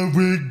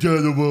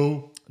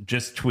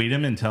 Just tweet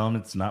him and tell him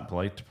it's not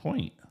polite to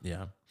point.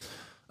 Yeah.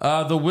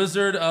 The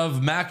Wizard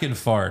of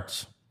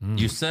Mackinfart.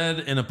 You said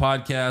in a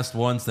podcast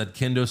once that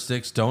kendo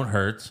sticks don't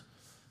hurt.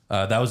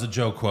 That was a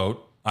joke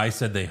quote. I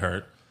said they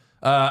hurt.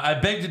 I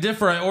beg to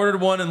differ. I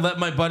ordered one and let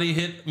my buddy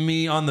hit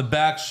me on the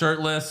back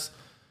shirtless.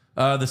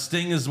 The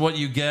sting is what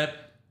you get.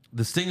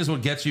 The sting is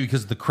what gets you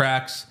because of the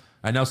cracks.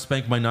 I now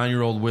spank my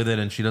 9-year-old with it,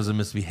 and she doesn't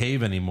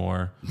misbehave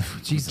anymore.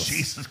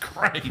 Jesus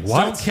Christ.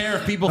 Don't care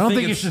if people I don't think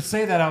think you it's... should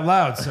say that out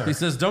loud, sir. He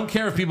says, don't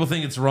care if people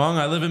think it's wrong.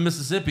 I live in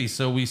Mississippi,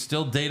 so we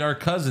still date our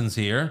cousins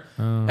here.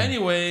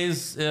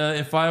 Anyways,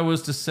 if I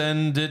was to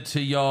send it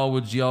to y'all,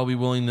 would y'all be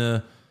willing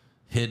to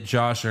hit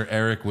Josh or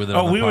Eric with it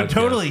on the we would podcast?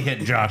 totally hit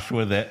Josh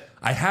with it.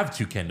 I have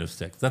 2 kendo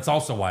sticks. That's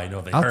also why I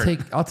know they I'll hurt.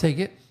 take it.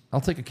 I'll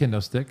take a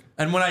kendo stick.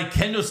 And when I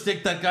kendo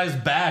stick that guy's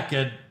back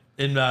in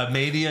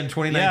Mania in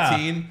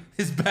 2019,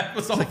 his back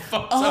was all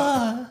fucked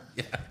up.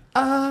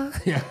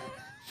 Yeah.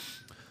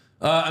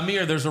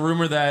 Amir, there's a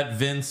rumor that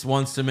Vince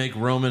wants to make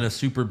Roman a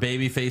super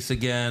babyface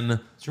again.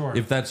 Sure.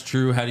 If that's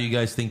true, how do you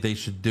guys think they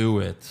should do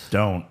it?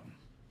 Don't.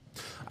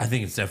 I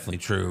think it's definitely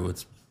true.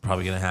 It's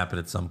probably going to happen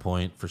at some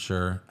point for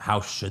sure.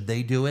 How should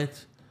they do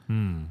it?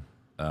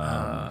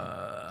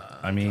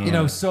 I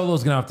mean,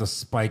 Solo's gonna have to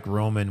spike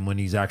Roman when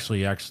he's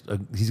actually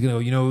he's gonna go.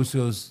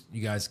 Usos,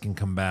 you guys can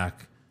come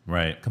back.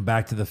 right. Come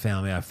back to the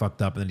family. I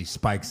fucked up, and then he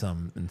spikes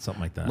them and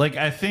something like that. Like,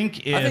 I think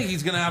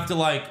he's going to have to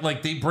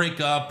like they break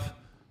up.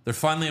 They're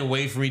finally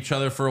away from each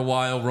other for a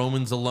while.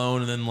 Roman's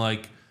alone, and then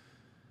like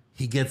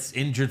he gets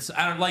injured.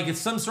 I don't it's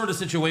some sort of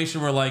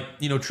situation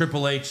where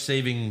Triple H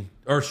saving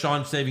or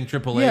Shawn saving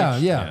Triple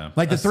H. Yeah.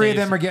 Like the three of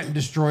them are getting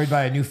destroyed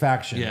by a new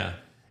faction. Yeah.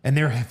 And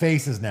they're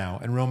faces now,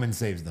 and Roman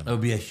saves them. That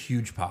would be a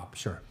huge pop.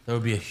 Sure. That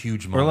would be a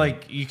huge moment. Or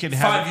like you could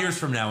have 5 years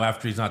from now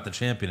after he's not the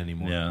champion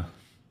anymore. Yeah.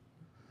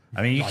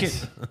 I mean,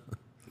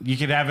 you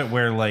could have it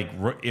where like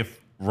if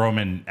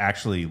Roman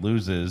actually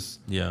loses,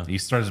 he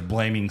starts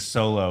blaming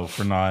Solo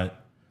for not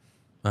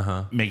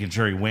making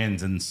sure he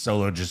wins, and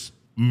Solo just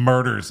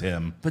murders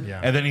him.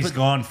 And then he's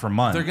gone for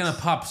months. They're gonna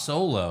pop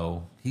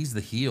Solo. He's the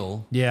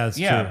heel. Yeah, that's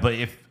true. But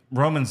if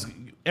Roman's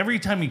every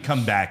time you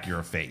come back, you're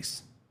a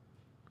face.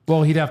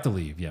 Well, he'd have to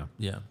leave, yeah.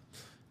 Yeah.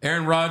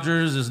 Aaron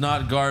Rodgers is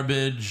not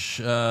garbage.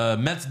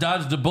 Mets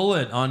dodged a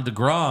bullet on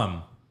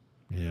DeGrom.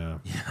 Yeah.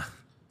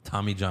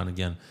 Tommy John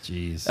again.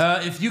 Jeez.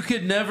 If you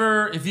could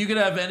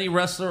have any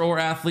wrestler or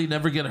athlete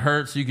never get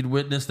hurt so you could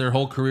witness their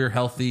whole career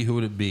healthy, who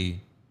would it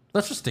be?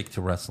 Let's just stick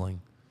to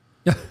wrestling.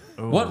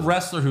 What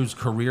wrestler whose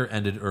career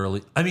ended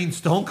early? I mean,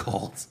 Stone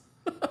Cold.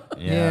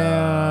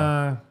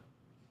 Yeah.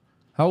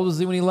 How old was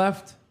he when he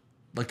left?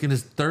 Like in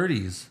his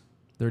 30s.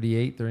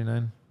 38,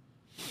 39?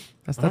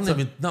 I don't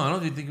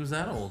even think he was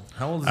that old.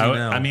 How old is he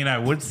now? I mean, I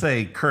would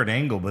say Kurt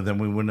Angle, but then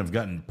we wouldn't have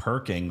gotten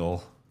Perk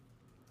Angle.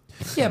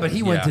 Yeah, but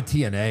he went to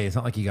TNA. It's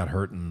not like he got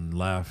hurt and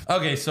left.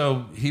 Okay,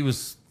 so he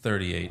was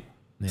 38.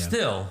 Yeah.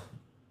 Still,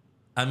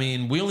 I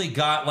mean, we only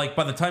got,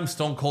 by the time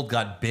Stone Cold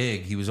got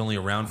big, he was only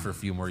around for a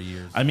few more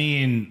years. I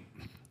mean,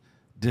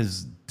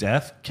 does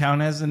death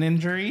count as an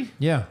injury?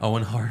 Yeah.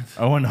 Owen Hart.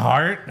 Owen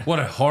Hart? What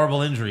a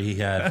horrible injury he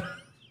had.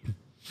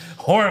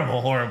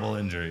 Horrible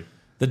injury.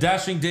 The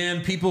Dashing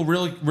Dan, people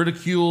really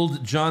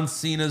ridiculed John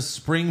Cena's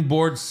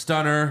springboard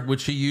stunner,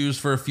 which he used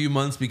for a few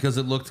months because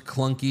it looked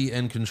clunky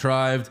and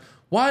contrived.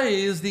 Why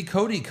is the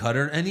Cody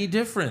Cutter any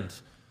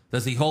different?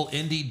 Does the whole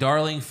indie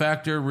darling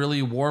factor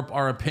really warp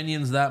our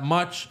opinions that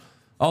much?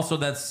 Also,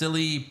 that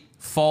silly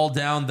fall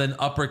down then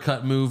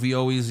uppercut move he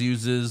always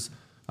uses.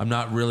 I'm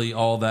not really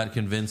all that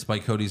convinced by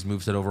Cody's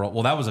moveset overall.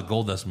 Well, that was a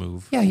Goldust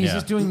move. Yeah, he's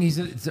just doing.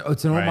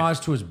 It's an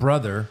homage to his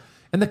brother,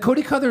 and the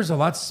Cody Cutter is a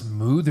lot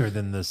smoother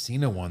than the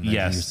Cena one that he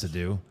used to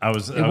do. I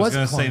was going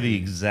to say the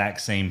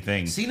exact same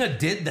thing. Cena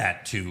did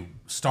that to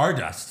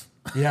Stardust.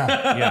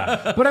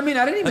 Yeah. But I mean,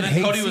 I didn't even And then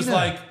hate Cody Cena. was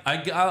like,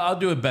 I'll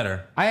do it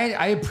better.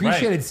 I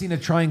appreciated Cena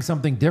trying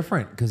something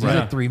different because he's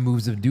a 3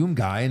 moves of doom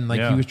guy, and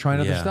he was trying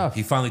other stuff.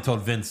 He finally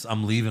told Vince,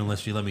 I'm leaving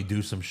unless you let me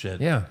do some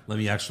shit. Yeah. Let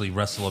me actually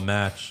wrestle a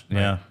match.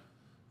 Yeah.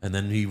 And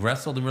then he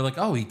wrestled, and we're like,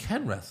 oh, he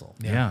can wrestle.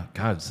 Yeah.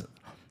 God.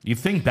 You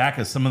think back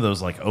of some of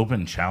those like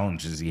open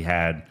challenges he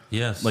had.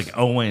 Yes. Like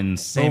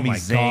Owens, Sami my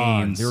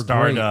Zayn, God, they were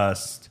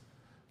Stardust.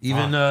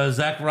 Even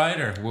Zack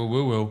Ryder.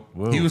 Woo.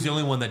 He was the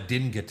only one that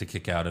didn't get to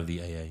kick out of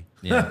the AA.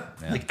 Yeah.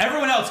 Like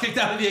everyone else kicked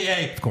out of the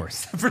AA. Of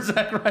course. For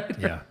Zack Ryder.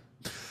 Yeah.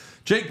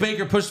 Jake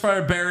Baker,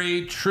 Pushfire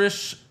Barry,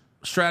 Trish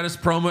Stratus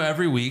promo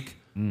every week,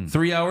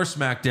 3-hour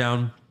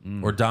SmackDown,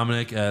 or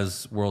Dominic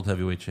as World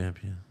Heavyweight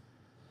Champion.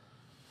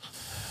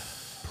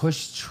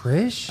 Push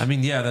Trish? I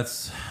mean, yeah,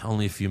 that's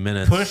only a few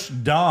minutes. Push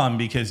Dom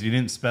because you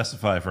didn't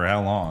specify for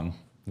how long.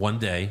 One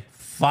day.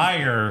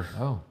 Fire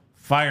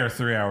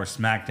 3-hour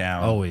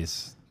SmackDown.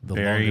 Always. The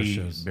longer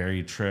shows.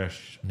 Barry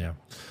Trish. Yeah.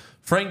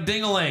 Frank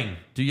Dingaling,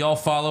 do y'all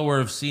follow or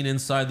have seen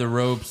Inside the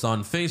Ropes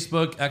on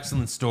Facebook?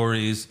 Excellent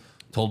stories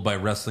told by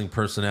wrestling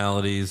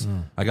personalities.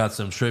 I got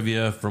some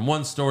trivia from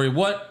one story.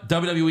 What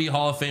WWE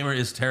Hall of Famer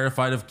is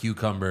terrified of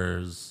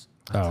cucumbers?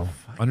 Oh,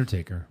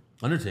 Undertaker.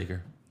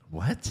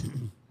 What?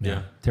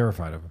 Yeah.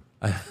 Terrified of him.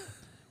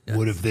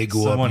 What if they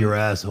go up your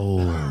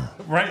asshole?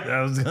 Right.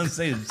 I was going to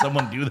say, did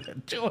someone do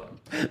that to him?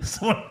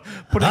 Someone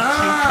put a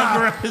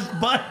cucumber up his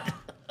butt.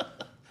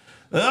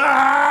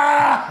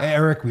 Hey,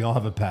 Eric, we all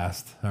have a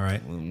past. All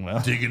right. Well,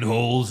 Digging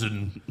holes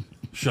and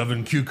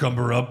shoving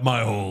cucumber up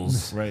my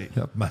holes. right.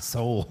 Up my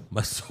soul.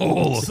 My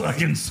soul.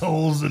 Sucking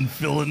souls and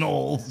filling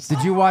holes.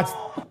 Did you watch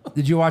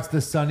the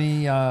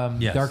Sunny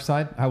Dark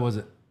Side? How was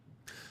it?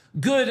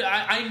 Good.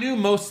 I knew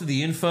most of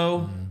the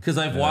info because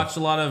I've watched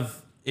a lot of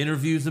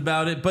interviews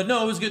about it. But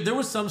no, it was good. There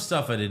was some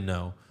stuff I didn't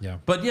know. Yeah.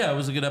 But yeah, it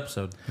was a good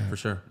episode for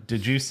sure.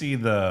 Did you see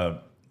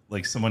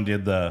someone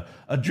did the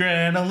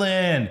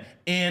adrenaline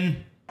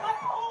in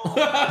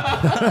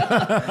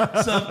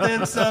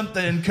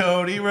something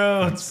Cody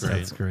Rhodes.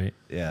 That's great.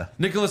 Yeah.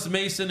 Nicholas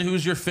Mason,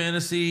 who's your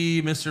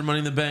fantasy Mr. Money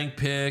in the Bank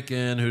pick,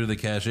 and who do they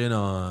cash in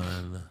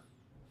on?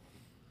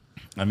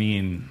 I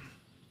mean,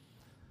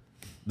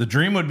 the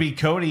dream would be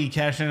Cody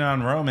cashing in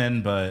on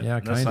Roman, but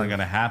that's not going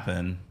to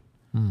happen.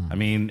 I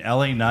mean,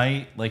 LA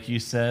Knight, like you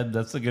said,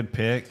 that's a good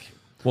pick.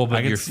 Well,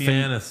 but your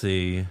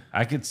fantasy.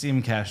 I could see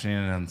him cashing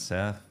in on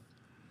Seth.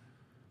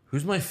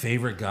 Who's my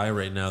favorite guy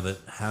right now that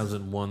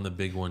hasn't won the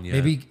big one yet?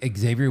 Maybe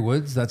Xavier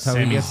Woods. That's how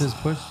he gets his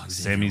push.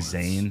 Sami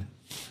Zayn.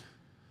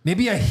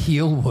 Maybe a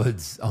heel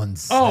Woods on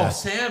Seth. Oh,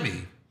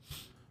 Sammy.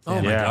 Oh,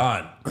 my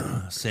God.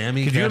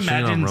 Sammy Could you cashing in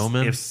on imagine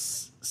Roman? if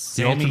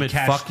Sammy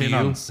cashed in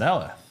on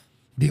Seth?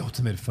 The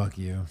ultimate fuck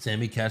you.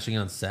 Sammy cashing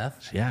in on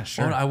Seth? Yeah,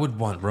 sure. Or I would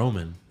want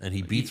Roman, and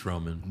he beats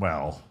Roman.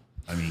 Well,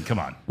 I mean, come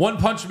on. One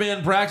Punch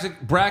Man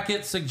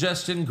bracket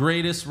suggestion,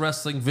 greatest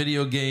wrestling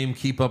video game.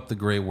 Keep up the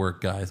great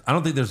work, guys. I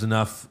don't think there's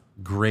enough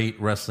great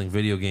wrestling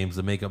video games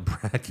to make a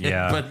bracket.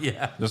 Yeah. But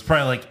yeah. There's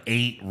probably like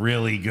 8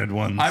 really good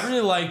ones. I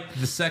really like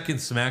the second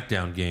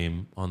SmackDown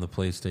game on the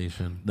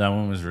PlayStation. That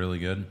one was really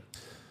good.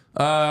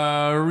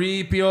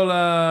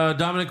 Ripiola,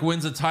 Dominic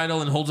wins a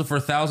title and holds it for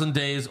 1,000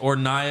 days, or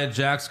Nia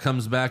Jax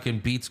comes back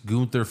and beats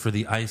Gunther for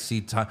the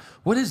IC title.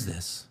 What is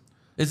this?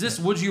 Is this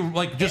would you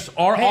like just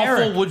our awful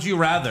Eric. would you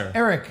rather?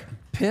 Eric,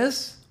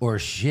 piss or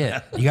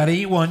shit? You got to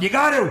eat one. You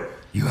got to.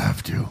 You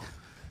have to.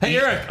 Hey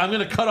Eric, I'm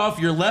gonna cut off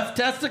your left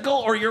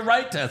testicle or your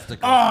right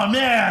testicle. Oh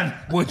man,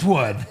 which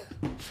one?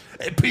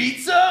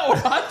 Pizza or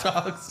hot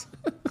dogs?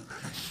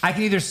 I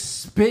can either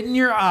spit in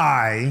your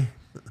eye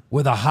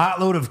with a hot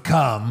load of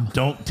cum.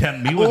 Don't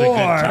tempt me with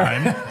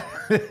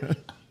a good time.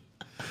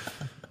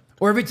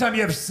 Or every time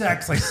you have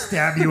sex, I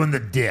stab you in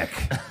the dick.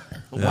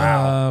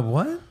 Wow.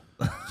 What?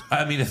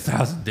 I mean,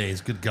 1,000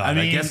 days. Good God. I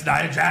mean, guess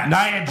Nia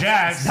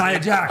Jax. Nia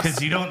Jax.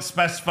 Because you don't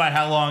specify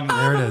how long.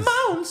 There it is.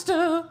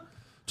 Monster.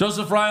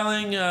 Joseph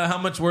Reiling, how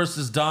much worse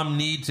does Dom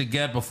need to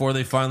get before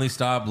they finally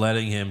stop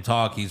letting him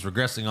talk? He's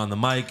regressing on the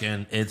mic,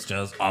 and it's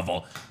just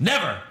awful.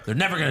 Never. They're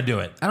never going to do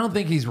it. I don't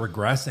think he's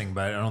regressing,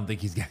 but I don't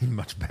think he's getting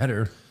much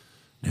better.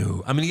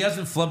 No. I mean, he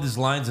hasn't flubbed his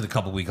lines in a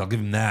couple weeks. I'll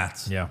give him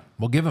that. Yeah.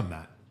 We'll give him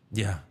that.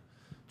 Yeah.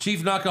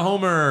 Chief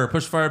Nakahomer,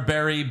 Pushfire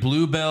Berry,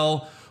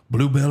 Bluebell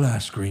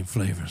ice cream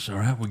flavors. All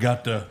right. We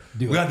got the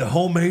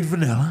homemade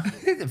vanilla.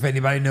 If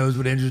anybody knows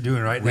what Andrew's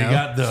doing right We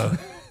now. got the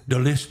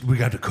list. We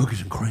got the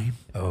cookies and cream.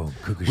 Oh,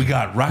 cookies. We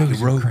got Rocket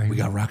cookies and Road. cream. We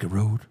got Rocket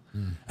Road.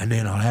 And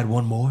then I'll add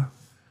one more.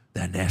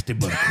 That nasty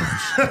butter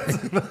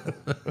crunch.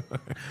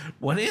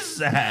 What is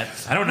that?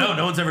 I don't know.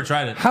 No one's ever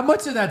tried it. How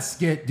much of that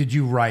skit did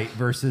you write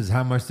versus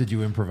how much did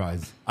you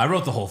improvise? I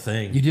wrote the whole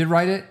thing. You did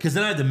write it? Because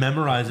then I had to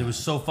memorize. It was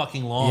so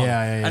fucking long.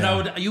 Yeah.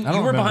 And you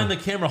were behind the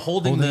camera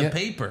holding the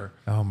paper.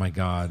 Oh my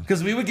God.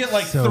 Because we would get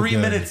like So 3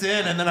 good. minutes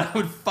in, and then I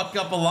would fuck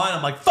up a line.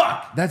 I'm like,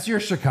 fuck. That's your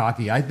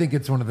shiitake. I think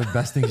it's one of the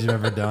best things you've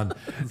ever done.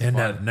 And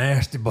that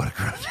nasty butter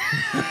crunch.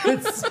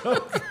 It's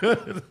so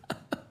good.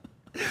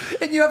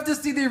 And you have to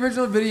see the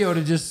original video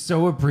to just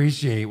so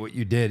appreciate what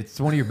you did. It's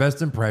one of your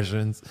best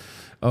impressions.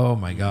 Oh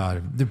my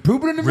God. The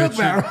pooping in the milk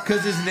barrel.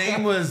 Because his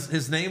name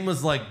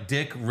was like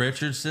Dick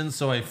Richardson,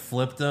 so I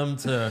flipped him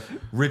to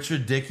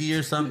Richard Dickey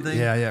or something.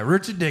 Yeah.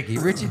 Richie Dickey.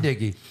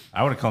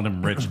 I would have called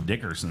him Rich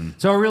Dickerson.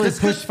 So really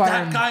Because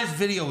that guy's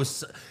video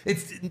was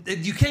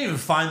you can't even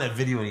find that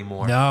video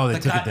anymore. No, they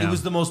took it down. It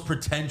was the most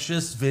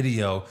pretentious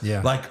video.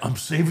 Yeah. Like, I'm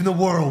saving the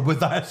world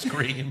with ice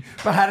cream.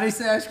 But how did he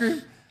say ice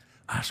cream?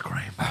 Ice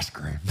cream. Ice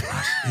cream.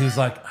 He was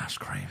like, ice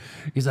cream.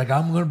 He's like,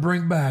 I'm going to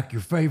bring back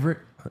your favorite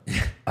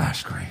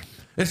ice cream.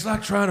 It's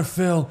like trying to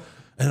fill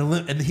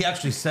and he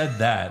actually said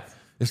that.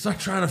 It's like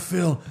trying to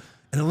fill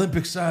an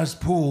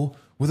Olympic-sized pool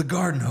with a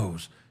garden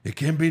hose. It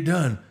can be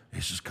done.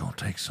 It's just going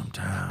to take some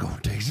time.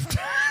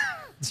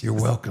 You're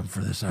welcome for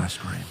this ice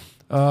cream.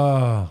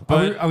 Are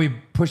we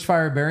push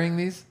fire burying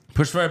these?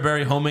 Push Fire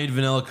Berry, homemade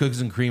vanilla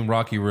cookies and cream,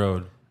 Rocky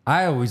Road.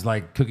 I always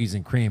like cookies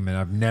and cream, and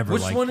I've never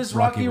Which liked one is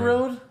Rocky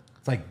Road?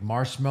 It's like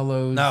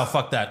marshmallows. No,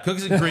 fuck that.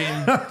 Cookies and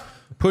cream.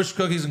 Push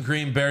cookies and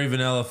cream, berry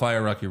vanilla,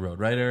 fire Rocky Road.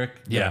 Right, Eric?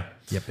 Yeah.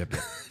 Yep.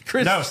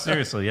 Chris. No,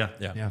 seriously,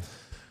 yeah.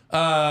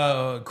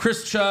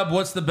 Chris Chubb,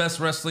 what's the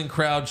best wrestling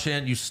crowd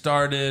chant you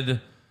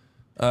started?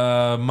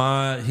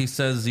 He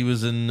says he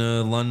was in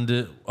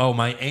London. Oh,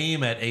 my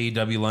aim at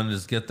AEW London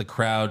is get the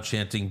crowd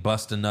chanting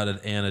 "Bust a Nut"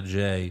 at Anna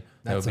J.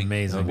 That's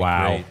amazing.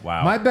 Wow.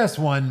 My best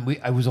one,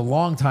 it was a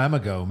long time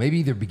ago,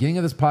 maybe the beginning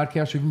of this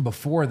podcast or even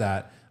before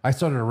that. I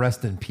started a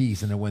Rest in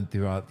Peace, and it went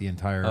throughout the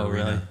entire arena.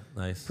 Really?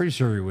 Nice. Pretty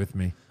sure you're with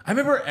me. I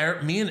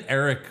remember me and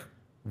Eric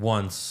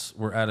once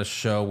were at a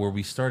show where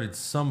we started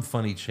some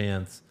funny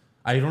chants.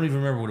 I don't even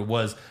remember what it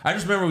was. I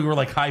just remember we were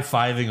like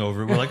high-fiving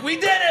over it. We're like, we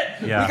did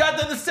it! Yeah. We got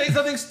them to say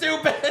something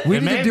stupid!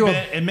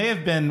 It may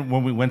have been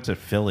when we went to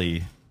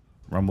Philly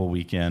Rumble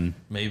weekend.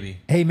 Maybe.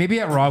 Hey, maybe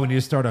at Raw we need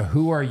to start a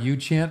 "Who are you"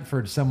 chant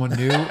for someone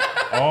new.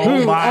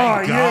 Oh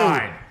my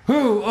God.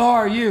 Who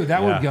are you?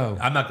 That would go.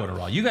 I'm not going to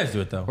Raw. You guys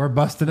do it, though. Or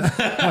busted.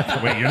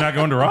 Wait, you're not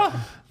going to Raw?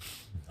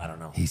 I don't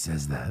know. He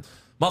says that.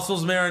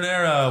 Muscles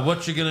Marinara,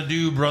 what you gonna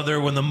do,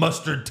 brother, when the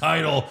mustard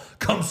title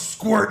comes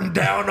squirting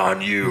down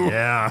on you?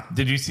 Yeah.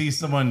 Did you see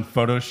someone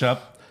Photoshop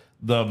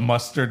the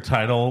mustard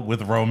title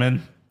with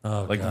Roman?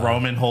 Oh, like God.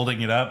 Roman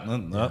holding it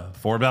up.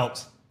 4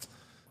 belts.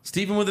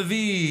 Stephen with a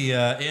V.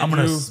 Andrew, I'm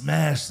going to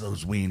smash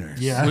those wieners.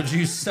 Yeah. would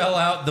you sell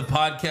out the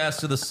podcast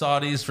to the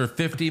Saudis for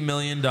 $50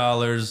 million?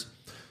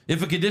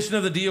 If a condition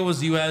of the deal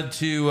was you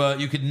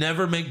could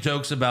never make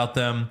jokes about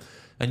them,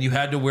 and you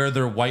had to wear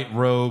their white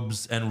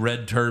robes and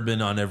red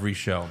turban on every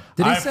show.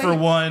 Did he I, say, for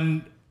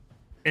one,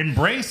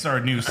 embrace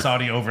our new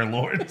Saudi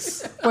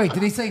overlords. Wait,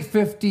 did he say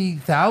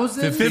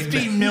 50,000?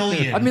 50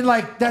 million. I mean,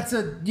 like,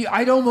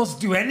 I'd almost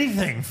do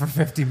anything for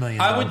 $50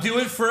 million. I would do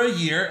it for a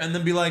year and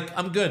then be like,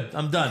 I'm good.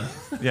 I'm done.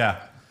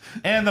 Yeah.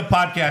 And the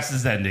podcast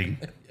is ending.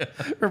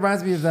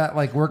 Reminds me of that,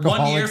 like, workaholic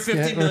 1 year, skit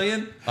 50 where-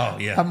 million? Oh,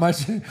 yeah. How much?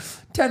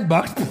 $10.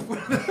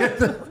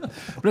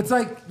 But it's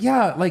like,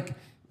 yeah, like,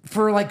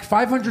 for like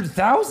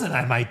 500,000,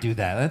 I might do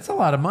that. That's a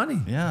lot of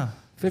money. Yeah.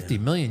 50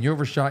 million. You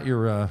overshot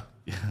your.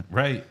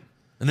 Right.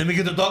 And then we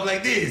get to talk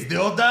like this the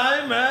whole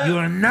time, man. You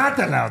are not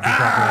allowed to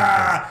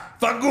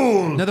talk like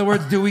Fagul. In other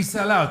words, do we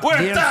sell out? We're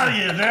The answer-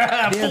 Italian. the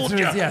answer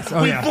is yes.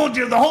 Oh, we yeah. fooled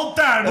you the whole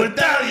time. We're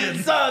Italian.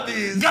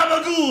 Saudis.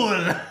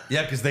 Gabagool.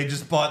 Yeah, because they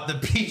just bought the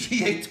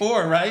PGA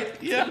Tour,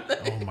 right? Yeah.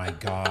 Oh my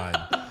God.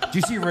 Did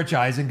you see Rich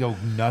Eisen go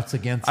nuts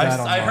against that?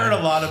 I heard a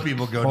lot of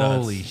people go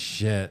nuts. Holy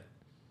shit.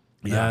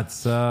 Yeah.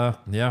 That's,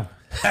 yeah.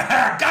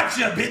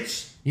 Gotcha,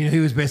 bitch. You know, he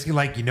was basically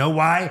like, you know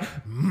why?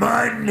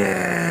 Money.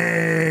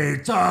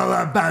 It's all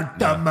about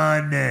the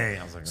money.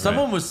 I was like,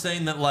 Someone was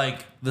saying that,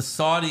 like, the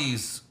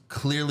Saudis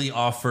clearly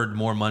offered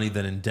more money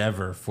than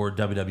Endeavor for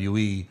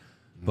WWE,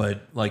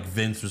 but, like,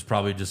 Vince was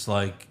probably just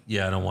like,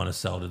 yeah, I don't want to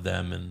sell to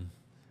them. And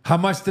how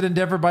much did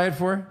Endeavor buy it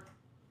for?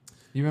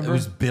 You remember? it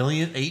was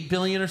 $8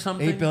 billion or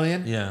something? 8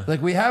 billion? Yeah.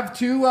 Like, we have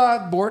two,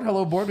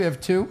 Hello Board, we have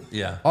two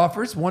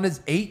offers. One is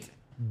 8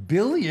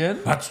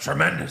 billion. That's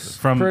tremendous.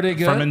 Pretty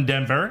good. From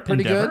Endeavor.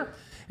 Pretty good.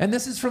 And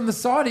this is from the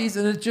Saudis,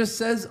 and it just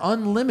says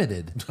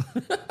unlimited.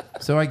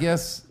 So I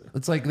guess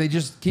it's like they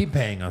just keep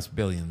paying us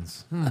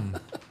billions. A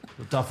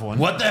tough one.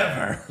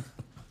 Whatever.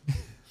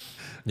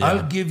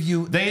 I'll give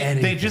you They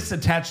anything. just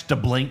attached a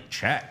blank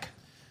check.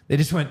 They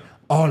just went,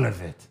 all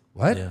of it.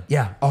 What?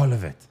 Yeah. All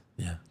of it.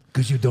 Yeah.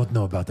 Because you don't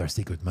know about our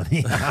secret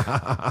money.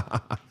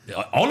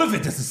 All of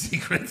it is a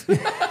secret. We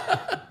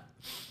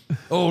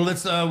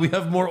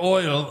have more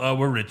oil.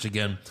 We're rich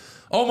again.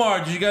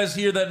 Omar, did you guys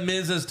hear that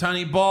Miz has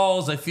tiny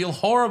balls? I feel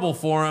horrible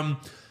for him.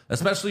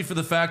 especially for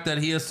the fact that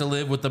he has to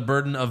live with the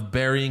burden of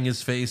burying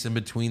his face in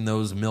between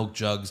those milk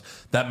jugs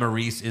that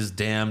Maurice is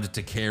damned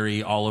to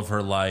carry all of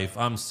her life.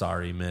 I'm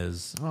sorry,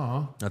 Miz.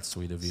 Aw. That's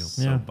sweet of you.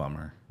 So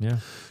bummer. Yeah.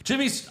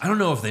 Jimmy's, I don't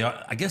know if they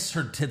are. I guess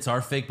her tits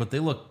are fake, but they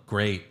look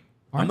great.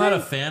 Are I'm not they?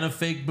 a fan of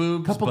fake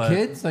boobs. Couple but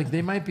kids, like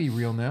they might be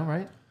real now,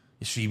 right?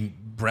 Is she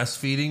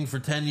breastfeeding for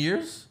 10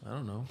 years? I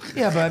don't know.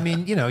 Yeah, but I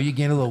mean, you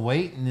gain a little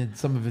weight and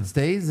some of it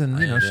stays, and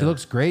she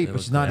looks great,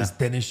 but she's not as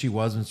thin as she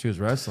was when she was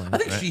wrestling. I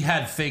think she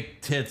had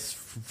fake tits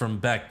from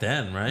back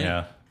then, right?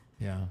 Yeah.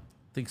 Yeah.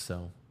 I think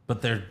so.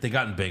 But they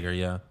gotten bigger,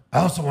 yeah. I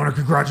also want to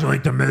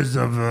congratulate The Miz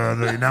of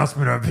the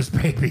announcement of his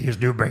baby, his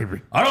new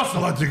baby. I'd also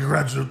like to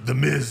congratulate The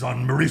Miz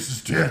on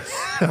Maurice's tits.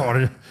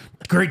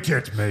 Great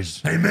tits, Miz.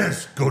 Hey,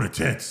 Miz, go to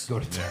tits. Go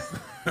to tits.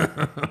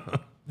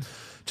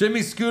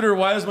 Jimmy Scooter,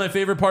 why is my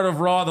favorite part of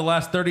Raw the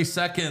last 30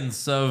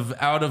 seconds of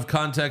out of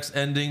context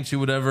ending to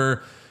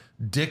whatever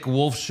Dick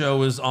Wolf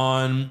show is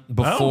on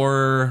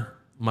before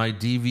my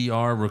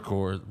DVR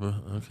record?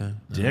 Okay.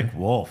 Dick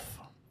Wolf.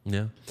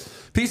 Yeah.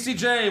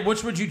 PCJ,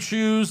 which would you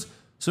choose?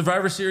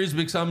 Survivor Series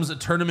becomes a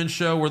tournament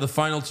show where the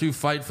final two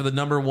fight for the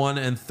number 1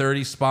 and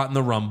 30 spot in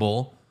the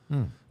Rumble.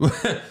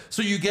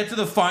 So you get to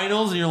the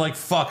finals and you're like,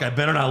 fuck, I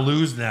better not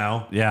lose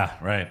now. Yeah,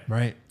 right.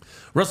 Right.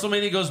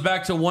 WrestleMania goes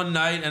back to one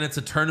night and it's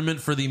a tournament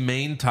for the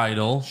main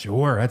title.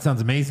 Sure. That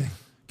sounds amazing.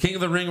 King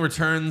of the Ring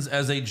returns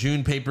as a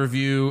June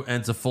pay-per-view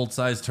and it's a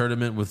full-size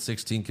tournament with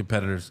 16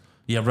 competitors.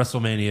 Yeah,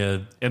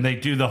 WrestleMania. And they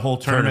do the whole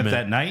tournament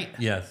that night?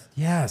 Yes.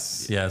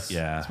 Yes. Yes.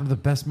 Yeah. It's one of the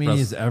best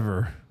manias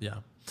ever.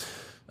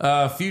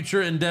 Yeah.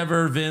 Future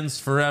Endeavor, Vince,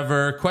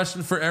 forever.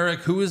 Question for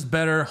Eric. Who is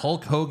better,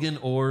 Hulk Hogan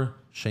or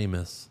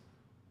Sheamus?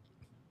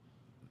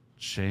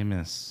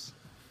 Sheamus.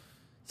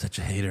 Such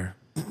a hater.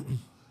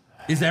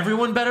 Is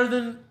everyone better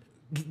than...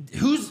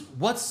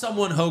 What's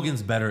someone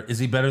Hogan's better? Is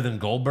he better than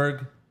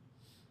Goldberg?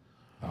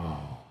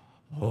 Oh,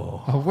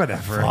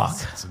 whatever. Fuck.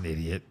 That's an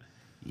idiot.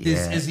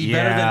 Is he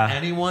better than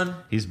anyone?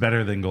 He's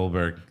better than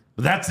Goldberg.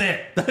 But that's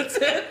it. That's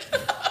it.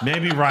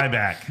 Maybe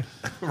Ryback.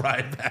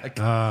 Ryback.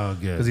 Oh,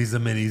 good. Because he's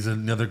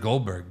another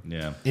Goldberg.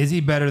 Yeah. Is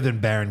he better than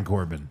Baron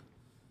Corbin?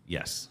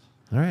 Yes.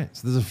 All right.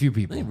 So there's a few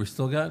people. Hey, we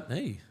still got...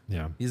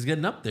 Yeah. He's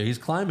getting up there. He's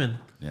climbing.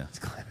 Yeah.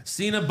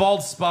 Cena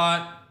bald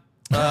spot.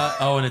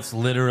 And it's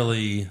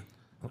literally...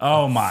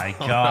 Oh, my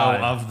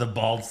God. of the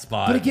bald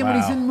spot. But again, when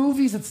he's in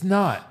movies, it's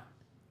not.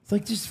 It's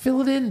like, just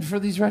fill it in for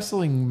these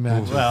wrestling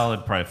matches. Well,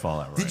 it'd probably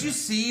fall out right. Did you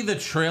see the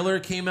trailer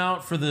came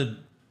out for the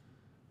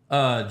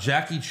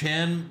Jackie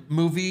Chan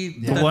movie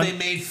that they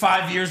made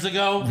 5 years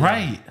ago?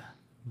 Right.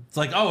 It's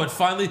like, oh, it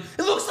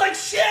looks like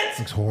shit.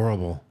 Looks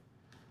horrible.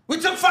 We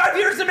took 5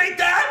 years to make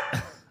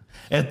that.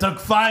 It took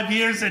 5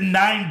 years and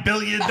 $9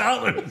 billion.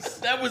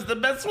 That was the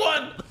best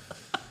one.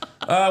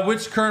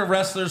 Which current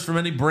wrestlers from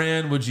any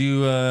brand would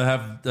you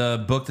have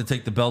booked to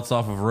take the belts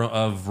off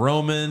of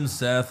Roman,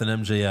 Seth,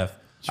 and MJF?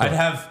 Sure. I'd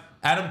have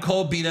Adam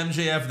Cole beat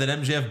MJF,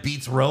 then MJF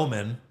beats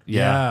Roman.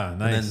 Yeah,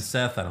 nice. And then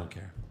Seth, I don't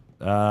care.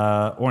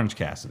 Orange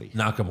Cassidy.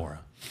 Nakamura.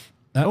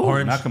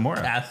 Orange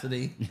Nakamura.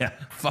 Cassidy. Yeah.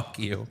 Fuck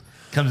you.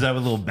 Comes out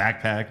with a little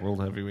backpack,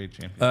 World Heavyweight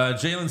Champion.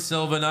 Jalen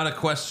Silva, not a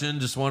question.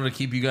 Just wanted to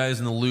keep you guys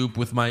in the loop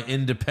with my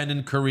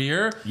independent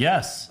career.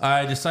 Yes.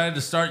 I decided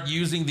to start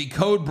using the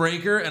code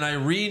breaker and I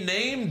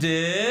renamed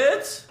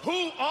it.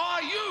 Who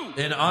are you?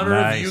 In honor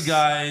of you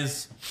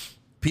guys.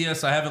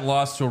 P.S. I haven't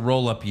lost to a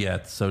roll up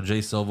yet. So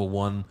J Silva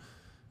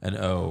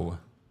 1-0.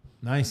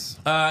 Nice.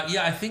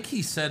 Yeah, I think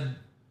he said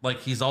like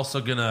he's also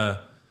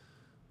gonna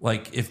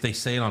if they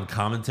say it on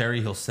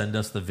commentary, he'll send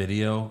us the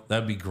video.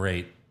 That'd be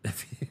great.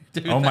 If you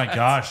do my that.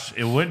 gosh,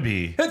 it would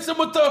be. Hits him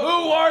with the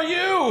 "Who are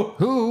you?"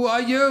 Who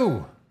are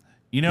you?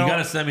 You know, You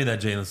gotta send me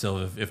that Jalen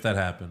Silva if that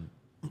happened.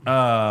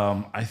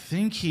 I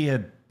think he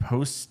had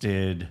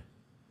posted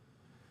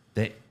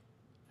that.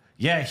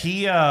 Yeah,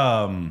 he's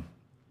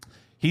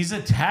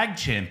a tag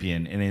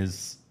champion in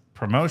his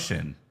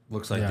promotion.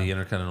 Looks like the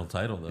Intercontinental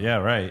title though. Yeah,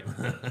 right.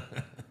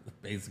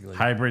 Basically.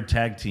 Hybrid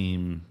tag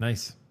team.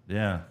 Nice.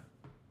 Yeah.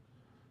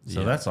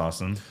 So that's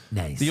awesome.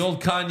 Nice. The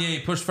old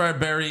Kanye, Pushfire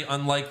Barry,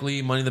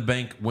 unlikely, Money in the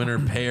Bank winner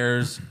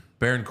pairs,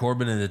 Baron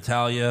Corbin and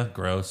Natalia,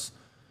 gross.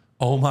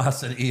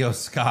 Omos and Io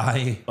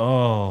Sky.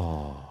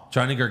 Oh.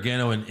 Johnny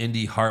Gargano and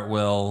Indy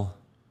Hartwell.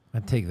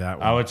 I'd take that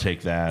one. I would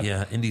take that.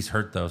 Yeah, Indy's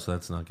hurt though, so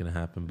that's not going to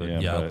happen.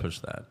 But Yeah, I'll push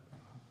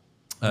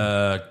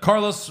that.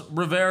 Carlos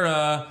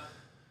Rivera,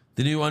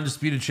 the new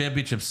Undisputed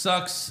Championship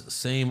sucks.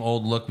 Same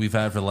old look we've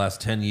had for the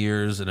last 10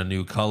 years in a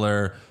new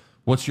color.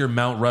 What's your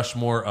Mount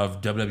Rushmore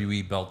of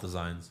WWE belt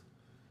designs?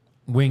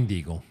 Winged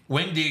Eagle.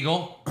 Winged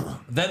Eagle.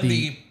 Then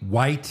the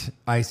white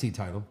IC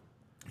title.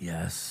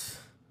 Yes.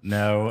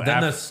 No.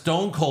 Then the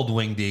Stone Cold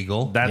Winged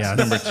Eagle. That's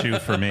number 2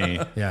 for me.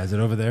 Yeah, is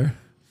it over there?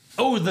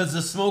 Oh, does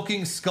the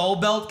Smoking Skull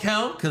belt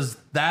count? Because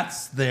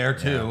that's there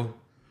too. Yeah.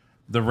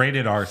 The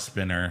Rated R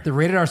spinner. The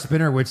Rated R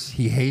spinner, which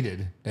he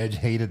hated. Edge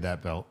hated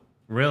that belt.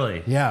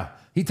 Really? Yeah.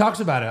 He talks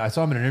about it. I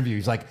saw him in an interview.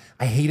 He's like,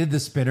 I hated the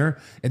spinner.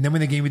 And then when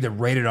they gave me the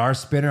Rated R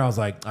spinner, I was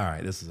like, all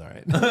right, this is all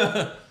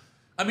right.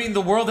 I mean,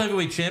 the World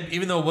Heavyweight Champ,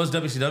 even though it was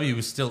WCW,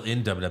 was still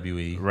in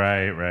WWE.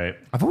 Right.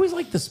 I've always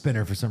liked the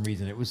spinner for some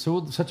reason. It was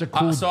such a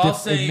cool. So I'll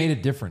say it made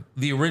it different.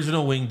 The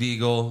original Winged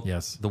Eagle,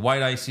 Yes. the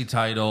White IC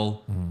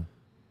title,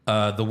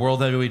 the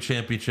World Heavyweight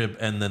Championship,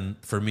 and then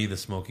for me, the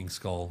Smoking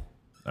Skull.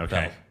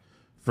 Okay. belt.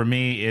 For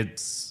me,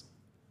 it's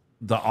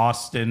the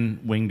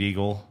Austin Winged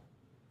Eagle,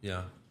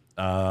 Yeah.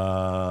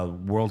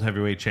 World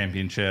Heavyweight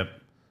Championship,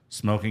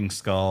 Smoking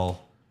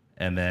Skull,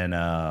 and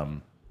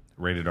then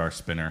Rated R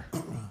Spinner.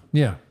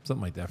 Yeah,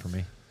 something like that for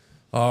me.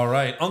 All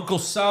right. Uncle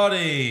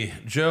Saudi.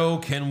 Joe,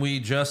 can we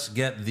just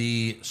get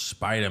the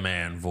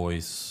Spider-Man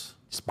voice?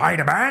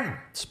 Spider-Man.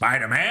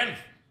 Spider-Man.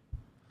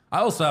 I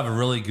also have a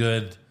really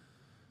good,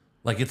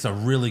 it's a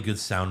really good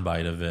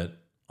soundbite of it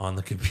on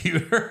the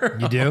computer.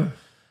 You do?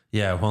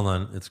 Yeah, hold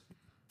on. It's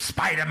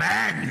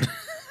Spider-Man.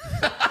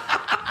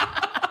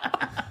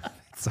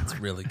 it's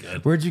really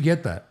good. Where'd you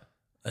get that?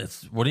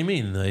 What do you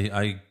mean?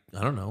 I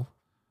don't know.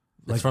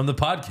 It's from the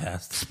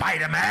podcast.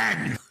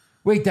 Spider-Man.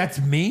 Wait, that's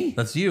me?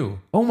 That's you.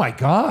 Oh my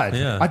God.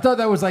 Yeah. I thought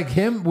that was like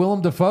him,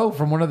 Willem Dafoe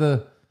from one of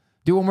the.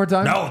 Do it one more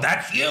time? No,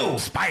 that's you,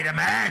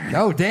 Spider-Man.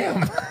 Oh,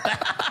 damn. Did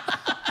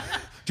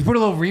you put a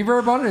little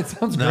reverb on it? It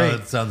sounds No, great.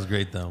 it sounds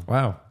great though.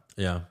 Wow.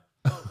 Yeah.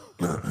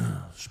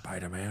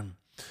 Spider-Man.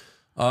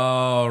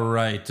 All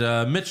right.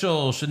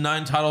 Mitchell, should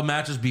 9 title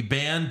matches be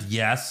banned?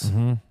 Yes.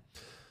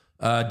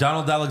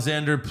 Donald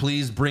Alexander,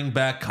 please bring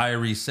back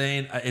Kairi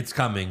Sane. It's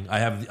coming.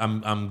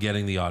 I'm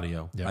getting the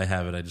audio. Yep. I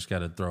have it. I just got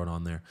to throw it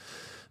on there.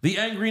 The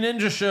Angry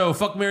Ninja Show,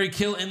 Fuck, Marry,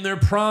 Kill in their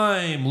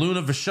prime.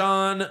 Luna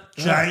Vachon,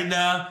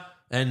 China,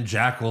 and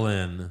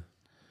Jacqueline.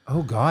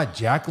 Oh God,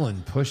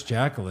 Jacqueline. Push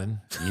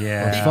Jacqueline.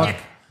 Yeah. Or fuck.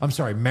 I'm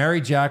sorry.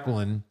 Marry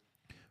Jacqueline.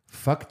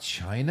 Fuck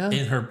China.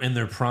 In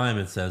their prime,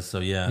 it says. So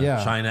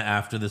Yeah. China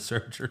after the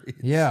surgery.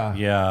 Yeah.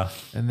 Yeah.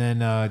 And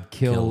then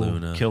kill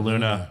Luna. Kill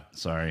Luna.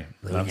 Sorry.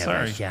 I'm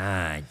sorry.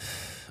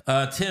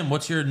 Tim,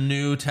 what's your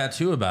new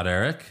tattoo about,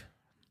 Eric?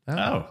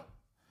 Oh.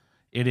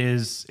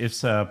 It's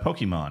a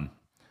Pokemon.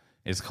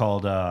 It's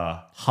called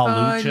I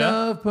Halucha.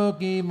 love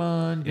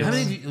Pokemon. How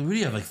many do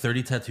you have?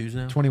 30 tattoos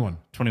now? 21.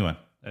 21.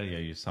 Oh, yeah,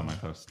 you saw my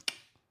post.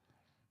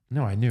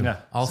 No, I knew.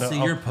 Yeah. I'll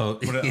see your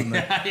post. Put it on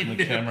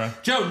the camera.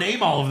 Joe,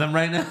 name all of them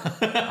right now.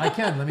 I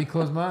can. Let me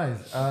close my eyes.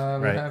 We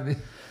Right. have the-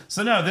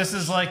 So, no, this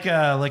is like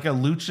a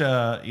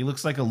Lucha. He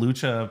looks like a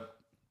Lucha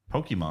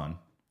Pokemon.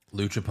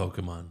 Lucha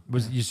Pokemon.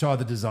 you saw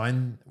the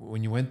design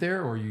when you went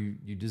there, or you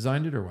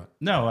designed it, or what?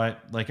 No,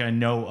 I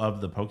know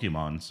of the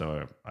Pokemon,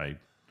 so I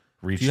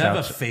reached Do you out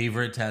have a to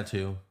favorite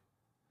tattoo?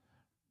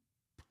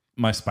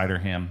 my Spider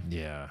Ham.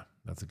 Yeah,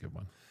 that's a good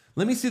one.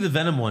 Let me see the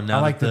Venom one now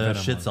I like that the the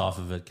Venom shit's one. off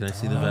of it. Can I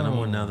see the Venom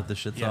one now that the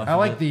shit's off I of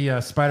like it?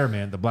 the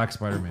Spider-Man, the black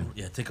Spider-Man.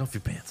 Yeah, take off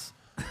your pants.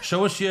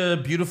 Show us your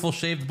beautiful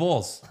shaved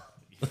balls.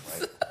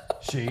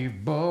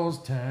 Shave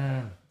balls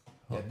time.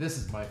 Yeah, this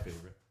is my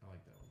favorite. I like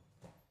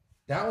that one.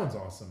 That one's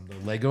awesome. The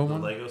Lego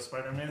one. Lego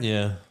Spider-Man?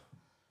 Yeah.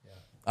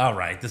 All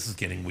right, this is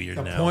getting weird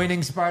The now.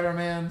 pointing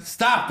Spider-Man.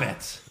 Stop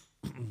it.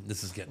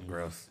 This is getting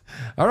gross.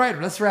 All right,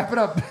 let's wrap it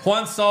up.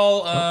 Juan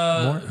Sol,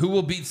 who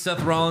will beat Seth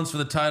Rollins for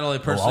the title? I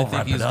personally I'll think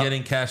wrap he's it up.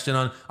 getting cashed in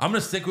on. I'm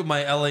going to stick with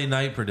my LA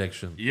Knight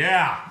prediction.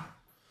 Yeah.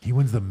 He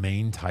wins the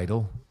main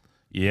title.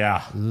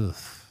 Yeah. Ugh.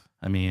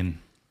 I mean,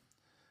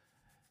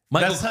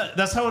 Michael,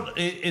 that's how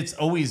it's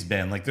always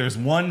been. Like, there's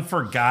one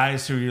for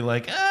guys who you're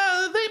like, they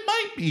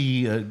might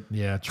be a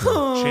Yeah,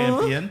 true.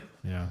 champion.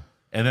 Yeah,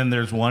 And then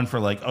there's one for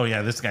like, oh,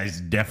 yeah, this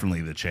guy's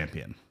definitely the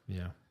champion.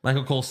 yeah.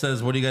 Michael Cole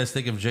says, what do you guys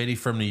think of JD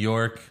from New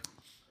York?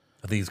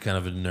 I think he's kind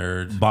of a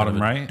nerd. Bottom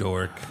kind of a right?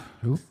 dork.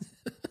 Who?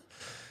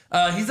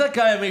 He's that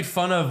guy I made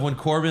fun of when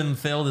Corbin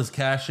failed his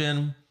cash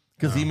in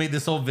because he made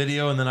this whole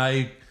video and then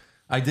I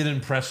did an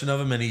impression of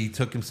him and he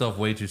took himself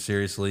way too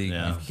seriously.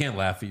 Yeah. If you can't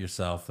laugh at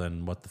yourself,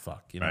 then what the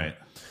fuck? You know? Right.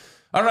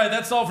 All right,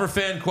 that's all for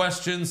fan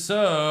questions.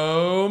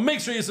 So make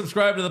sure you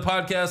subscribe to the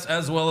podcast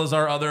as well as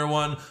our other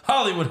one,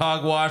 Hollywood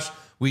Hogwash.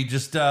 We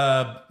just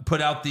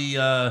put out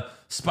the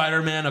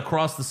Spider-Man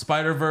Across the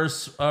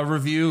Spider-Verse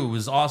review. It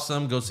was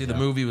awesome. Go see the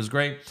movie. It was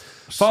great.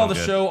 Follow the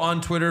good. show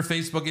on Twitter,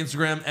 Facebook,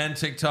 Instagram, and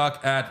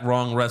TikTok at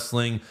Wrong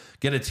Wrestling.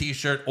 Get a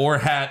t-shirt or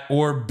hat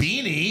or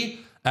beanie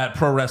at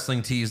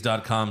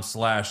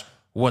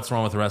prowrestlingtees.com/What's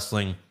Wrong with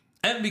Wrestling.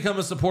 And become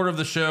a supporter of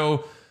the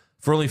show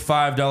for only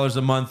 $5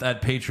 a month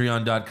at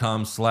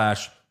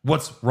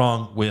patreon.com/What's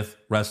Wrong with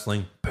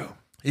Wrestling. Boom.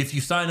 If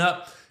you sign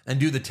up and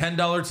do the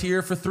 $10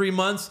 tier for 3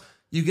 months,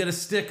 you get a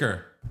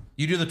sticker.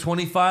 You do the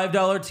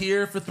 $25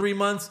 tier for 3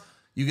 months,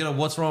 you get a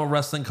What's Wrong with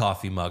Wrestling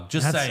coffee mug.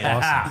 Just That's saying.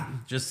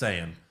 awesome. Just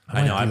saying.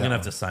 I I know. might do I'm that going to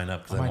have one. to sign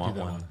up because I might want do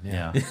that one.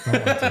 Yeah.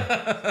 Don't want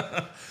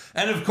to.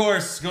 And of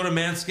course, go to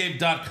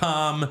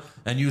manscaped.com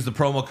and use the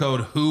promo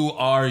code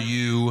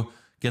WhoAreYou.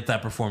 Get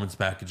that performance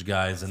package,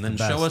 guys. And then the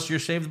best. show us your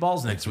shaved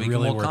balls next week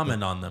really and we'll worth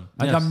comment it. on them.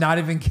 I'm not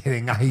even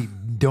kidding. I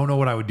don't know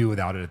what I would do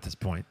without it at this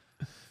point.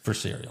 For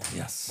cereal.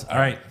 Yes. All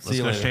right. See Let's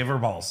you go later. shave our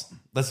balls.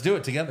 Let's do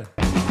it together.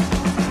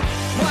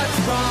 What's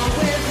wrong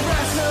with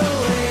wrestling?